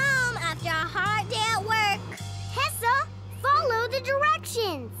coming home after a hard day at work. Tessa, follow the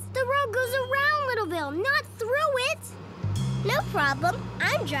directions. The road goes around Littleville, not through it. No problem.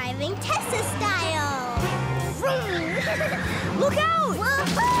 I'm driving Tessa style. Look out!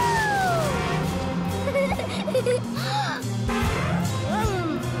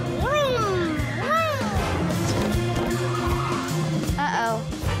 Uh-oh.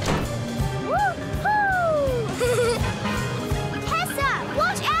 Woo-hoo! Tessa,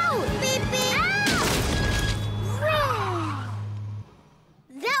 watch out! Beep, beep. Ah!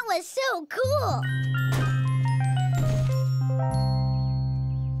 That was so cool.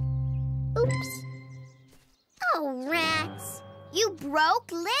 Oops. Oh, rats. You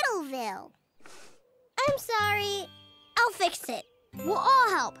broke Littleville. I'm sorry. I'll fix it. We'll all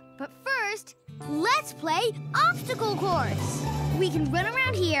help. But first, let's play obstacle course. We can run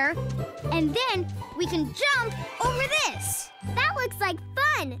around here, and then we can jump over this. That looks like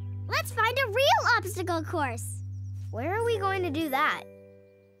fun. Let's find a real obstacle course. Where are we going to do that?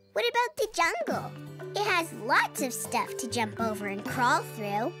 What about the jungle? It has lots of stuff to jump over and crawl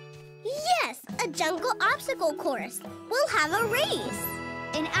through. Yes, a jungle obstacle course. We'll have a race.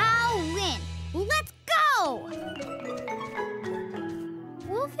 And I'll win. Let's go!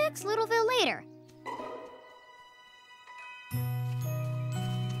 We'll fix Littleville later.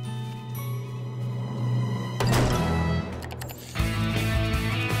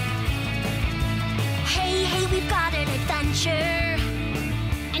 Hey, hey, we've got an adventure,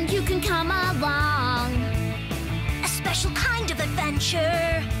 and you can come along. A special kind of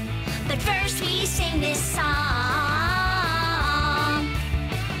adventure. But first we sing this song.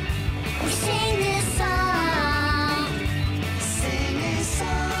 We sing this song. Sing this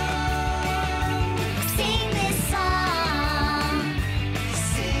song. Sing this song.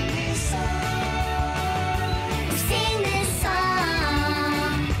 Sing this song. Sing this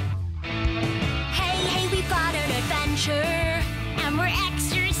song. Hey, hey, we've got an adventure, and we're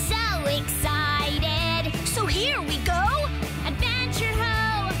extra so excited. So here we go. Adventure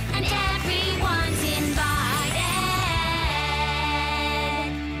ho! And everyone's invited.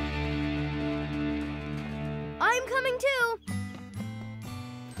 I'm coming too.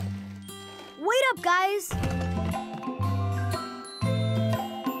 Wait up, guys.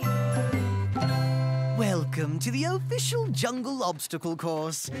 Welcome to the official jungle obstacle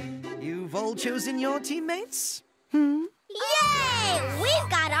course. You've all chosen your teammates? Yay! We've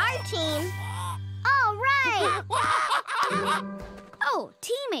got our team. All right. Oh,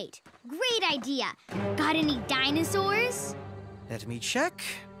 teammate. Great idea. Got any dinosaurs? Let me check.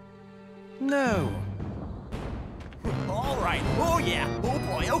 No. All right. Oh, yeah. Oh,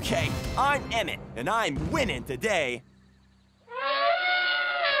 boy. Okay. I'm Emmett, and I'm winning today.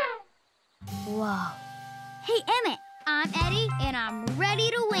 Whoa. Hey, Emmett. I'm Eddie, and I'm ready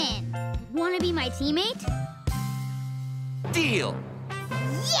to win. Want to be my teammate? Deal.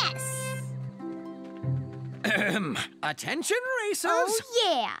 Yes! Attention, racers! Oh,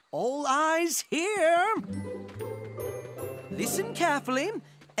 yeah! All eyes here. Listen carefully.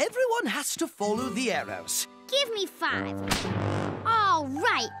 Everyone has to follow the arrows. Give me 5. All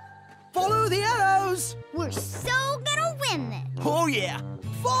right. Follow the arrows! We're so gonna win this. Oh, yeah.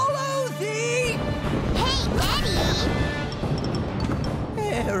 Follow the... Hey, Eddie!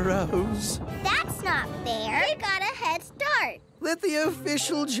 arrows. That's not fair. You got a head start. Let the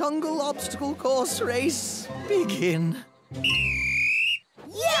official jungle obstacle course race begin. Yeah!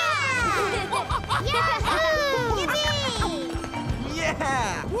 Yahoo! Yippee!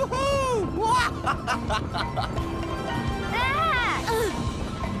 Yeah! Woohoo!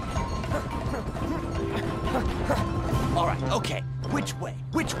 All right, okay. Which way?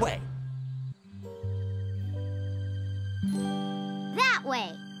 Which way? That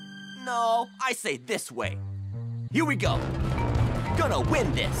way. No, I say this way. Here we go. gonna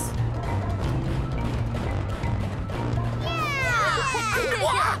win this.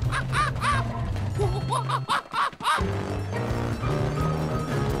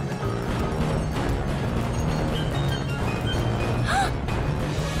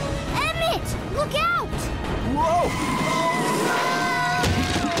 Emmett, look out! Whoa!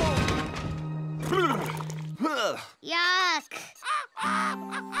 Yuck!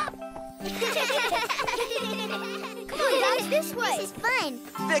 Come on, guys, this way. This is fun.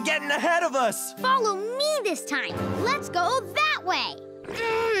 They're getting ahead of us. Follow me this time. Let's go that way.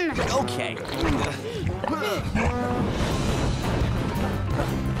 Okay.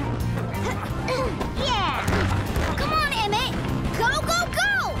 Yeah! Come on, Emmett! Go, go,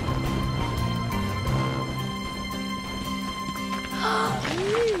 go!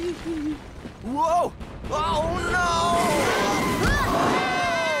 Whoa! Oh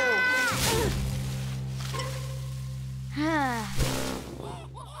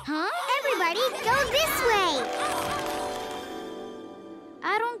Huh? Everybody, go this way.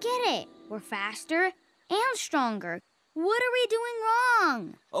 I don't get it. We're faster and stronger. What are we doing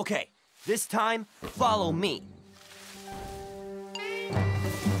wrong? no! Okay, this time, follow me.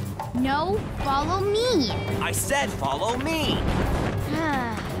 No, follow me. I said follow me.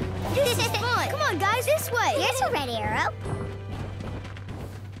 This is fun. Come on, guys, this way. Here's a red arrow.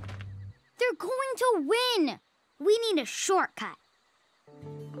 They're going to win. We need a shortcut.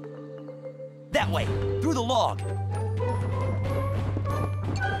 That way, through the log.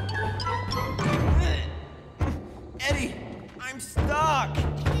 Eddie, I'm stuck.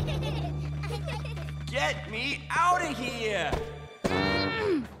 Get me out of here.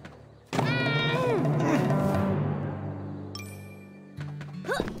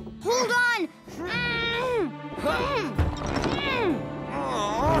 Hold on.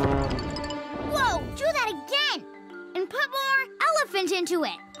 Whoa, do that again. And put more elephant into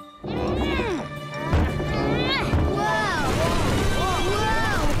it.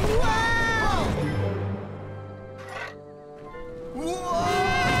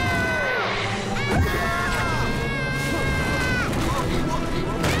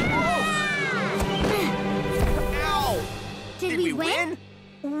 Did we win?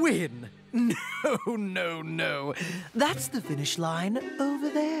 Win? No. That's the finish line over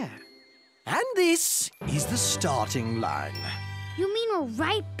there. And this is the starting line. You mean we're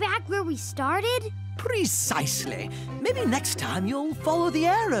right back where we started? Precisely. Maybe next time you'll follow the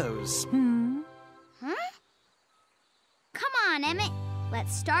arrows. Huh? Come on, Emmett.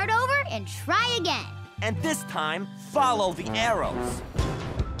 Let's start over and try again. And this time, follow the arrows.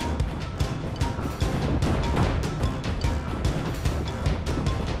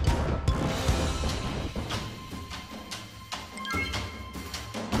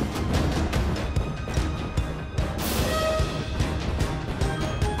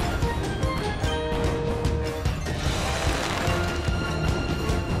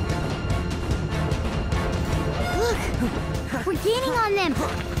 We're gaining on them.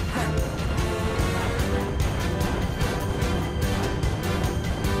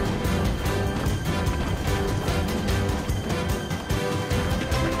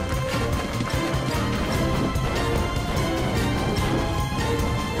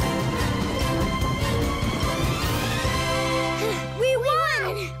 We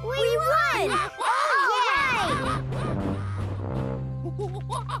won! We won!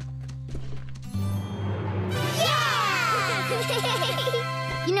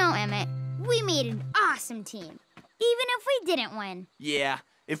 You know, Emmett, we made an awesome team, even if we didn't win. Yeah,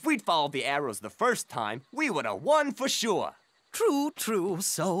 if we'd followed the arrows the first time, we would have won for sure. True,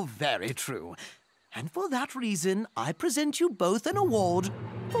 so very true. And for that reason, I present you both an award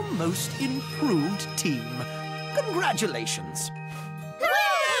for Most Improved Team. Congratulations.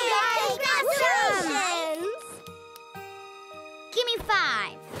 Hooray! Congratulations! Give me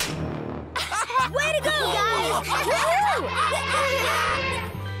 5. Way to go, guys!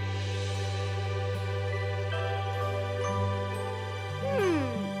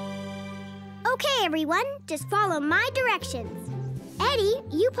 Okay, everyone, just follow my directions. Eddie,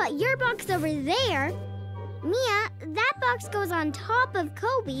 you put your box over there. Mia, that box goes on top of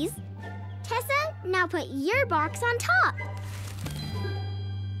Kobe's. Tessa, now put your box on top.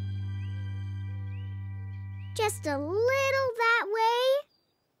 Just a little that way.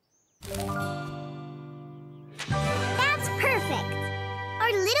 That's perfect.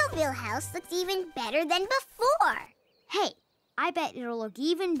 Our Littleville house looks even better than before. Hey, I bet it'll look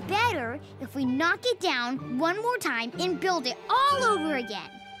even better if we knock it down one more time and build it all over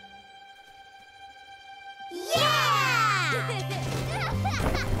again. Yeah!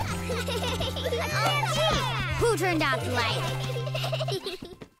 Who turned off the light?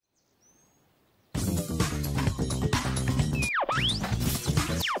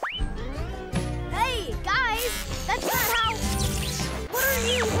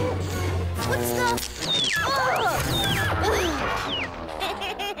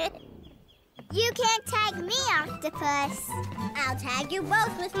 You can't tag me, Octopus. I'll tag you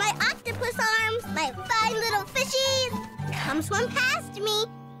both with my octopus arms, my fine little fishies. Come swim past me,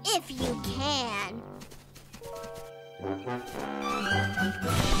 if you can.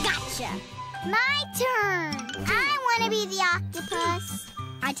 Gotcha. My turn. I want to be the octopus.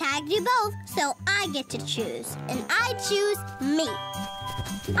 I tagged you both, so I get to choose. And I choose me.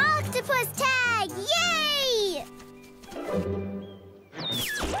 Octopus tag! Yay!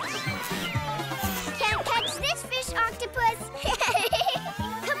 Can't catch this fish, Octopus.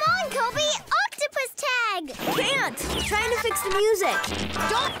 Come on, Kobe. Octopus tag! Can't! Trying to fix the music.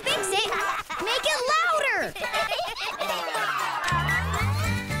 Don't fix it! Make it louder!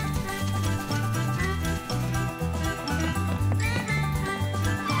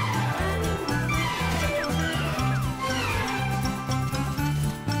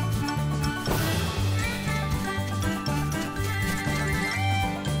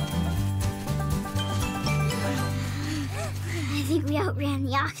 I think we outran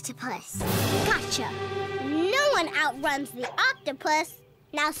the octopus. Gotcha. No one outruns the octopus.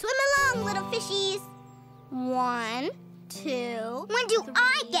 Now swim along, little fishies. 1, 2. When do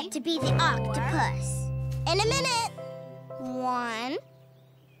I get to be the octopus? In a minute. 1,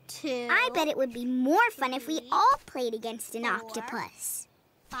 2. I bet it would be more fun if we all played against an octopus.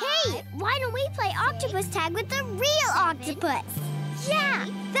 Hey, why don't we play octopus tag with the real octopus? Yeah,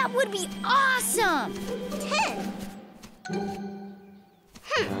 that would be awesome! 10.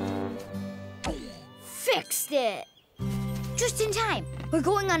 Fixed it! Just in time. We're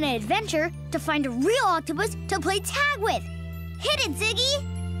going on an adventure to find a real octopus to play tag with. Hit it, Ziggy!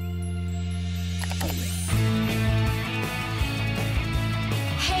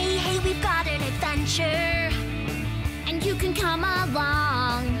 Hey, hey, we've got an adventure, and you can come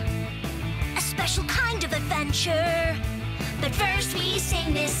along. A special kind of adventure, but first we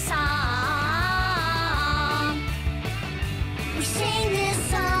sing this song. We sing this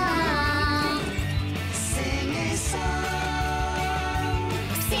song. Sing this song.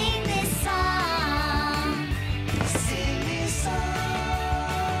 Sing this song. Sing this song.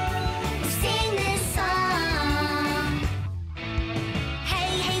 Sing this song.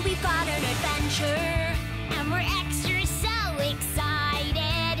 Hey, hey, we've got an adventure, and we're extra so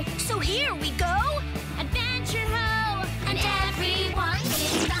excited. So here we go, adventure ho, and everyone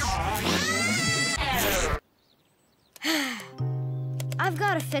is I've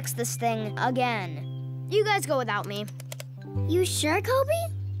got to fix this thing again. You guys go without me. You sure, Kobe?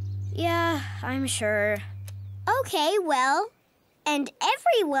 Yeah, I'm sure. Okay, well, and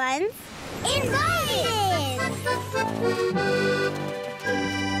everyone's invited!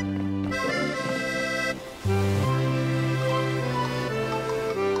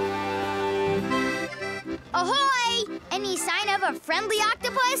 Ahoy! Any sign of a friendly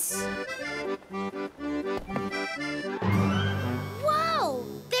octopus? Whoa!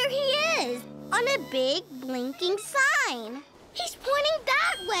 There he is! On a big blinking sign. He's pointing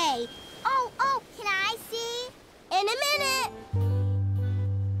that way. Oh, can I see? In a minute.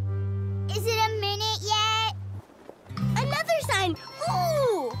 Is it a minute yet? Another sign.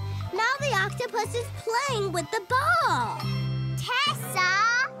 Ooh! Now the octopus is playing with the ball.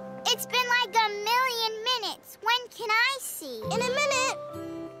 Tessa! It's been like a million minutes. When can I see? In a minute.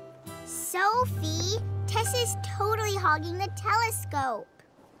 Sophie, Tessa's totally hogging the telescope.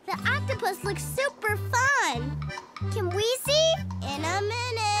 The octopus looks super fun. Can we see? In a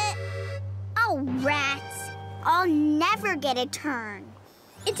minute. Oh, rats. I'll never get a turn.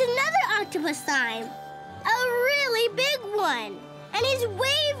 It's another octopus sign. A really big one. And he's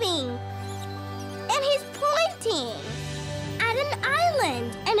waving. And he's pointing at an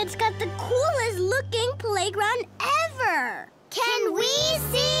island. And it's got the coolest looking playground ever. Can we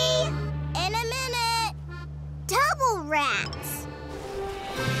see? In a minute. Double rats.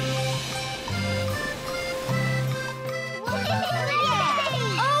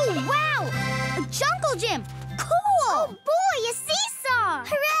 Oh, wow! A jungle gym! Cool! Oh, boy, a seesaw!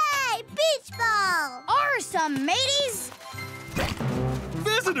 Hooray! Beach ball! Awesome, mateys!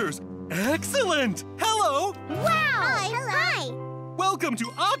 Visitors! Excellent! Hello! Wow! Hi! Welcome to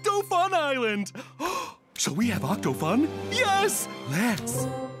Octofun Island! Shall we have Octofun? Yes! Let's!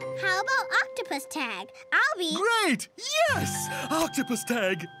 How about octopus tag? I'll be... Great! Yes! Octopus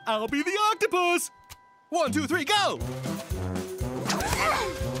tag! I'll be the octopus! 1, 2, 3, go!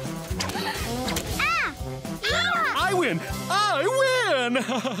 I win! I win!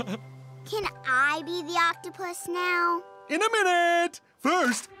 Can I be the octopus now? In a minute!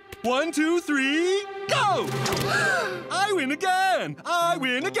 First, 1, 2, 3, go! I win again! I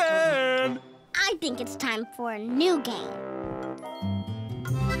win again! I think it's time for a new game.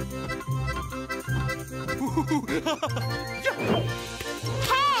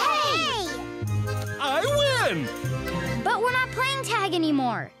 Hey! I win! But we're not playing tag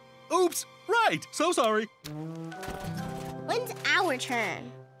anymore. Oops, right. So sorry. When's our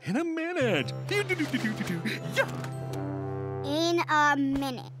turn? In a minute. Yeah. In a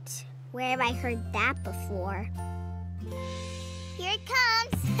minute. Where have I heard that before? Here it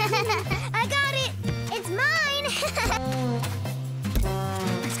comes. I got it. It's mine.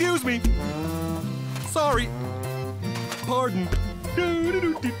 Excuse me. Sorry. Pardon.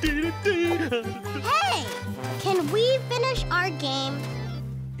 Hey! Can we finish our game?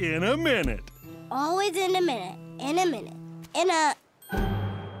 In a minute. Always in a minute. In a minute. In a...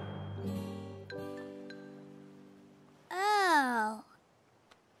 Oh.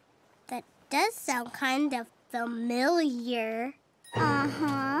 That does sound kind of familiar.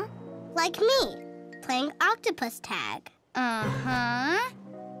 Uh-huh. Like me, playing octopus tag. Uh-huh.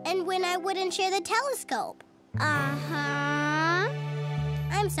 And when I wouldn't share the telescope. Uh-huh.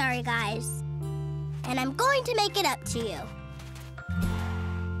 I'm sorry, guys. And I'm going to make it up to you.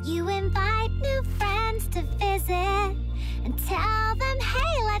 You invite new friends to visit and tell them,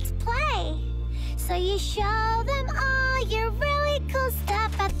 hey, let's play. So you show them all your really cool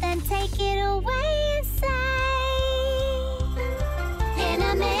stuff, but then take it away and say, in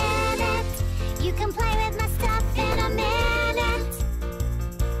a minute, you can play with my stuff in a minute.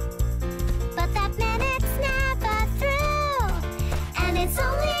 But that minute's never through, and it's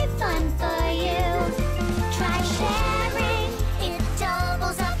only fun for you. Try sharing, it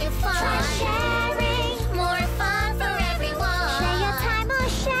doubles up your fun. Try sharing, more fun for everyone. Share your time or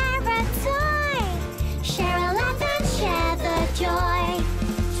share a toy. Share a laugh and share the joy.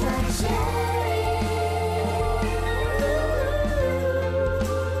 Try sharing.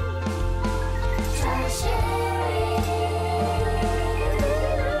 Try sharing.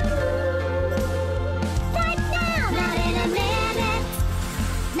 Right now, not in a minute.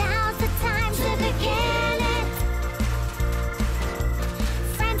 Now's the time to begin it.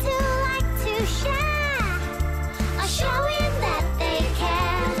 Friends who like to share are showing that they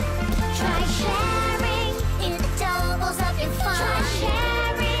care. Try sharing, it doubles up your fun. Try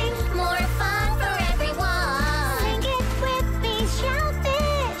sharing, more fun for everyone. Sing it with me,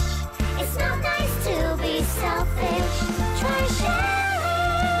 shellfish. It's not nice to be selfish. Try sharing.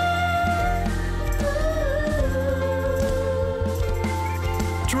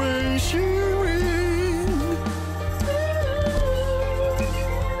 Try sharing.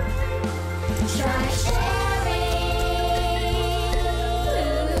 Try sharing.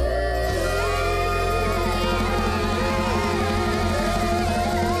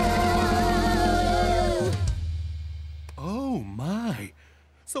 Oh, my.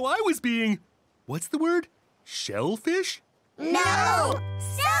 So I was being, what's the word? Shellfish? No!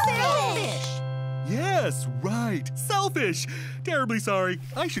 Selfish! Yes, right. Selfish. Terribly sorry.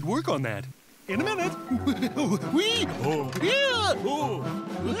 I should work on that. In a minute. Wee! Oh, yeah! Oh.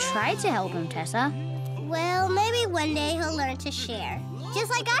 We tried to help him, Tessa. Well, maybe one day he'll learn to share, just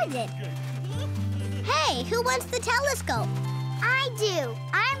like I did. Hey, who wants the telescope? I do.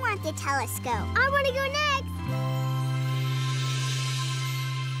 I want the telescope. I want to go next.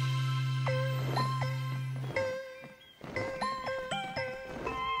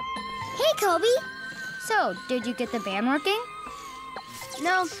 Hey, Kobe. So, did you get the band working?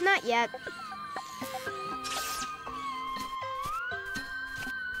 No, not yet.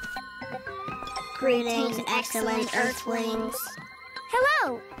 Greetings, excellent Earthlings.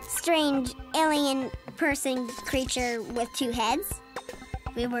 Hello, strange alien person creature with two heads.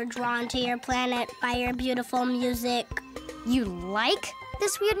 We were drawn to your planet by your beautiful music. You like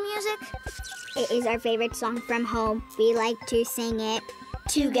this weird music? It is our favorite song from home. We like to sing it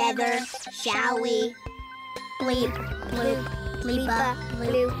together, shall we? Bleep, bloop, bleepa,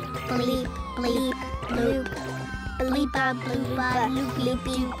 bloop, bleep, bleep, bloop. Bleepa, bloopa, loop, loop,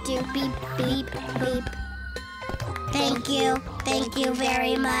 doop, doop, beep, beep, beep. Thank you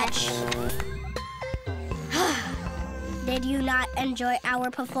very much. Did you not enjoy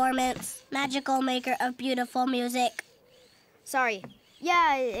our performance, magical maker of beautiful music? Sorry.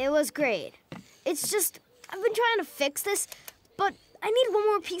 Yeah, it was great. It's just, I've been trying to fix this, but I need one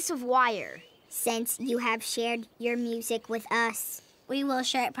more piece of wire. Since you have shared your music with us, we will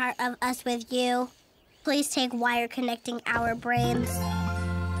share part of us with you. Please take wire connecting our brains.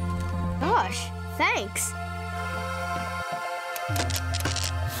 Gosh, thanks.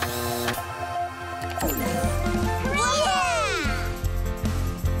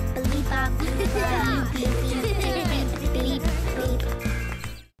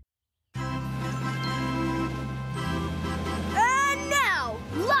 And now,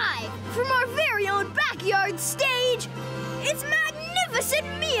 live from our very own backyard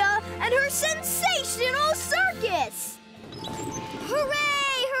playset Mia and her sensational circus!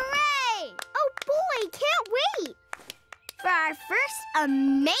 Hooray! Hooray! Oh boy, can't wait! For our first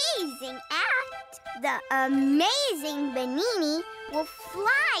amazing act, the amazing Benini will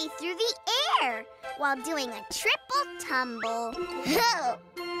fly through the air while doing a triple tumble.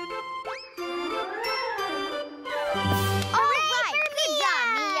 All right, good job,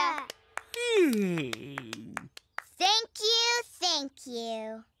 Mia. Thank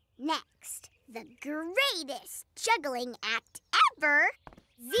you. Next, the greatest juggling act ever,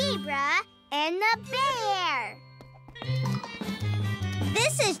 Zebra and the Bear.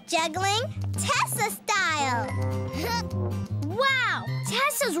 This is juggling Tessa style. Wow,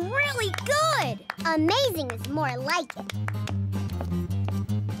 Tessa's really good! Amazing is more like it.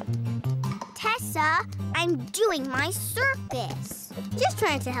 Tessa, I'm doing my circus. Just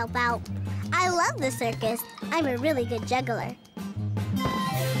trying to help out. I love the circus. I'm a really good juggler.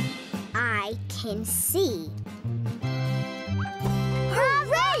 I can see.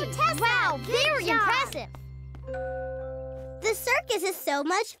 Hooray! Tessa! Wow, very impressive. The circus is so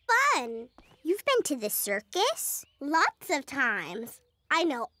much fun. You've been to the circus? Lots of times. I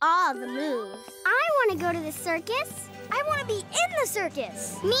know all the moves. I want to go to the circus. I want to be in the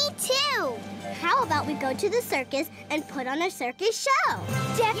circus. Me too. How about we go to the circus and put on a circus show?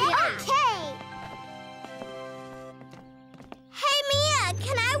 Definitely. Yeah. Okay. Hey, Mia,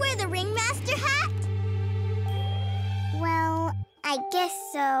 can I wear the ringmaster hat? Well, I guess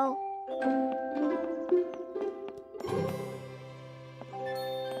so.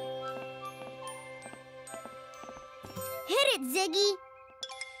 Hit it, Ziggy.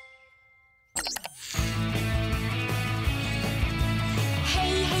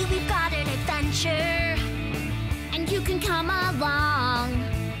 Hey, we've got an adventure, and you can come along.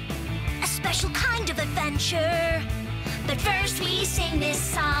 A special kind of adventure, but first we sing this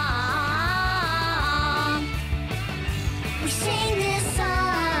song. We sing this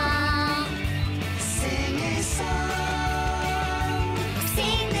song. Sing this song.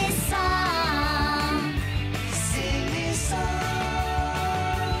 Sing this song. Sing this song.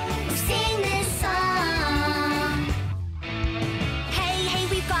 Sing this song. Hey,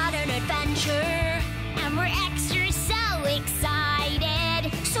 we've got an adventure, and we're extra so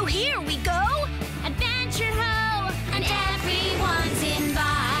excited. So here we go, Adventure Ho, and everyone's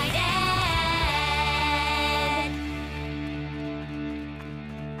invited.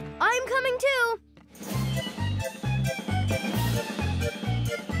 I'm coming too.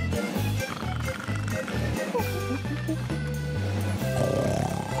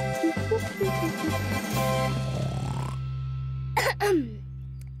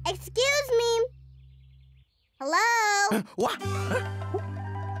 Excuse me. Hello? What?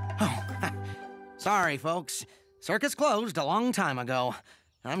 Oh, sorry, folks. Circus closed a long time ago.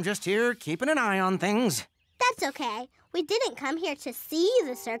 I'm just here keeping an eye on things. That's okay. We didn't come here to see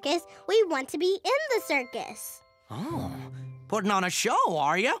the circus. We want to be in the circus. Oh, putting on a show,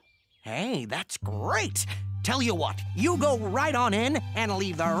 are you? Hey, that's great. Tell you what, you go right on in and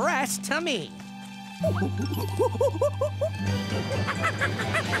leave the rest to me.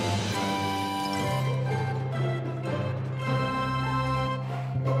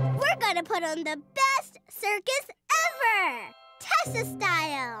 We're gonna put on the best circus ever! Tessa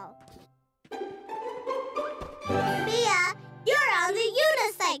style! Mia, you're on the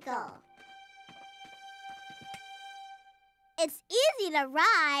unicycle. It's easy to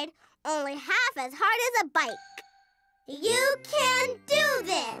ride, only half as hard as a bike. You can do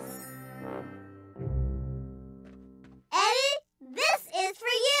this! Eddie, this is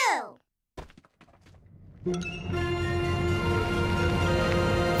for you!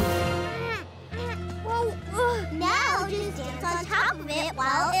 Now just dance on top of it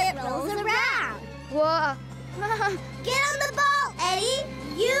while it rolls around. Whoa. Get on the ball, Eddie!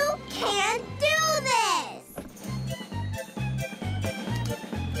 You can do this!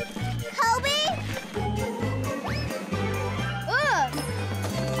 Kobe?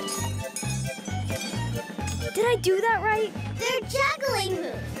 Did I do that right? They're juggling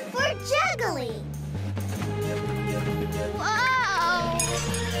moves. We're juggling. Wow!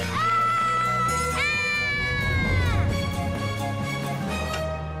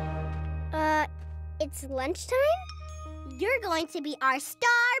 It's lunchtime? You're going to be our star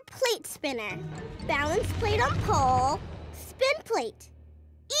plate spinner. Balance plate on pole, spin plate.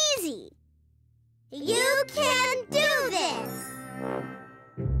 Easy. You can do this.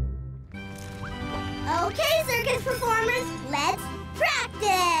 Okay, circus performers, let's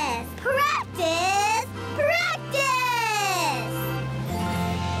practice. Practice, practice.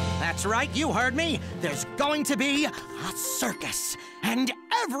 That's right, you heard me. There's going to be a circus, and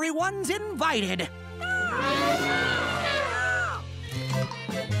everyone's invited.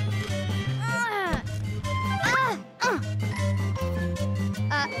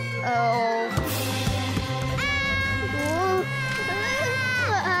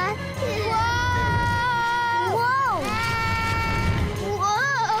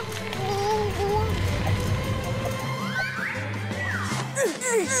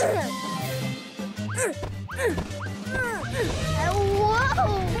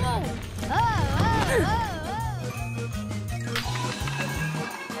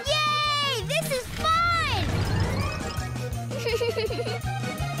 Yay! This is fun!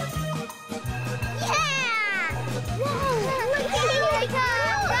 Yeah! Whoa! Look, here they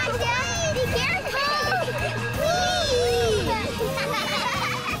come! Gotcha! Be careful!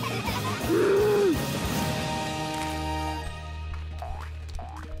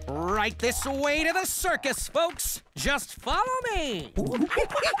 Right this way to the circus, folks. Just follow me. Guys!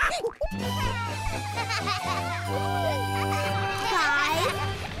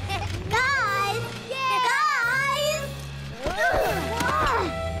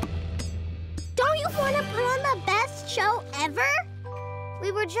 Don't you want to put on the best show ever?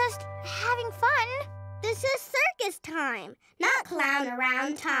 We were just having fun. This is circus time, not clown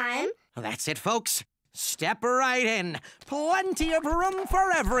around time. That's it, folks. Step right in. Plenty of room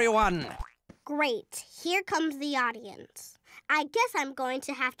for everyone. Great. Here comes the audience. I guess I'm going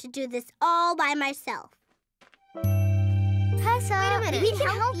to have to do this all by myself. Tessa, wait a minute. we can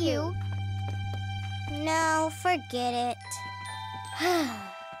help you. No, forget it.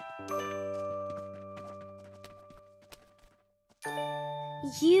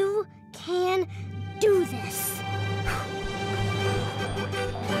 You can do this.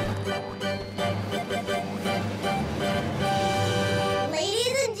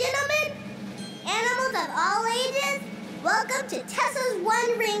 Ladies and gentlemen, animals of all ages, welcome to Tessa's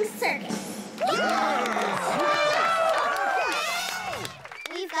One Ring Circus.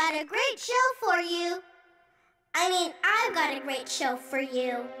 We've got a great show for you. I mean, I've got a great show for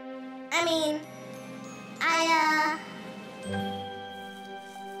you.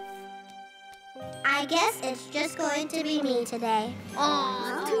 I guess it's just going to be me today.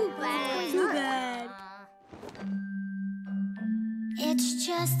 Aw, too bad. Too bad. It's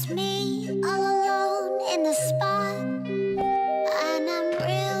just me all alone in the spot, and I'm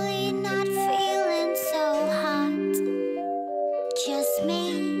really not feeling so hot. Just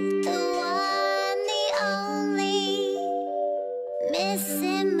me, the one, the only,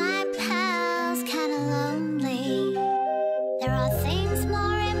 missing my pals, kinda lonely. There are things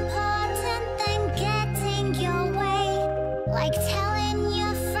more important than getting your way, like telling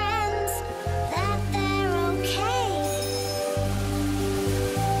your friends that they're okay.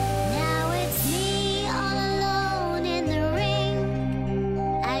 Now it's me all alone in the ring.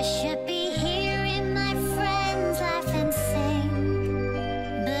 I should be hearing my friends laugh and sing,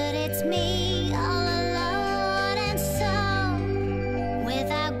 but it's me all alone, and so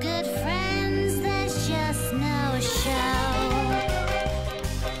without good friends there's just no show.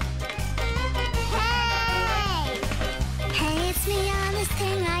 Hey, it's me on this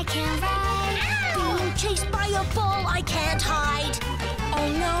thing I can't ride. Being chased by a ball I can't hide. Oh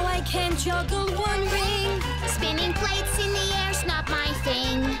no, I can't juggle one ring. Spinning plates in the air's not my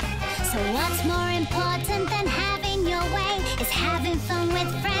thing. So what's more important than having your way is having fun with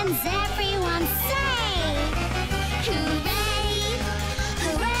friends, everyone say. Hooray!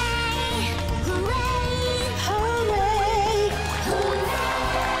 Hooray! Hooray! Hooray!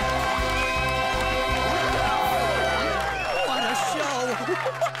 What a show!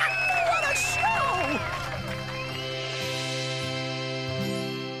 What a show!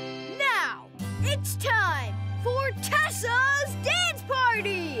 Now, it's time for Tessa's dance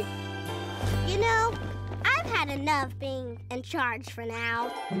party! You know, I've had enough being in charge for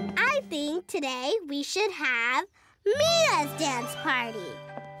now. I think today we should have Mia's dance party.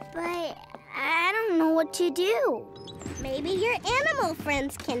 But I don't know what to do. Maybe your animal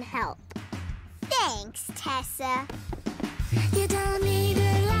friends can help. Thanks, Tessa. You don't need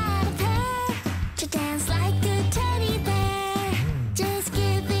a lot of hair to dance like a teddy bear. Just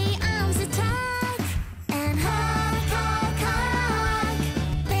give the arms a tug and hug, hug, hug.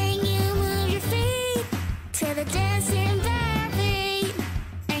 Then you move your feet to the dancing bear beat,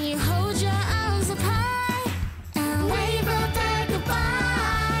 and you hold your arms up high and wave a big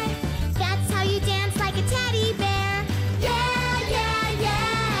goodbye. That's how you dance like a teddy bear. Yeah, yeah,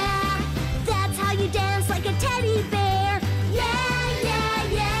 yeah. That's how you dance like a teddy bear. Yeah, yeah,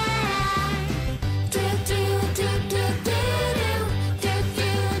 yeah. Do, do, do,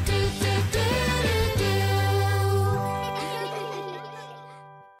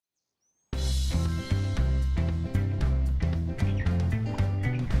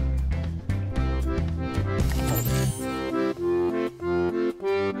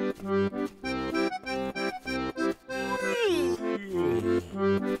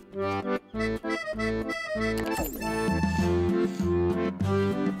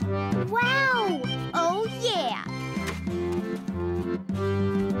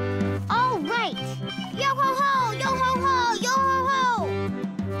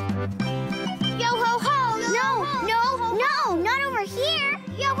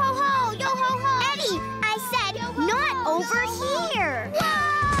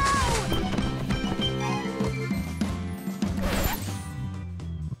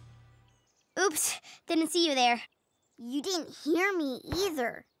 Didn't see you there. You didn't hear me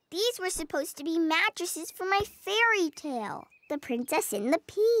either. These were supposed to be mattresses for my fairy tale, The Princess and the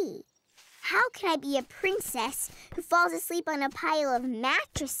Pea. How can I be a princess who falls asleep on a pile of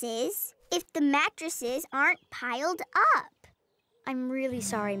mattresses if the mattresses aren't piled up? I'm really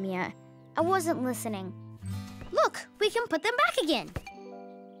sorry, Mia. I wasn't listening. Look, we can put them back again.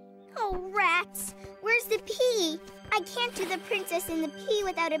 Oh, rats! Where's the pea? I can't do The Princess and the Pea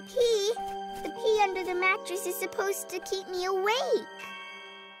without a pea. The pea under the mattress is supposed to keep me awake.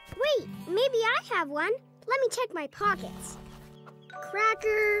 Wait, maybe I have one. Let me check my pockets.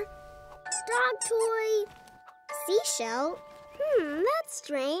 Cracker, dog toy, seashell. That's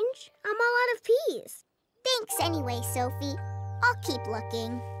strange. I'm all out of peas. Thanks anyway, Sophie. I'll keep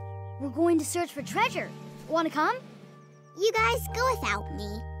looking. We're going to search for treasure. Want to come? You guys go without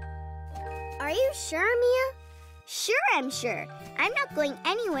me. Are you sure, Mia? Sure, I'm sure. I'm not going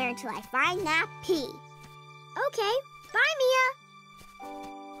anywhere until I find that pea. Okay, bye, Mia.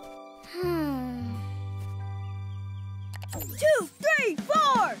 2, 3,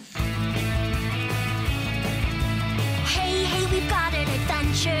 4! Hey, hey, we've got an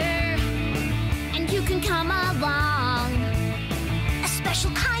adventure, and you can come along. A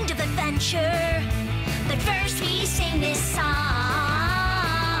special kind of adventure, but first we sing this song.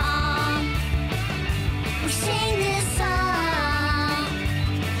 We sing this song.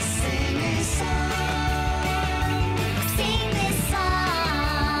 Sing this song. Sing this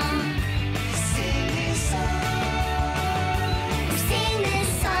song. Sing this song. Sing this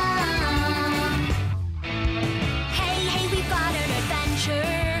song. Hey, hey, we've got an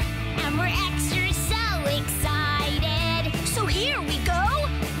adventure, and we're extra so excited. So here we go,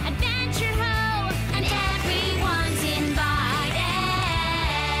 adventure ho, and everyone's invited.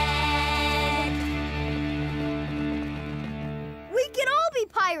 We can all be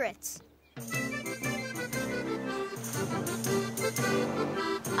pirates.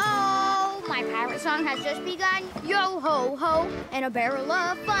 Oh, my pirate song has just begun. Yo ho ho, and a barrel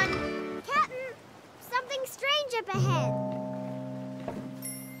of fun. Captain, something strange up ahead.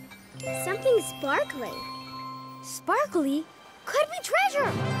 Something sparkly. Sparkly? Could be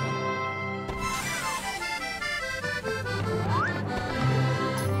treasure.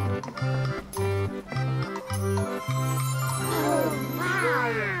 Oh,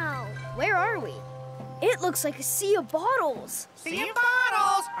 wow. Where are we? It looks like a sea of bottles. Sea of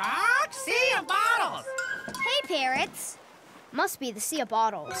bottles! Sea of bottles! Hey, parrots. Must be the sea of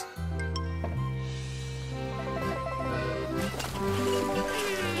bottles.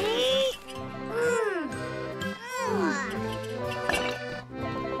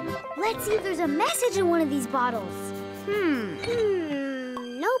 Let's see if there's a message in one of these bottles.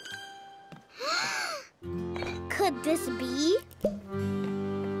 Nope. Could this be?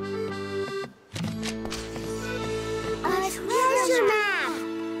 A treasure map!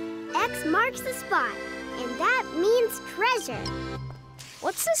 X marks the spot, and that means treasure.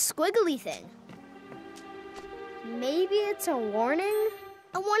 What's this squiggly thing? Maybe it's a warning?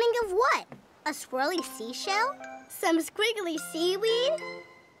 A warning of what? A swirly seashell? Some squiggly seaweed?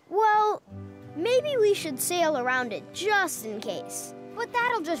 Well, maybe we should sail around it just in case. But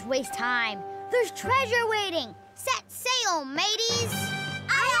that'll just waste time. There's treasure waiting. Set sail, mateys!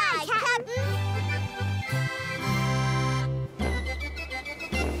 Aye, aye, Captain!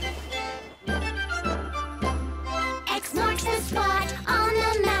 X marks the spot on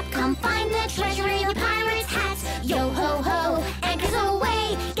the map. Come find the treasure in your pirate's hat. Yo ho ho, anchors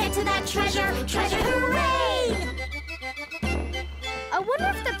away. Get to that treasure, treasure hooray! I wonder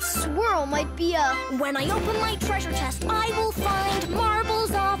if that swirl might be a... When I open my treasure chest, I will find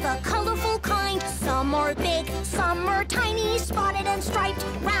marbles of a colorful kind. Some are big, some are tiny, spotted and striped,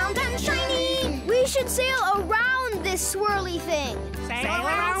 round and shiny. We should sail around this swirly thing. Sail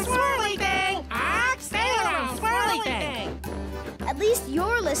around swirly thing! Sail around swirly thing! At least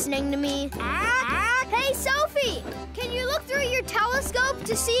you're listening to me. Hey, Sophie! Can you look through your telescope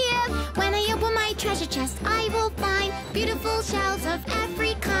to see if... When I open my treasure chest, I will find beautiful shells of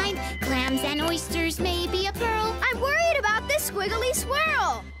every kind. Clams and oysters, maybe a pearl. I'm worried about this squiggly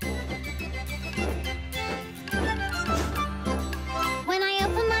swirl. When I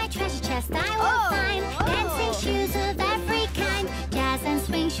open my treasure chest, I will find dancing shoes of every kind. Jazz and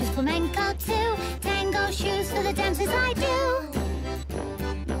swing shoes, flamenco too. Tango shoes for the dances I do.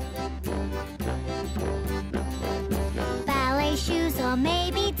 Ballet shoes or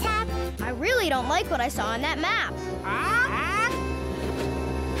maybe tap. I really don't like what I saw on that map.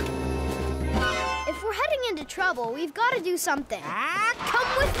 If we're heading into trouble, we've got to do something. Come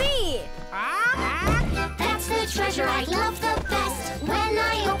with me. That's the treasure I love the best. When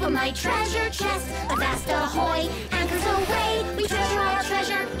I open my my treasure chest. A vast ahoy, anchors away. We treasure our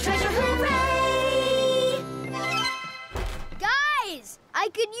treasure, treasure hooray! Guys, I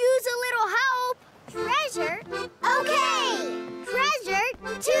could use a little help. Treasure? Okay! Treasure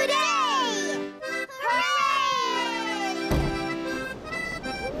today! Hooray!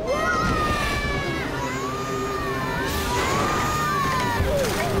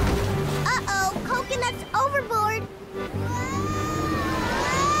 Uh-oh, coconut's overboard.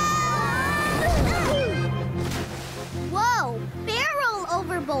 Whoa, barrel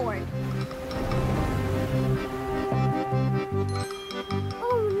overboard.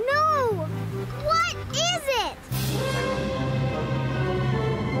 Oh no! What is it?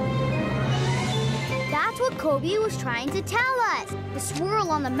 That's what Kobe was trying to tell us. The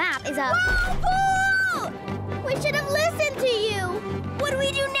swirl on the map is a Whirlpool! We should have listened to you. What do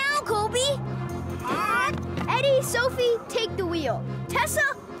we do now, Kobe? Eddie, Sophie, take the wheel.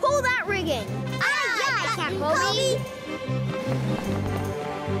 Tessa, pull that rigging. I can't, Kobe.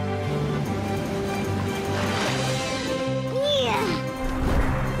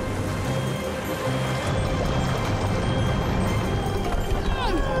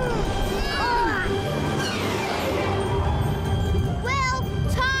 We'll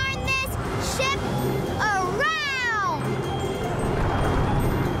turn this ship around.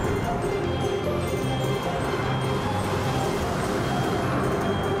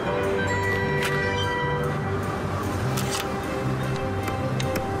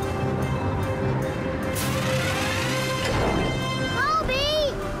 Kobe,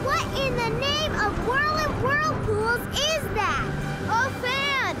 what in the name of whirling whirlpools is that? A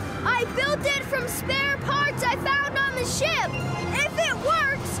fan. I built it from spare parts I found on the ship. If it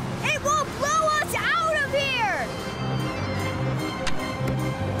works, it will blow us out of here.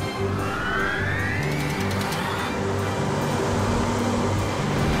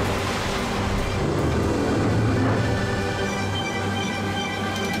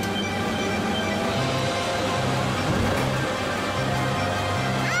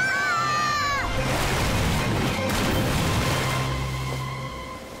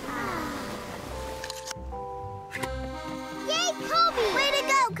 Yay, Kobe! Way to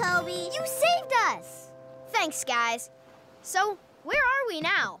go, Kobe! You saved us. Thanks, guys. So, where are we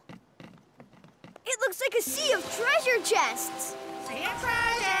now? It looks like a sea of treasure chests. Sea of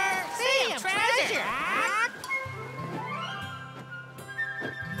treasure! Sea of treasure!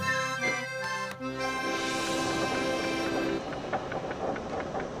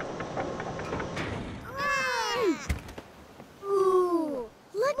 Ooh,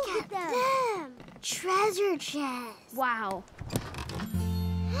 look at them! Treasure chests. Wow.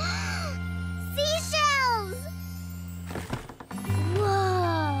 Seashells!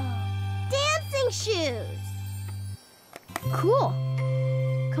 Whoa! Dancing shoes! Cool.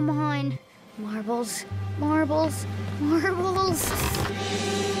 Come on. Marbles, marbles, marbles.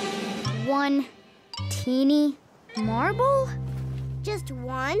 One teeny marble? Just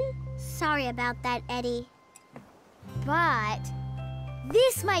one? Sorry about that, Eddie. But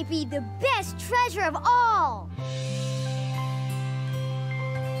this might be the best treasure of all.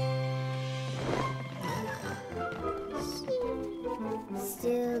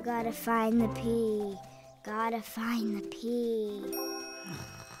 Still gotta find the P. Gotta find the P.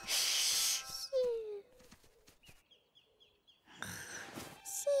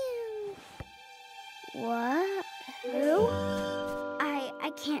 What? Who?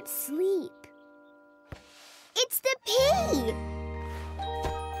 I can't sleep. It's the P!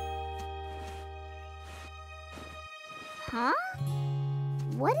 Huh?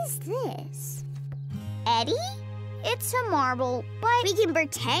 What is this? Eddie? It's a marble, but we can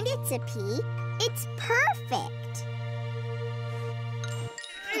pretend it's a P. It's perfect.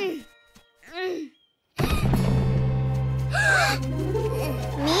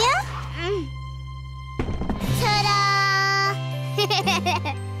 Mia? Ta-da!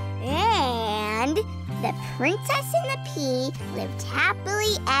 And the princess and the P lived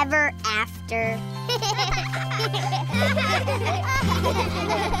happily ever after.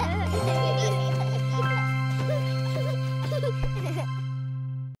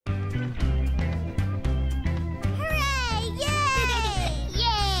 Hooray! Yay!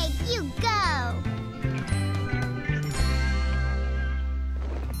 Yay! You go!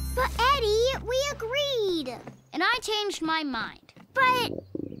 But Eddie, we agreed. And I changed my mind. But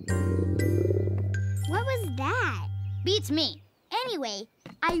what was that? Beats me. Anyway,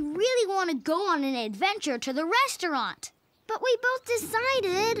 I really want to go on an adventure to the restaurant. But we both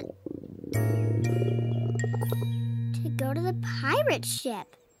decided to go to the pirate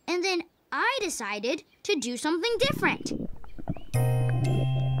ship. And then I decided to do something different.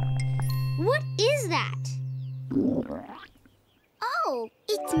 What is that? Oh,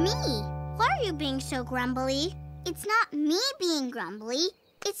 it's me. Why are you being so grumbly? It's not me being grumbly.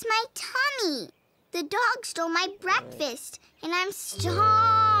 It's my tummy. The dog stole my breakfast, and I'm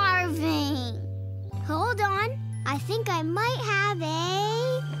starving. Hold on. I think I might have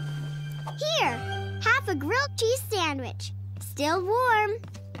a... Here, half a grilled cheese sandwich. Still warm.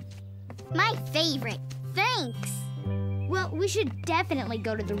 My favorite. Thanks. Well, we should definitely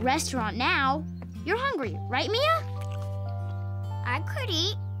go to the restaurant now. You're hungry, right, Mia? I could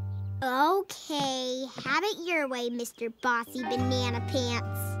eat. Okay, have it your way, Mr. Bossy Banana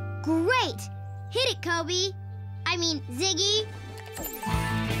Pants. Great! Hit it, Kobe. I mean, Ziggy.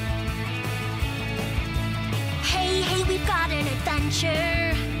 Hey, hey, we've got an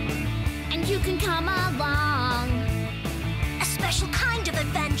adventure, and you can come along. A special kind of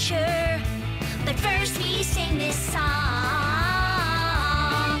adventure, but first we sing this song.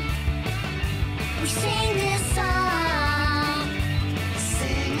 We sing this song.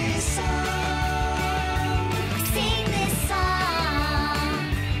 Sing this song. We sing this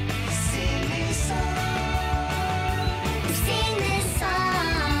song. Sing this song. We sing this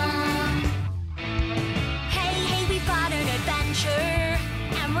song. Hey, hey, we've got an adventure,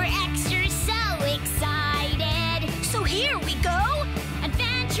 and we're extra so excited. So here we go,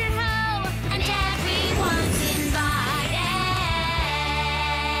 adventure ho, and everyone's invited.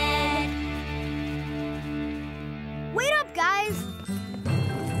 Wait up, guys.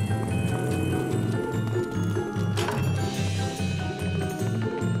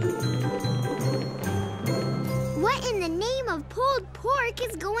 What in the name of pulled pork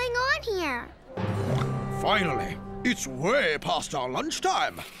is going on here? Finally, it's way past our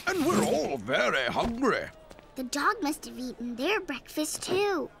lunchtime, and we're all very hungry. The dog must have eaten their breakfast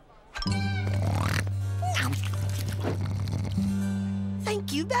too.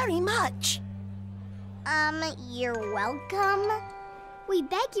 Thank you very much. You're welcome. We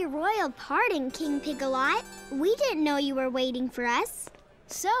beg your royal pardon, King Pig-a-Lot. We didn't know you were waiting for us.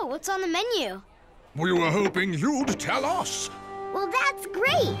 So, what's on the menu? We were hoping you'd tell us. Well, that's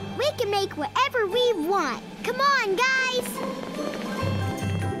great. We can make whatever we want. Come on, guys.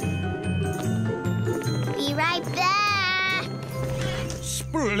 Be right back.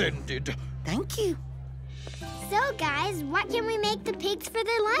 Splendid. Thank you. So, guys, what can we make the pigs for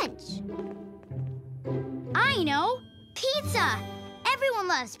their lunch? I know. Pizza. Everyone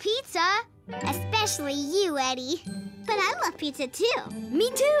loves pizza. Especially you, Eddie. But I love pizza, too.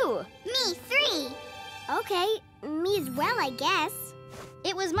 Me too. Me 3. Okay, me as well, I guess.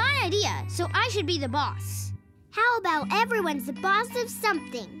 It was my idea, so I should be the boss. How about everyone's the boss of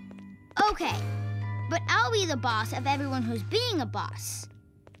something? Okay, but I'll be the boss of everyone who's being a boss.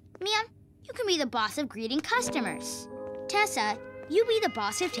 Mia, you can be the boss of greeting customers. Tessa, you be the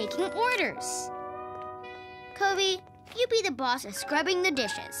boss of taking orders. Kobe, you be the boss of scrubbing the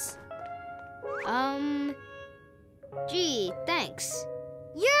dishes. Gee, thanks.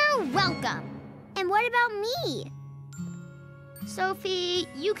 You're welcome. And what about me? Sophie,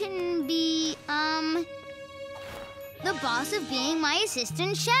 you can be, the boss of being my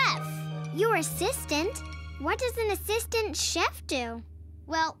assistant chef. Your assistant? What does an assistant chef do?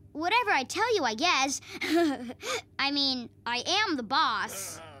 Well, whatever I tell you, I guess. I mean, I am the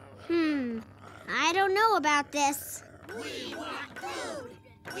boss. I don't know about this. We want food!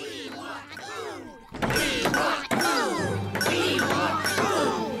 We want food! We want food! We want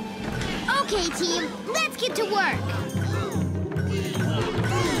food! Okay, team, let's get to work.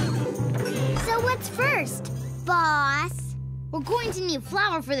 So what's first, boss? We're going to need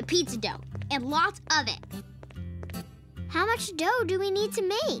flour for the pizza dough, and lots of it. How much dough do we need to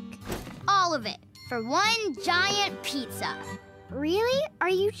make? All of it, for one giant pizza. Really? Are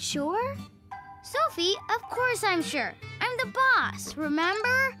you sure? Sophie, of course I'm sure. I'm the boss,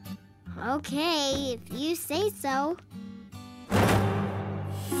 remember? Okay, if you say so.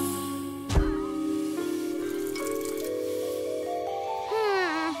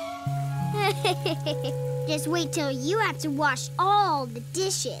 Just wait till you have to wash all the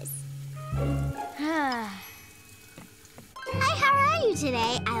dishes. Hi, how are you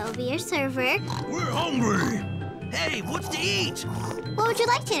today? I will be your server. We're hungry. Hey, what's to eat? What would you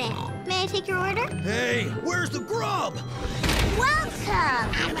like today? May I take your order? Hey, where's the grub? Welcome!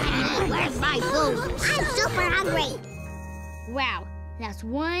 Where's my food? I'm super hungry. Wow, that's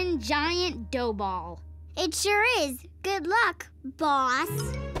one giant dough ball. It sure is. Good luck, boss.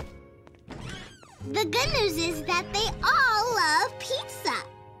 The good news is that they all love pizza.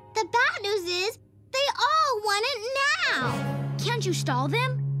 The bad news is they all want it now. Can't you stall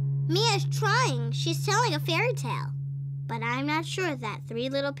them? Mia's trying. She's telling a fairy tale. But I'm not sure that 3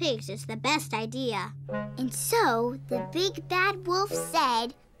 little pigs is the best idea. And so the big bad wolf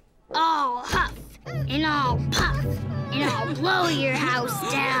said, "I'll huff, and I'll puff, and I'll blow your house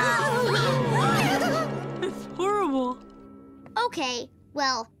down." It's horrible. Okay,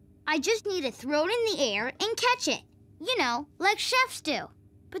 well, I just need to throw it in the air and catch it. You know, like chefs do.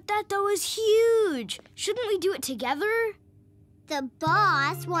 But that dough is huge. Shouldn't we do it together? The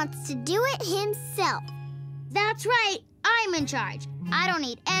boss wants to do it himself. That's right, I'm in charge. I don't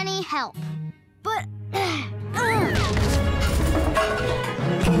need any help. But...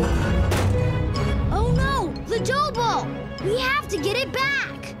 Oh no, the dough ball! We have to get it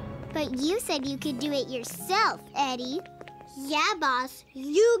back! But you said you could do it yourself, Eddie. Yeah, boss,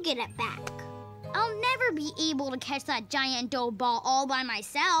 you get it back. I'll never be able to catch that giant dough ball all by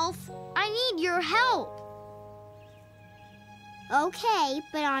myself. I need your help. Okay,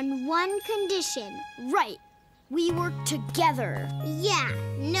 but on one condition. Right. We work together. Yeah,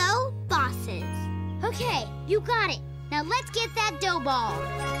 no bosses. Okay, you got it. Now let's get that dough ball.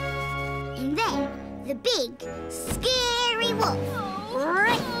 And then the big, scary wolf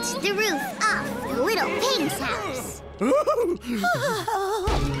ripped the roof off the little pig's house.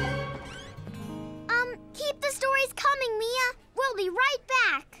 Keep the stories coming, Mia. We'll be right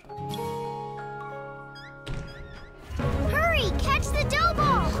back. Hurry, catch the dough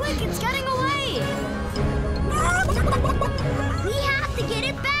ball. Quick, it's getting away. We have to get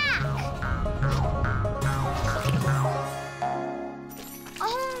it back.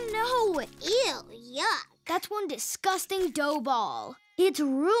 Oh, no. Ew, yuck. That's one disgusting dough ball. It's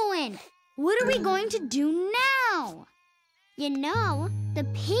ruined. What are we going to do now? You know, the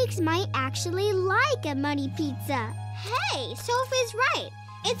pigs might actually like a money pizza. Hey, Sophie's right.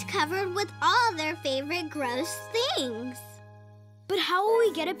 It's covered with all their favorite gross things. But how will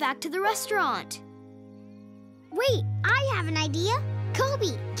we get it back to the restaurant? Wait, I have an idea.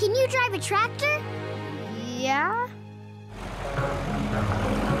 Kobe, can you drive a tractor? Yeah?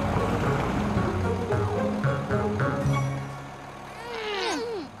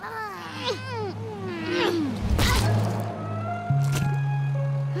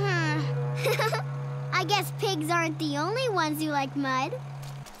 I guess pigs aren't the only ones who like mud.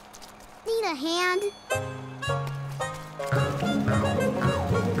 Need a hand?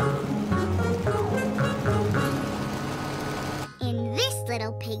 And this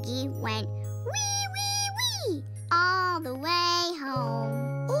little piggy went wee, wee, wee all the way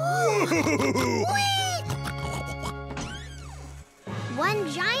home. One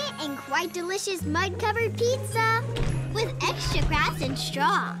giant and quite delicious mud-covered pizza with extra grass and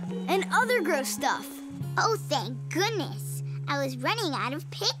straw. And other gross stuff. Oh, thank goodness. I was running out of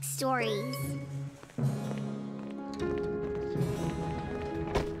pig stories.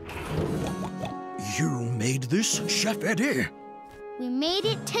 You made this, Chef Eddie? We made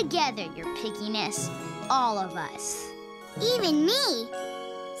it together, your pigginess. All of us. Even me.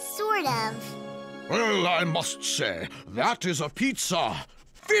 Sort of. Well, I must say, that is a pizza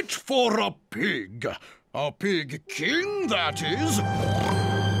fit for a pig. A pig king, that is.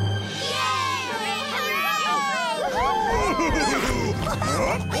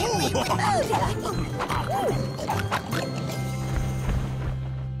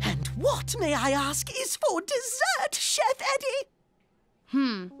 And what, may I ask, is for dessert, Chef Eddie?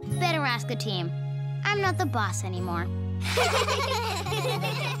 Better ask the team. I'm not the boss anymore.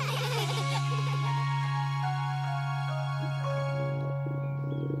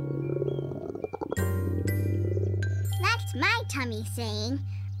 That's my tummy saying,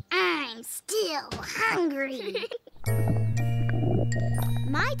 I'm still hungry.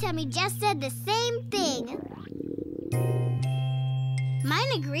 My tummy just said the same thing.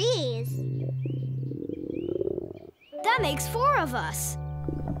 Mine agrees. That makes 4 of us.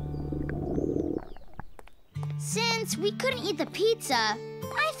 Since we couldn't eat the pizza,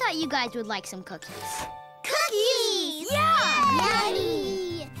 I thought you guys would like some cookies. Cookies! Yeah!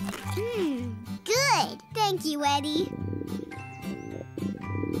 Yummy! Good. Thank you, Eddie.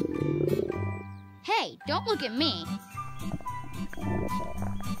 Hey, don't look at me.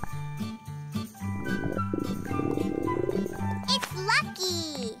 It's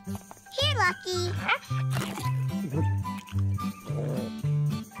Lucky. Here, Lucky.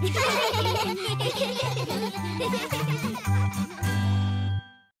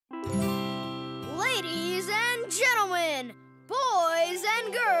 Ladies and gentlemen, boys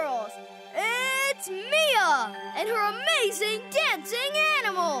and girls, it's Mia and her amazing dancing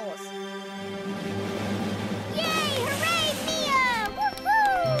animals. Yay! Hooray, Mia!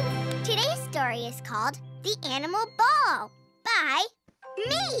 Woohoo! Today's story is called The Animal Ball by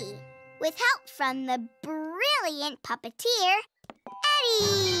me, with help from the brilliant brilliant puppeteer,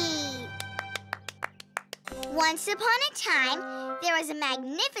 Eddie! Once upon a time, there was a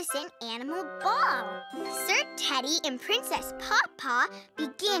magnificent animal ball. Sir Teddy and Princess Pawpaw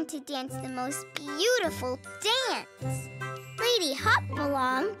began to dance the most beautiful dance. Lady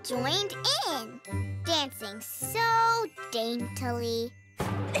Hopalong joined in, dancing so daintily.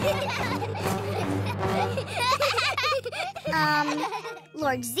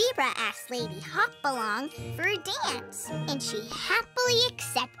 Lord Zebra asked Lady Hopalong for a dance, and she happily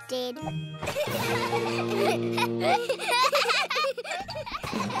accepted.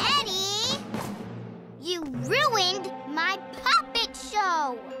 Eddie, you ruined my puppet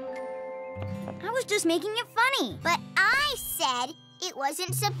show. I was just making it funny. But I said it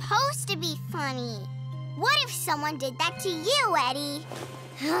wasn't supposed to be funny. What if someone did that to you, Eddie?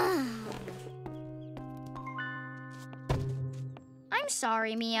 I'm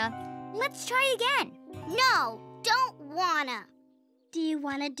sorry, Mia. Let's try again. No, don't wanna. Do you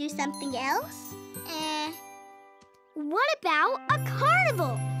wanna do something else? What about a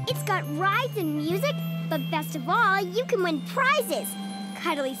carnival? It's got rides and music, but best of all, you can win prizes.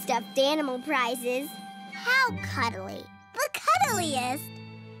 Cuddly stuffed animal prizes. How cuddly? The cuddliest.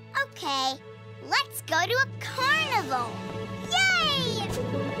 Okay, let's go to a carnival. Yay!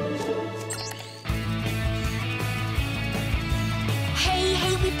 Hey,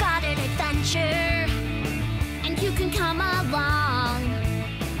 hey, we've got an adventure, and you can come along.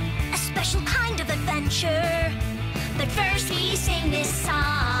 A special kind of adventure, but first we sing this song.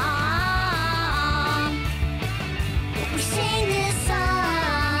 We sing this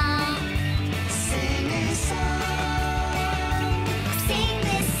song. Sing this song. Sing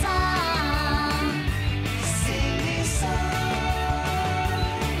this song. Sing this song.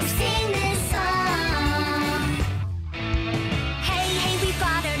 Sing this song. Hey, hey, we've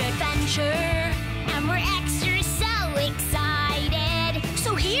got an adventure, and we're extra so excited.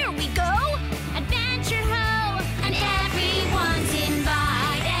 So here we go, Adventure Ho, and everyone's invited.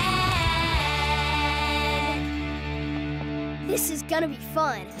 This is gonna be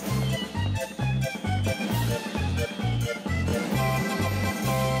fun.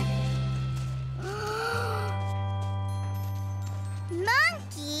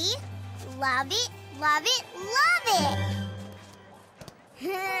 Monkey, love it, love it, love it.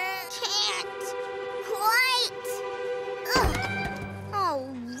 Can't quite. Ugh. Oh,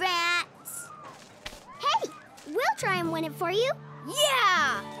 rats. Hey, we'll try and win it for you.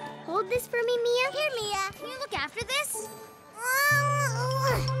 Yeah! Hold this for me, Mia. Here, Mia. Can you look after this?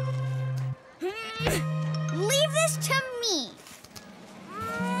 Leave this to me.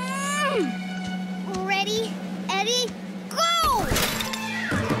 Ready, Eddie, go!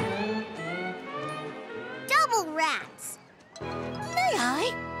 Double rats. May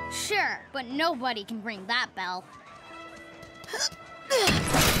I? Sure, but nobody can ring that bell.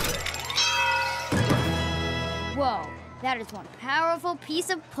 Whoa, that is one powerful piece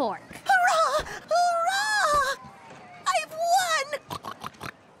of pork. Hurrah! Hurrah! I've won!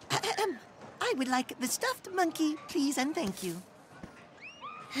 I would like the stuffed monkey, please, and thank you.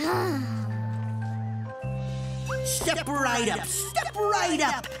 Step right up, step right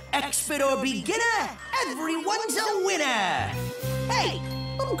up! Expert or beginner, everyone's a winner! Hey,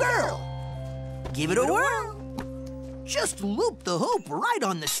 little girl, give it a whirl. Just loop the hoop right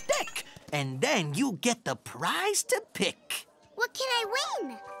on the stick, and then you get the prize to pick. What can I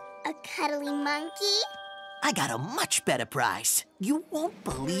win? A cuddly monkey? I got a much better prize. You won't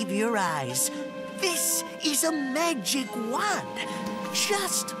believe your eyes. This is a magic wand,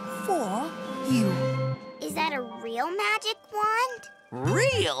 just for you. Is that a real magic wand?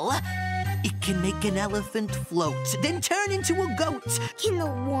 Real? It can make an elephant float, then turn into a goat. Can the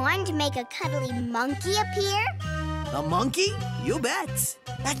wand make a cuddly monkey appear? A monkey? You bet.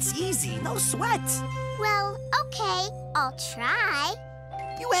 That's easy, no sweat. Well, okay, I'll try.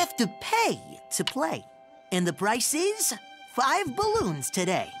 You have to pay to play. And the price is 5 balloons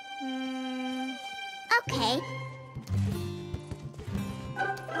today. Okay.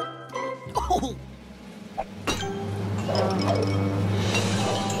 Oh!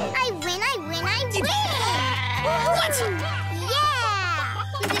 I win, I win, I win! What? Yeah!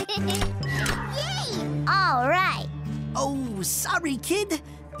 Yay! All right. Oh, sorry, kid.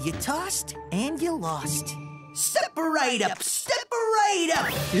 You tossed and you lost. Step right up, step right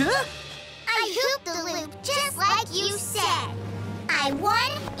up. Huh? I hooped the loop just like you said. I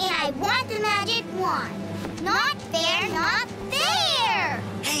won, and I want the magic wand. Not fair, not fair!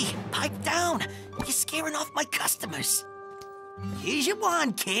 Hey, pipe down. You're scaring off my customers. Here's your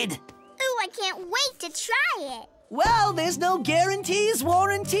wand, kid. Ooh, I can't wait to try it. Well, there's no guarantees,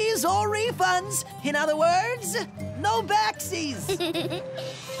 warranties, or refunds. In other words, no backsies.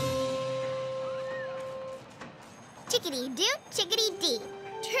 Chickadee-doo, chickadee-dee.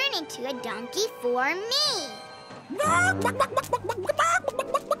 Turn into a donkey for me.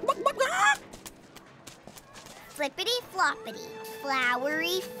 Flippity-floppity,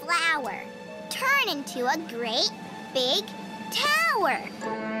 flowery flower. Turn into a great big tower.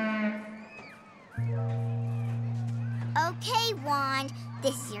 Okay, Wand,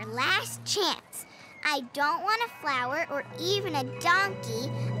 this is your last chance. I don't want a flower or even a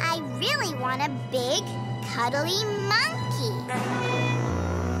donkey. I really want a big, cuddly monkey.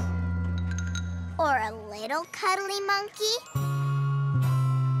 Or a little cuddly monkey.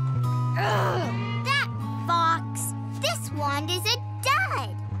 Ugh, that fox. This wand is a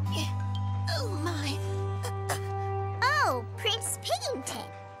dud. Oh, my. Oh, Prince Piggington.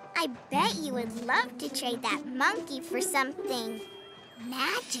 I bet you would love to trade that monkey for something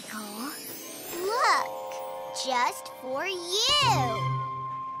magical. Look, just for you.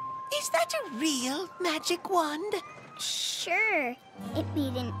 Is that a real magic wand? Sure. It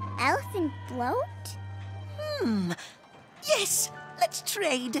made an elephant float. Yes, let's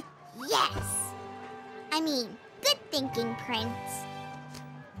trade. Yes. I mean, good thinking, Prince.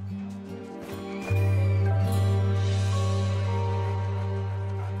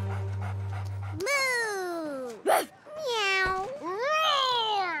 Moo! Meow.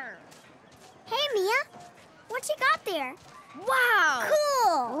 Roar! Hey, Mia. What you got there? Wow!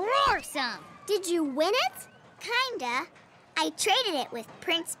 Cool! Roarsome! Did you win it? Kinda. I traded it with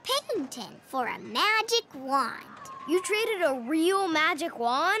Prince Piggington for a magic wand. You traded a real magic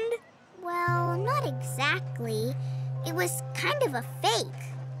wand? Well, not exactly. It was kind of a fake.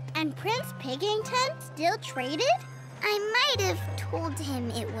 And Prince Piggington still traded? I might have told him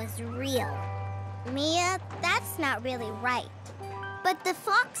it was real. Mia, that's not really right. But the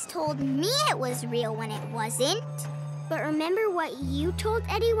fox told me it was real when it wasn't. But remember what you told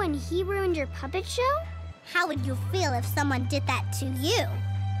Eddie when he ruined your puppet show? How would you feel if someone did that to you?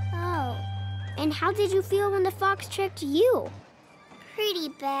 Oh. And how did you feel when the fox tricked you? Pretty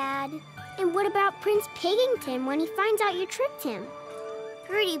bad. And what about Prince Piggington when he finds out you tricked him?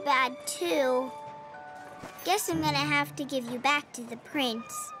 Pretty bad, too. Guess I'm gonna have to give you back to the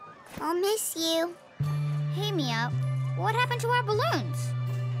prince. I'll miss you. Hey, Mia, what happened to our balloons?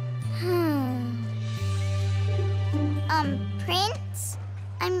 Prince?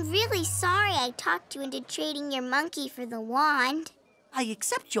 I'm really sorry I talked you into trading your monkey for the wand. I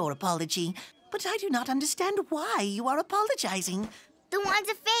accept your apology, but I do not understand why you are apologizing. The wand's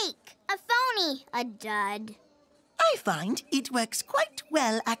a fake, a phony, a dud. I find it works quite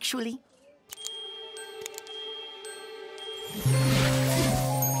well, actually.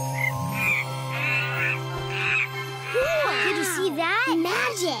 Did you see that?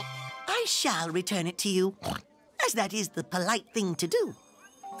 Magic! I shall return it to you, as that is the polite thing to do.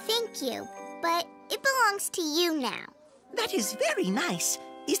 Thank you, but it belongs to you now. That is very nice.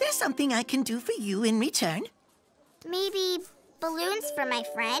 Is there something I can do for you in return? Maybe balloons for my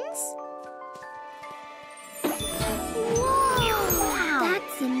friends? Whoa!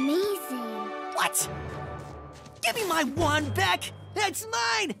 That's amazing. What? Give me my wand back! That's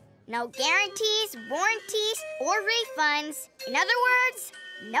mine! No guarantees, warranties, or refunds. In other words,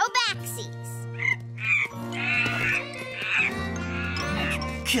 no backsies.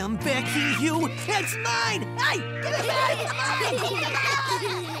 Come back here, you! That's mine! Hey! Give it back!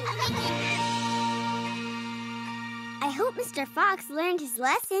 I hope Mr. Fox learned his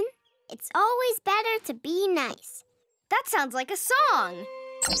lesson. It's always better to be nice. That sounds like a song.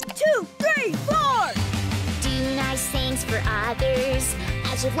 2, 3, 4! Do nice things for others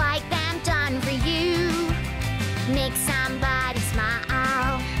as you'd like them done for you. Make somebody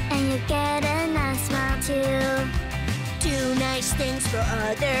smile and you get a nice smile too. Do nice things for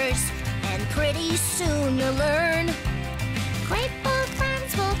others and pretty soon you'll learn. Grateful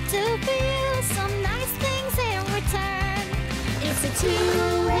friends will do for you some nice things in return. It's a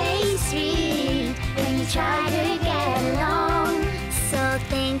two-way street when you try to get along. So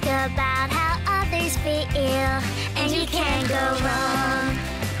think about how others feel and you can't go wrong.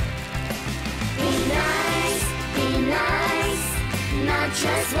 Be nice, not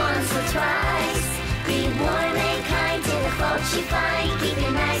just once or twice. Be warm and kind to the folks you find. Keep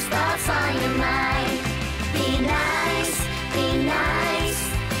your nice thoughts on your mind. Be nice,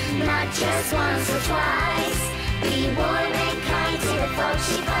 not just once or twice. Be warm and kind to the folks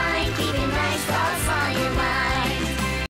you find. Keep your nice thoughts